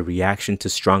out of the reaction to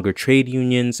stronger trade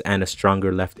unions and a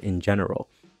stronger left in general.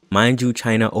 Mind you,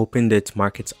 China opened its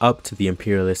markets up to the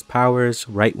imperialist powers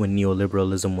right when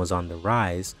neoliberalism was on the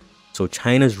rise, so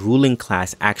China's ruling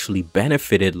class actually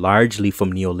benefited largely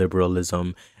from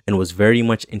neoliberalism and was very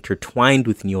much intertwined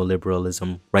with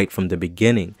neoliberalism right from the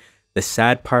beginning. The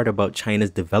sad part about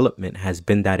China's development has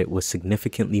been that it was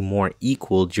significantly more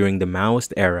equal during the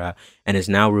Maoist era and is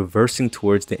now reversing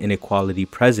towards the inequality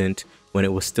present when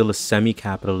it was still a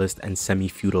semi-capitalist and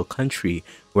semi-feudal country,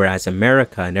 whereas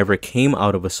America never came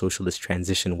out of a socialist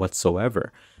transition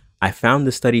whatsoever. I found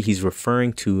the study he's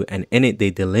referring to, and in it they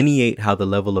delineate how the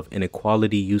level of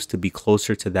inequality used to be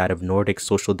closer to that of Nordic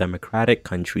social democratic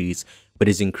countries, but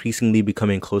is increasingly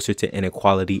becoming closer to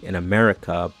inequality in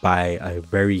America by a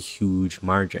very huge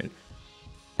margin.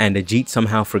 And Ajit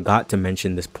somehow forgot to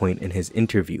mention this point in his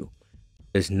interview.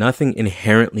 There's nothing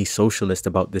inherently socialist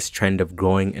about this trend of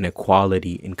growing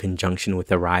inequality in conjunction with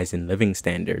a rise in living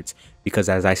standards, because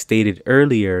as I stated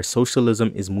earlier,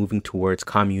 socialism is moving towards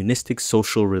communistic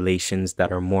social relations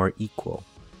that are more equal.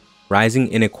 Rising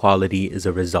inequality is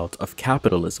a result of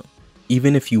capitalism.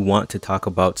 Even if you want to talk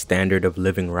about standard of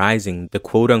living rising, the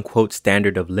quote-unquote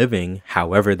standard of living,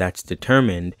 however that's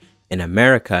determined, in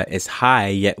America is high,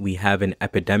 yet we have an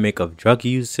epidemic of drug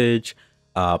usage,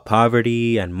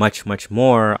 poverty, and much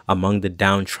more among the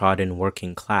downtrodden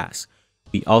working class.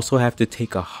 We also have to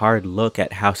take a hard look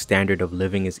at how standard of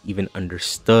living is even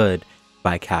understood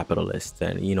by capitalists,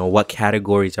 and what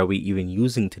categories are we even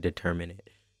using to determine it.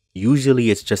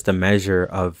 Usually it's just a measure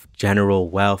of general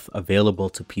wealth available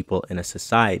to people in a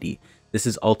society. This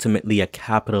is ultimately a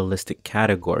capitalistic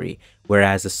category,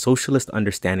 whereas a socialist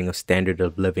understanding of standard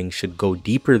of living should go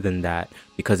deeper than that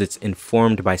because it's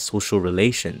informed by social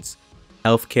relations.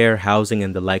 Healthcare, housing,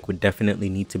 and the like would definitely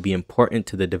need to be important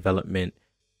to the development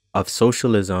of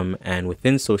socialism and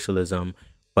within socialism,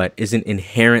 but isn't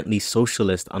inherently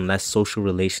socialist unless social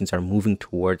relations are moving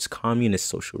towards communist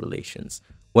social relations.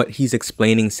 What he's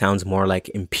explaining sounds more like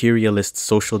imperialist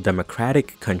social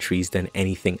democratic countries than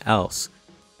anything else.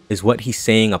 Is what he's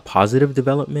saying a positive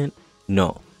development?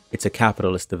 No, it's a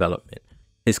capitalist development.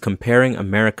 His comparing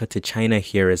America to China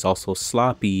here is also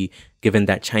sloppy, given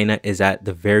that China is at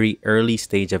the very early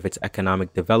stage of its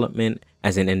economic development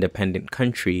as an independent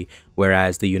country,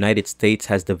 whereas the United States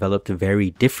has developed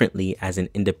very differently as an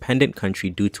independent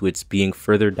country due to its being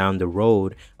further down the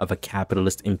road of a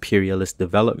capitalist-imperialist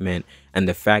development and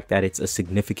the fact that it's a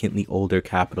significantly older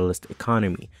capitalist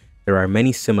economy. There are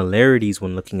many similarities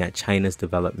when looking at China's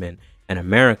development and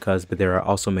America's, but there are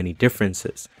also many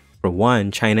differences. For one,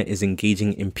 China is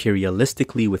engaging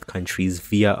imperialistically with countries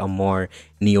via a more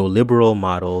neoliberal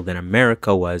model than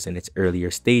America was in its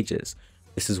earlier stages.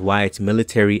 This is why its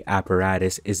military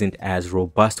apparatus isn't as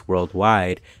robust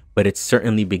worldwide, but it's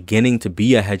certainly beginning to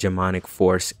be a hegemonic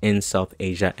force in South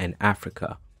Asia and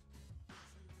Africa.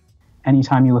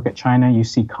 Anytime you look at China, you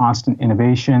see constant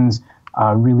innovations,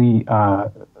 really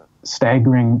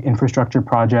staggering infrastructure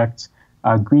projects.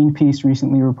 Greenpeace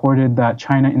recently reported that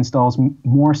China installs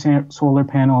more solar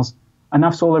panels,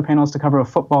 enough solar panels to cover a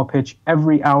football pitch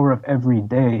every hour of every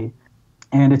day.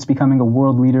 And it's becoming a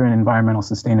world leader in environmental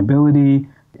sustainability.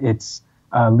 It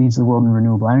leads the world in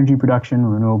renewable energy production,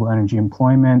 renewable energy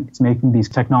employment. It's making these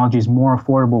technologies more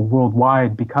affordable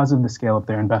worldwide because of the scale of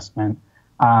their investment.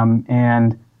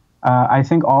 I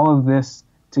think all of this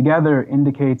together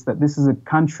indicates that this is a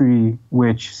country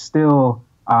which still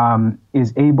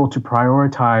is able to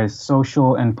prioritize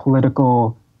social and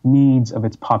political needs of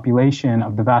its population,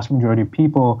 of the vast majority of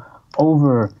people,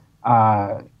 over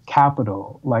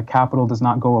capital. Like, capital does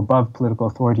not go above political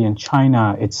authority in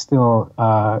China. It still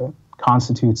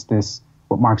constitutes this,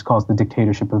 what Marx calls the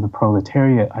dictatorship of the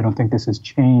proletariat. I don't think this has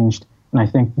changed, and I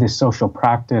think this social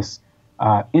practice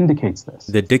indicates this.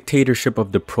 The dictatorship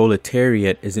of the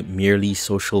proletariat isn't merely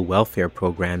social welfare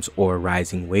programs or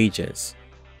rising wages.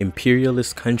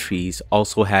 Imperialist countries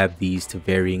also have these to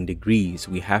varying degrees.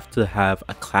 We have to have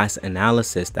a class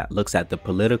analysis that looks at the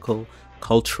political,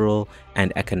 cultural,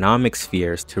 and economic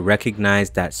spheres to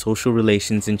recognize that social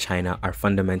relations in China are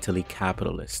fundamentally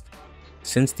capitalist.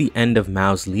 Since the end of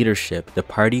Mao's leadership, the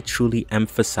party truly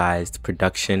emphasized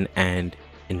production and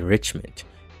enrichment.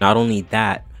 Not only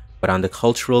that, but on the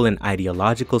cultural and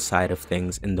ideological side of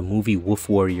things, in the movie Wolf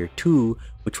Warrior 2,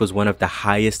 which was one of the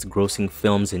highest grossing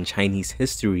films in Chinese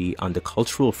history on the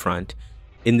cultural front,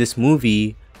 in this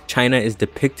movie, China is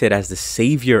depicted as the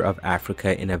savior of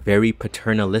Africa in a very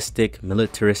paternalistic,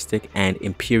 militaristic, and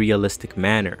imperialistic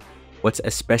manner. What's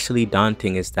especially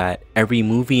daunting is that every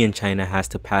movie in China has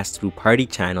to pass through party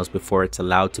channels before it's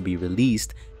allowed to be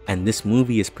released, and this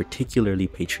movie is particularly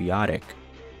patriotic.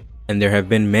 And there have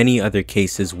been many other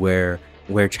cases where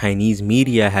Chinese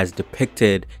media has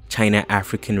depicted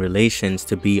China-African relations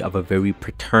to be of a very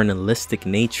paternalistic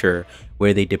nature,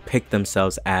 where they depict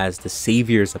themselves as the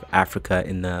saviors of Africa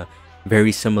in the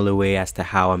very similar way as to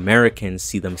how Americans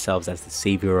see themselves as the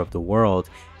savior of the world.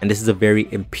 And this is a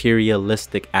very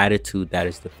imperialistic attitude that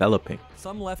is developing.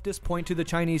 Some leftists point to the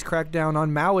Chinese crackdown on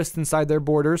Maoists inside their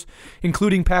borders,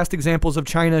 including past examples of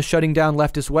China shutting down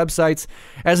leftist websites,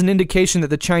 as an indication that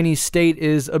the Chinese state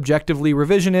is objectively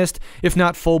revisionist, if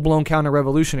not full-blown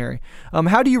counter-revolutionary.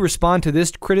 How do you respond to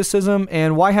this criticism,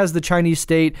 and why has the Chinese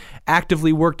state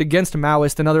actively worked against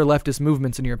Maoist and other leftist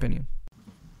movements, in your opinion?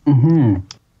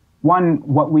 One,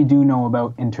 what we do know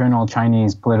about internal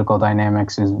Chinese political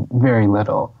dynamics is very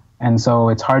little. And so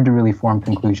it's hard to really form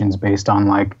conclusions based on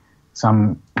like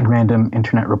some random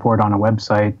internet report on a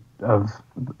website of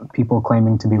people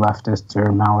claiming to be leftists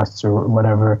or Maoists or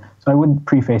whatever. So I would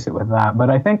preface it with that. But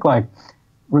I think like,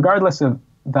 regardless of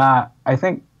that, I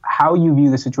think how you view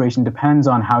the situation depends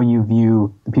on how you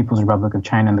view the People's Republic of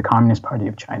China and the Communist Party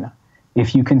of China.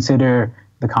 If you consider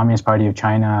the Communist Party of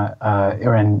China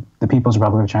and the People's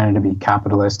Republic of China to be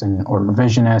capitalist or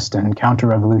revisionist and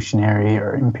counter-revolutionary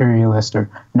or imperialist or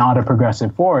not a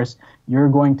progressive force, you're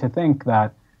going to think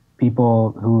that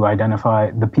people who identify,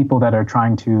 the people that are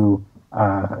trying to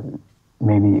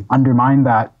maybe undermine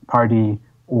that party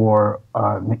or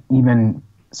even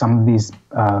some of these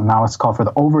Maoists call for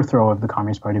the overthrow of the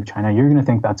Communist Party of China, you're going to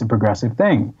think that's a progressive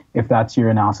thing if that's your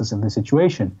analysis of the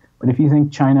situation. But if you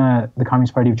think China, the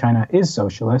Communist Party of China is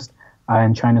socialist,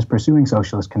 and China's pursuing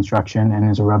socialist construction and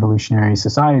is a revolutionary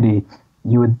society,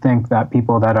 you would think that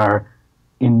people that are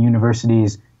in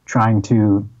universities trying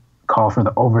to call for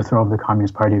the overthrow of the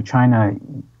Communist Party of China,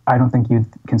 I don't think you'd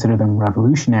consider them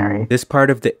revolutionary. This part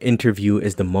of the interview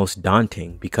is the most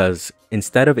daunting because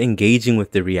instead of engaging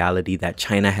with the reality that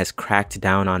China has cracked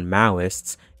down on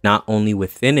Maoists, not only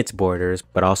within its borders,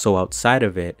 but also outside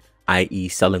of it, i.e.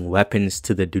 selling weapons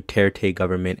to the Duterte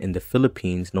government in the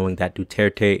Philippines, knowing that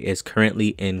Duterte is currently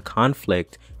in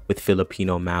conflict with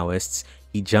Filipino Maoists,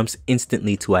 he jumps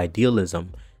instantly to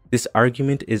idealism. This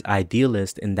argument is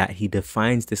idealist in that he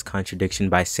defines this contradiction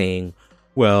by saying,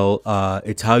 well,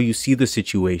 it's how you see the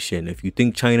situation. If you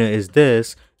think China is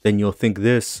this, then you'll think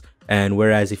this. And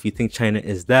whereas if you think China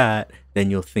is that, then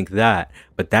you'll think that.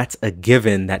 But that's a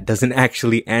given that doesn't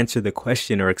actually answer the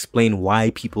question or explain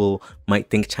why people might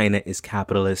think China is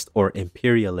capitalist or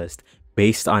imperialist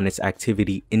based on its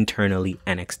activity internally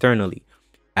and externally.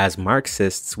 As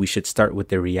Marxists, we should start with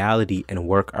the reality and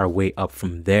work our way up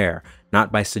from there,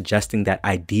 not by suggesting that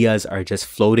ideas are just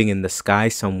floating in the sky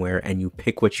somewhere and you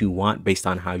pick what you want based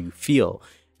on how you feel.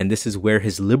 And this is where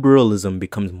his liberalism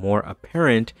becomes more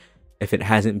apparent if it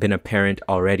hasn't been apparent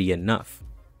already enough.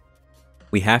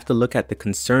 We have to look at the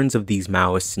concerns of these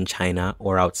Maoists in China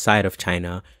or outside of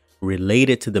China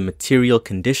related to the material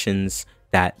conditions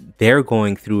that they're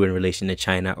going through in relation to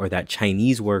China, or that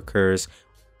Chinese workers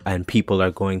and people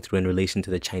are going through in relation to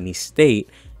the Chinese state,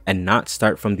 and not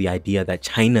start from the idea that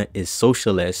China is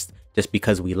socialist just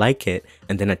because we like it,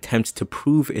 and then attempt to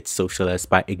prove it's socialist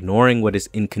by ignoring what is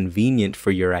inconvenient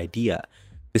for your idea.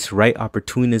 This right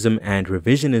opportunism and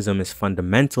revisionism is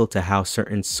fundamental to how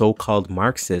certain so-called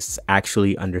Marxists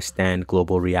actually understand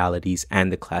global realities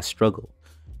and the class struggle.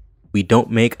 We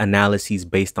don't make analyses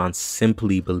based on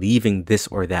simply believing this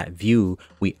or that view.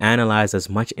 We analyze as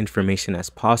much information as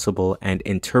possible and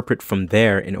interpret from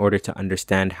there in order to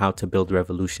understand how to build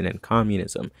revolution and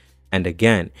communism. And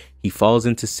again, he falls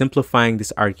into simplifying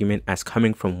this argument as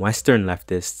coming from Western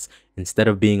leftists instead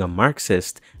of being a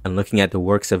Marxist and looking at the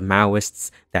works of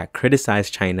Maoists that criticize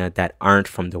China that aren't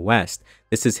from the West.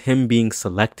 This is him being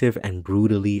selective and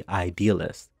brutally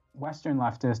idealist. Western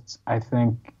leftists, I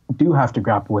think, do have to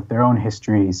grapple with their own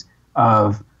histories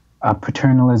of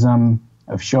paternalism,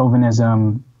 of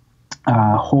chauvinism,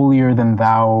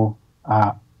 holier-than-thou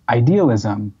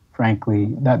idealism,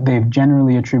 frankly, that they've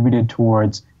generally attributed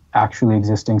towards actually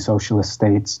existing socialist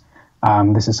states.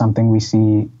 This is something we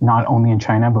see not only in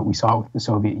China, but we saw it with the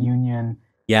Soviet Union.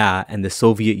 Yeah, and the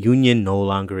Soviet Union no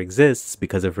longer exists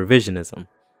because of revisionism.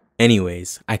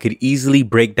 Anyways, I could easily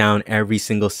break down every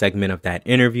single segment of that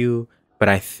interview, but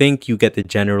I think you get the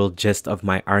general gist of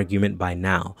my argument by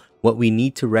now. What we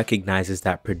need to recognize is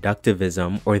that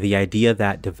productivism, or the idea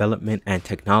that development and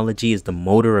technology is the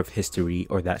motor of history,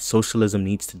 or that socialism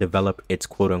needs to develop its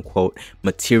quote-unquote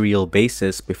material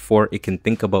basis before it can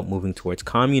think about moving towards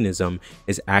communism,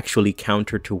 is actually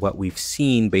counter to what we've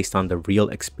seen based on the real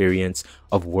experience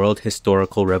of world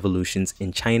historical revolutions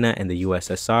in China and the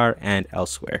USSR and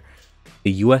elsewhere.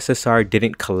 The USSR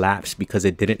didn't collapse because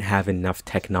it didn't have enough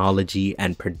technology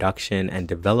and production and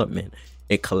development.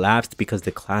 It collapsed because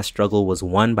the class struggle was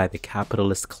won by the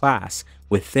capitalist class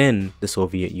within the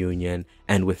Soviet Union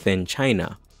and within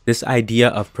China. This idea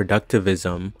of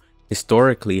productivism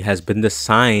historically has been the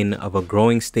sign of a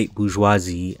growing state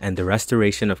bourgeoisie and the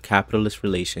restoration of capitalist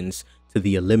relations to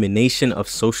the elimination of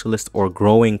socialist or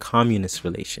growing communist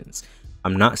relations.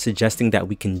 I'm not suggesting that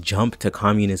we can jump to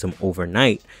communism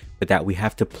overnight, but that we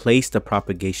have to place the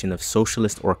propagation of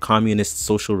socialist or communist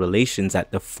social relations at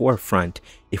the forefront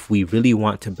if we really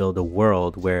want to build a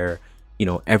world where,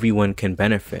 everyone can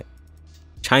benefit.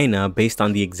 China, based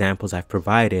on the examples I've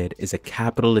provided, is a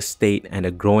capitalist state and a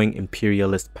growing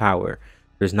imperialist power.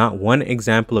 There's not one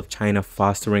example of China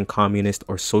fostering communist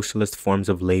or socialist forms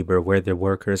of labor where the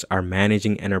workers are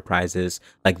managing enterprises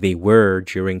like they were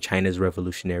during China's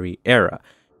revolutionary era.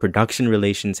 Production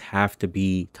relations have to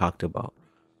be talked about.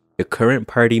 The current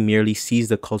party merely sees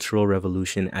the Cultural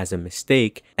Revolution as a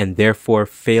mistake and therefore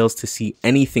fails to see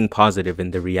anything positive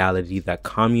in the reality that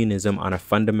communism on a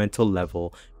fundamental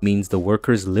level means the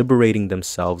workers liberating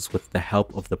themselves with the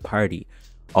help of the party.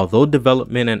 Although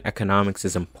development and economics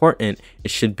is important, it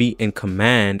should be in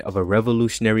command of a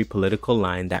revolutionary political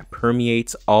line that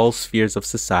permeates all spheres of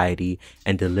society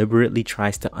and deliberately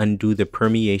tries to undo the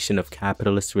permeation of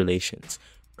capitalist relations.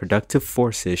 Productive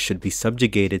forces should be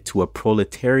subjugated to a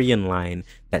proletarian line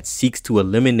that seeks to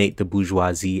eliminate the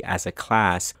bourgeoisie as a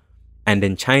class, and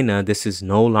in China, this is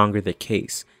no longer the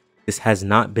case. This has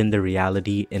not been the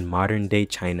reality in modern day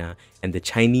China, and the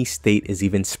Chinese state is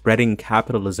even spreading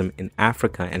capitalism in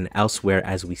Africa and elsewhere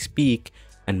as we speak,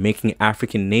 and making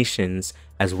African nations,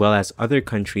 as well as other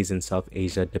countries in South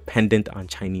Asia, dependent on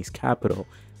Chinese capital.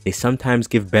 They sometimes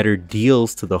give better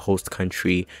deals to the host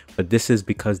country, but this is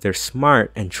because they're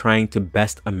smart and trying to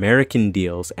best American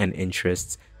deals and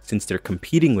interests since they're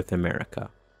competing with America.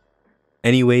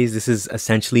 Anyways, this is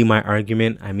essentially my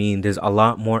argument. I mean, there's a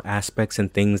lot more aspects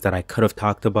and things that I could have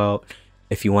talked about.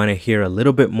 If you want to hear a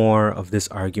little bit more of this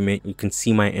argument, you can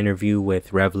see my interview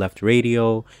with Rev Left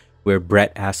Radio, where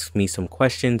Brett asked me some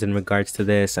questions in regards to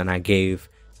this, and I gave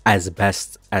as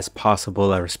best as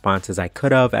possible a response as I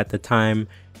could have at the time,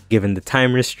 given the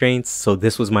time restraints. So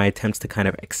this was my attempts to kind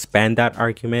of expand that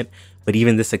argument, but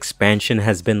even this expansion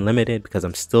has been limited because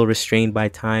I'm still restrained by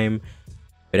time.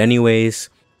 But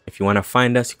anyways, if you want to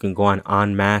find us, you can go on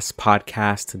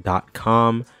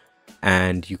enmasspodcast.com,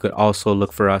 and you could also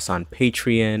look for us on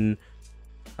Patreon,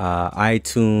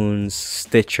 iTunes,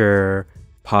 Stitcher,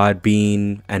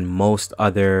 Podbean, and most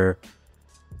other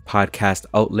podcast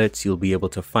outlets. You'll be able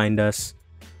to find us.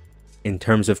 In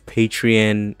terms of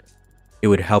Patreon, it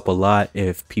would help a lot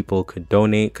if people could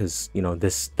donate, because, you know,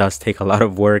 this does take a lot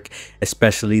of work,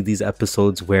 especially these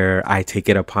episodes where I take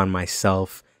it upon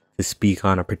myself to speak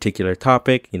on a particular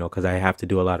topic, you know, because I have to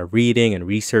do a lot of reading and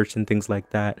research and things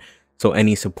like that. So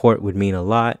any support would mean a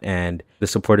lot, and the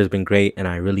support has been great, and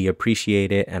I really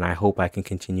appreciate it, and I hope I can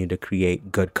continue to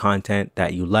create good content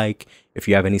that you like. If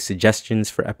you have any suggestions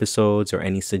for episodes or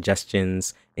any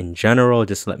suggestions in general,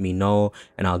 just let me know,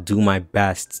 and I'll do my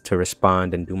best to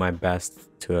respond and do my best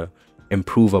to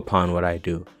improve upon what I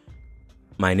do.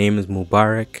 My name is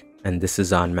Mubarak, and this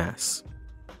is En Masse.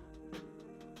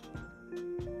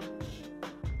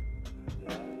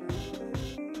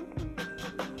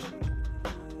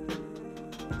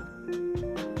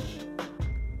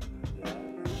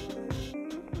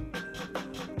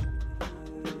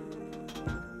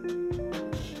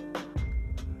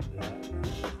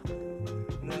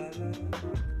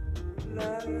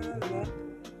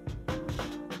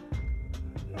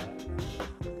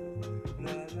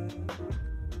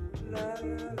 La la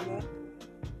la